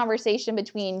whatever that conversation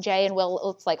between Jay and Will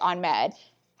looks like on Med,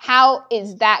 how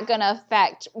is that going to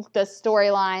affect the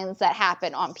storylines that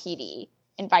happen on PD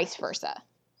and vice versa?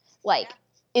 Like,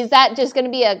 is that just going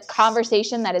to be a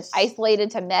conversation that is isolated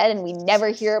to Med and we never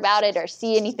hear about it or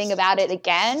see anything about it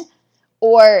again?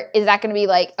 Or is that going to be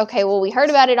like, okay, well, we heard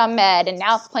about it on Med and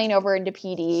now it's playing over into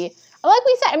PD? Like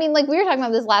we said, I mean, like we were talking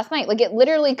about this last night. Like, it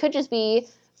literally could just be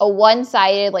a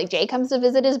one-sided, like, Jay comes to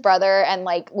visit his brother and,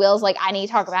 like, Will's like, I need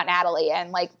to talk about Natalie.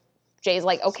 And, like, Jay's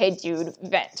like, okay, dude,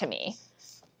 vent to me.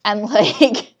 And,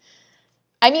 like,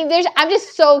 I mean, I'm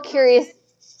just so curious.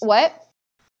 What?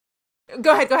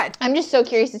 Go ahead. I'm just so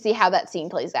curious to see how that scene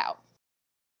plays out.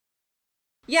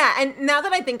 Yeah, and now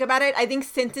that I think about it, I think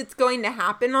since it's going to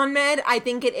happen on Med, I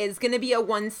think it is going to be a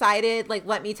one-sided, like,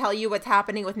 let me tell you what's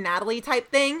happening with Natalie type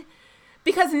thing.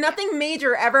 Because nothing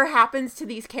major ever happens to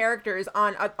these characters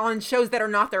on shows that are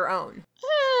not their own.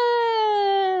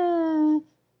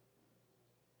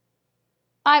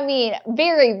 I mean,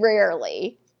 very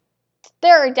rarely.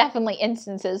 There are definitely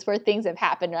instances where things have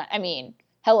happened. I mean,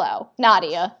 hello,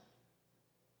 Nadia.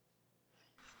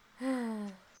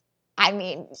 I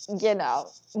mean, you know,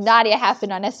 Nadia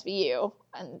happened on SVU,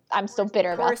 and I'm still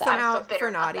bitter about that. Out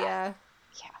for Nadia.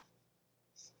 Yeah.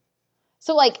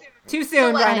 So, like, too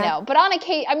soon, I know, but on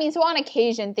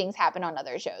occasion, things happen on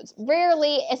other shows.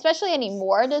 Rarely, especially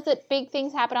anymore, big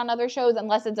things happen on other shows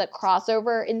unless it's a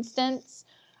crossover instance.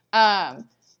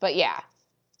 But yeah.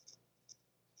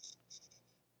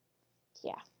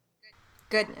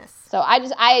 Goodness. So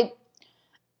I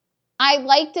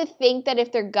like to think that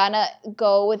if they're gonna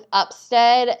go with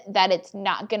Upstead, that it's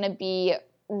not gonna be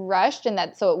rushed and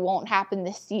that so it won't happen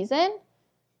this season.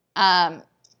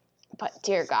 But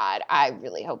dear God, I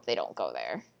really hope they don't go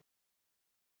there.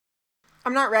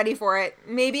 I'm not ready for it.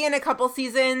 Maybe in a couple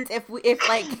seasons, if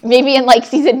like maybe in like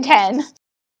season 10.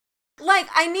 Like,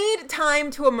 I need time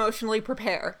to emotionally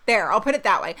prepare. There, I'll put it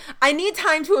that way. I need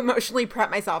time to emotionally prep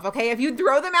myself, okay? If you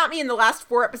throw them at me in the last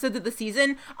 4 episodes of the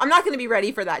season, I'm not going to be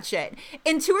ready for that shit.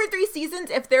 In 2 or 3 seasons,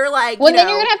 if they're like, well, then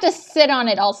you're going to have to sit on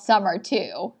it all summer,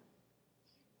 too.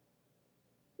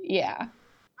 Yeah.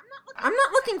 I'm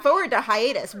not looking forward to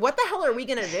hiatus. What the hell are we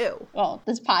going to do? Well,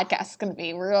 this podcast is going to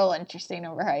be real interesting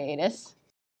over hiatus.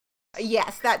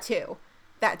 Yes, that too.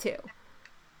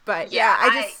 But, yeah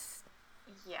I just...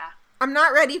 Yeah. I'm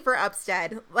not ready for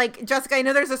Upstead. Like, Jessica, I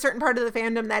know there's a certain part of the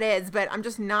fandom that is, but I'm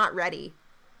just not ready.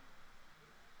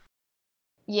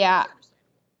 Yeah.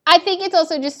 I think it's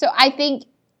also just so, I think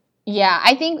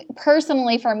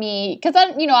personally for me, because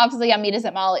obviously on Meet Us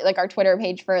at Molly, like our Twitter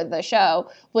page for the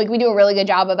show, like we do a really good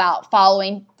job about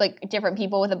following like different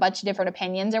people with a bunch of different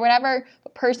opinions or whatever.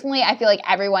 But personally, I feel like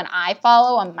everyone I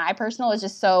follow on my personal is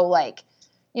just so like,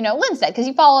 Lynn said, because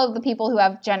you follow the people who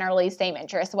have generally same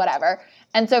interests, whatever.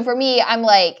 And so for me, I'm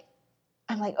like,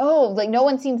 oh, like no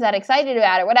one seems that excited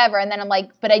about it, whatever. And then I'm like,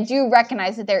 but I do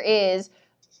recognize that there is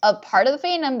a part of the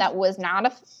fandom that was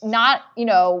not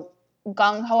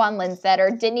gung-ho on Linstead or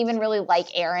didn't even really like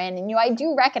Aaron. And, I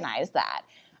do recognize that.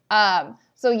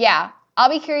 So, yeah, I'll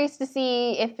be curious to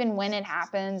see if and when it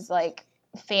happens, like,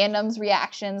 fandom's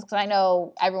reactions, because I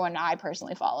know everyone I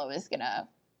personally follow is going to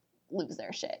lose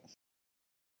their shit.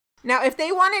 Now, if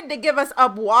they wanted to give us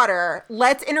Upwater,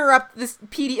 let's interrupt this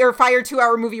PD or Fire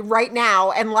 2-hour movie right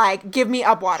now and, like, give me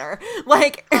Upwater.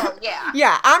 Like, oh, yeah.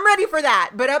 Yeah, I'm ready for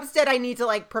that. But Upstead, I need to,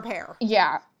 like, prepare.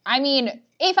 Yeah. I mean,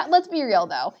 let's be real,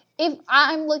 though. If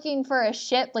I'm looking for a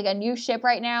ship, like a new ship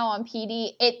right now on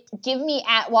PD, give me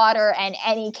Atwater and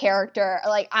any character.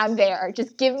 Like, I'm there.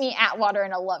 Just give me Atwater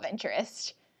and a love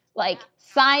interest. Like,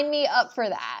 sign me up for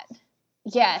that.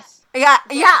 Yes. Yeah,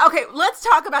 okay, let's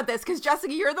talk about this, because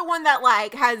Jessica, you're the one that,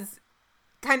 like,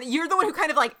 you're the one who kind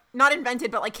of, like, not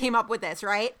invented, but, like, came up with this,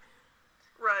 right?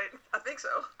 Right. I think so.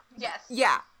 Yes.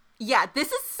 Yeah,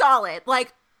 this is solid.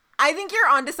 Like, I think you're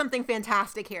onto something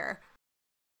fantastic here.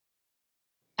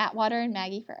 Atwater and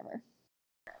Maggie forever.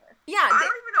 Yeah. I don't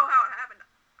even know how it happened.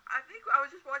 I think I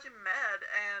was just watching Med,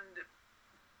 and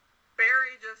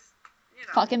Barry just,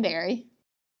 Fucking Barry.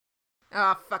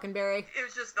 Oh, fucking Barry. It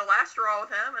was just the last straw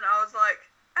with him, and I was like,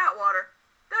 Atwater,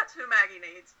 that's who Maggie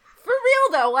needs. For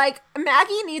real, though, like,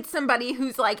 Maggie needs somebody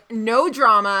who's, like, no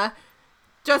drama,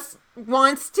 just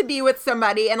wants to be with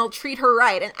somebody, and will treat her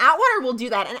right. And Atwater will do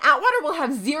that, and Atwater will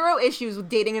have zero issues with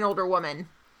dating an older woman.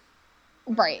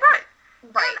 Right.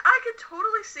 Right. And I could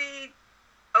totally see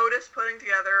Otis putting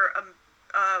together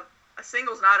a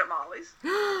singles night at Molly's.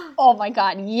 Oh my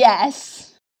god,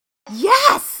 yes!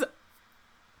 Yes!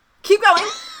 Keep going.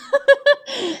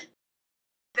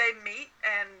 They meet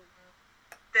and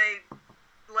they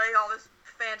lay all this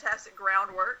fantastic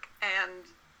groundwork, and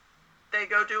they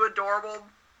go do adorable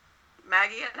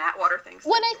Maggie and Atwater things.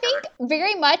 What I think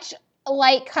very much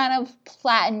like kind of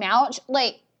Platt and Mouch,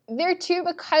 like they're two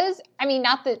because, I mean,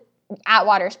 not that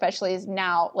Atwater especially is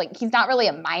now, like, he's not really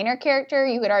a minor character.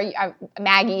 You could argue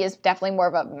Maggie is definitely more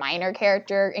of a minor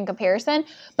character in comparison.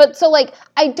 But so, like,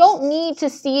 I don't need to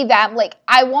see that. Like,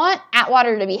 I want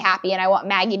Atwater to be happy, and I want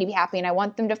Maggie to be happy, and I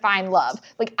want them to find love.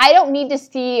 Like, I don't need to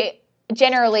see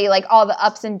generally, like, all the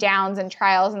ups and downs and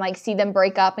trials and, like, see them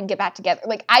break up and get back together.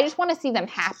 Like, I just want to see them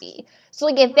happy. So,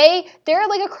 like, if they're,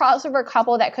 like, a crossover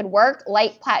couple that could work,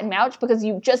 like Platt and Mouch, because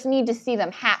you just need to see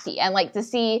them happy and, like, to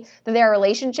see that their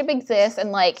relationship exists,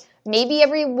 and, like, maybe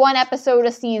every one episode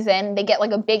a season, they get,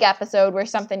 like, a big episode where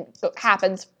something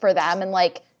happens for them, and,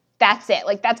 like, that's it.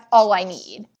 Like, that's all I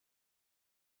need.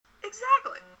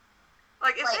 Exactly.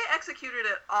 Like, if they executed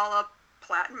it all up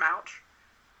Platt and Mouch,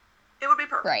 it would be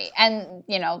perfect. Right. And,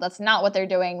 that's not what they're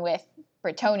doing with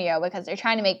Bretonio, because they're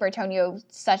trying to make Bretonio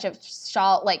such a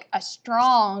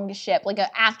strong ship, like an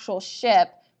actual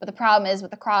ship. But the problem is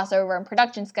with the crossover and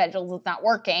production schedules, it's not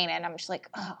working. And I'm just like,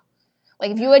 oh.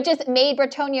 Like, if you had just made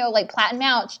Bretonio like Platt and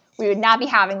Mouch, we would not be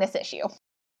having this issue.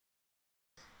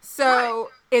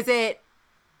 So, is it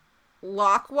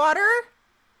Lockwater?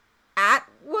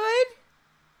 Atwood?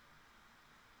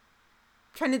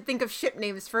 Trying to think of ship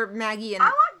names for Maggie and I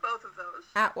like both of those.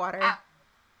 Atwater.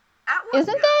 Atwood,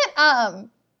 Isn't that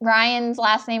Ryan's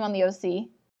last name on the OC?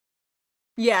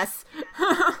 Yes.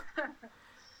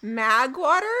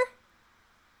 Magwater?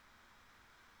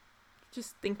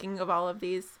 Just thinking of all of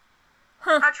these.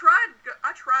 I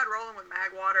tried rolling with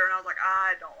Magwater, and I was like,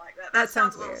 I don't like that. That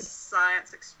sounds a little weird.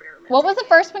 Science experiment. What was the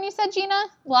first one you said, Gina?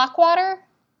 Lockwater?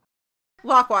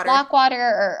 Lockwater.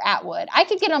 Or Atwood. I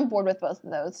could get on board with both of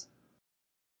those.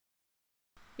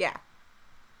 Yeah.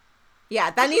 Yeah,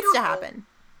 that needs to happen.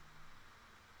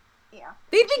 Yeah.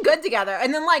 They'd be good together.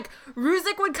 And then, like,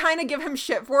 Ruzek would kind of give him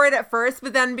shit for it at first,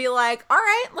 but then be like, all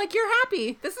right, like, you're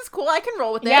happy. This is cool. I can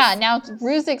roll with this. Yeah, now it's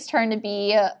Ruzek's turn to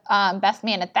be best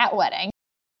man at that wedding.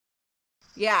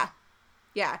 Yeah.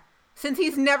 Yeah. Since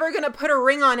he's never going to put a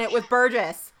ring on it with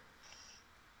Burgess.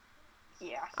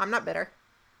 Yeah. I'm not bitter.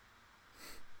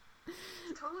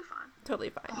 Totally fine. Totally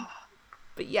fine.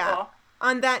 But yeah. Cool.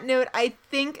 On that note, I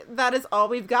think that is all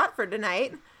we've got for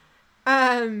tonight.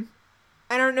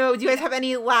 I don't know. Do you guys have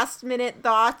any last minute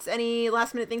thoughts? Any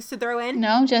last minute things to throw in?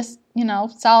 No, just,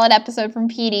 solid episode from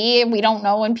PD. We don't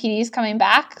know when PD is coming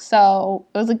back, so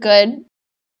it was a good.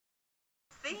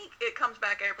 I think it comes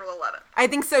back April 11th. I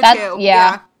think so too.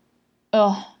 Yeah.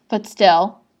 Ugh, but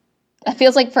still. It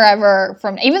feels like forever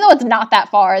from, even though it's not that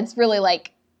far, it's really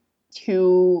like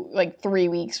 3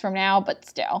 weeks from now, but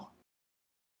still.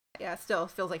 Yeah, still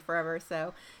feels like forever.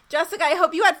 So, Jessica, I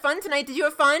hope you had fun tonight. Did you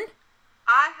have fun?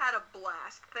 I had a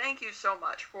blast. Thank you so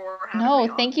much for having me on.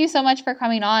 No, thank you so much for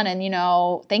coming on. And,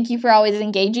 thank you for always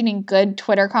engaging in good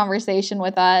Twitter conversation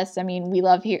with us. I mean, we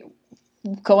love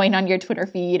going on your Twitter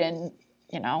feed and,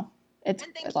 it's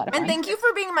a lot of fun. And thank you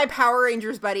for being my Power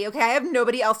Rangers buddy, okay? I have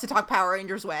nobody else to talk Power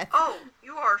Rangers with. Oh,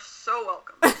 you are so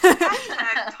welcome.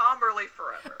 Hashtag Tomberly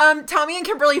forever. Tommy and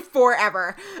Kimberly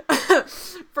forever.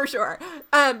 For sure.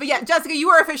 But yeah, Jessica, you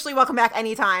are officially welcome back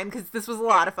anytime because this was a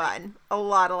lot of fun. A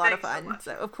lot of fun.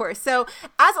 So of course. So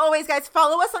as always, guys,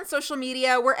 follow us on social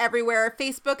media. We're everywhere.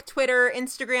 Facebook, Twitter,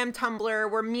 Instagram,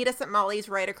 Tumblr. We're Meet Us at Molly's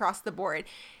right across the board.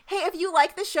 Hey, if you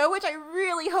like the show, which I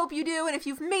really hope you do, and if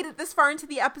you've made it this far into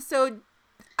the episode,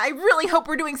 I really hope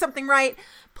we're doing something right.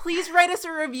 Please write us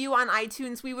a review on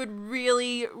iTunes. We would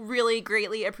really, really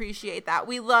greatly appreciate that.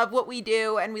 We love what we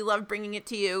do, and we love bringing it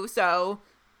to you. So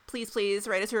please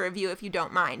write us a review if you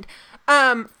don't mind.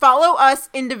 Follow us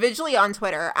individually on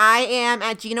Twitter. I am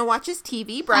at Gina Watches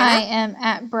TV. Bryna. I am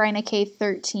at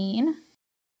BrynaK13.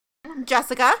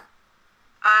 Jessica.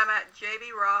 I'm at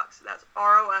JB Rocks. That's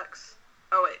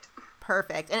ROX08.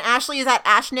 Perfect. And Ashley is at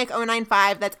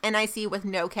Ashnick095. That's NIC with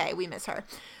no K. We miss her.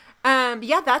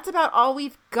 Yeah, that's about all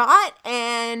we've got.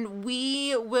 And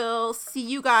we will see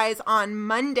you guys on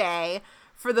Monday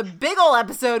for the big ol'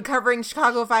 episode covering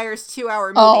Chicago Fire's 2-hour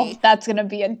movie. Oh, that's going to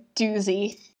be a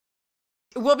doozy.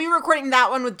 We'll be recording that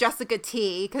one with Jessica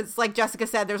T, because like Jessica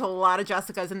said, there's a lot of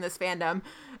Jessicas in this fandom.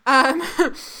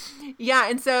 Yeah,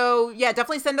 and so, yeah,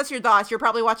 definitely send us your thoughts. You're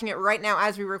probably watching it right now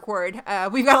as we record.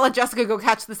 We've got to let Jessica go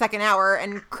catch the second hour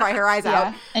and cry her eyes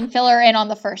out. And fill her in on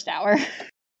the first hour.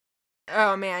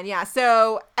 Oh, man, yeah.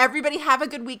 So, everybody have a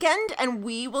good weekend, and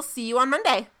we will see you on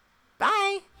Monday.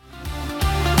 Bye!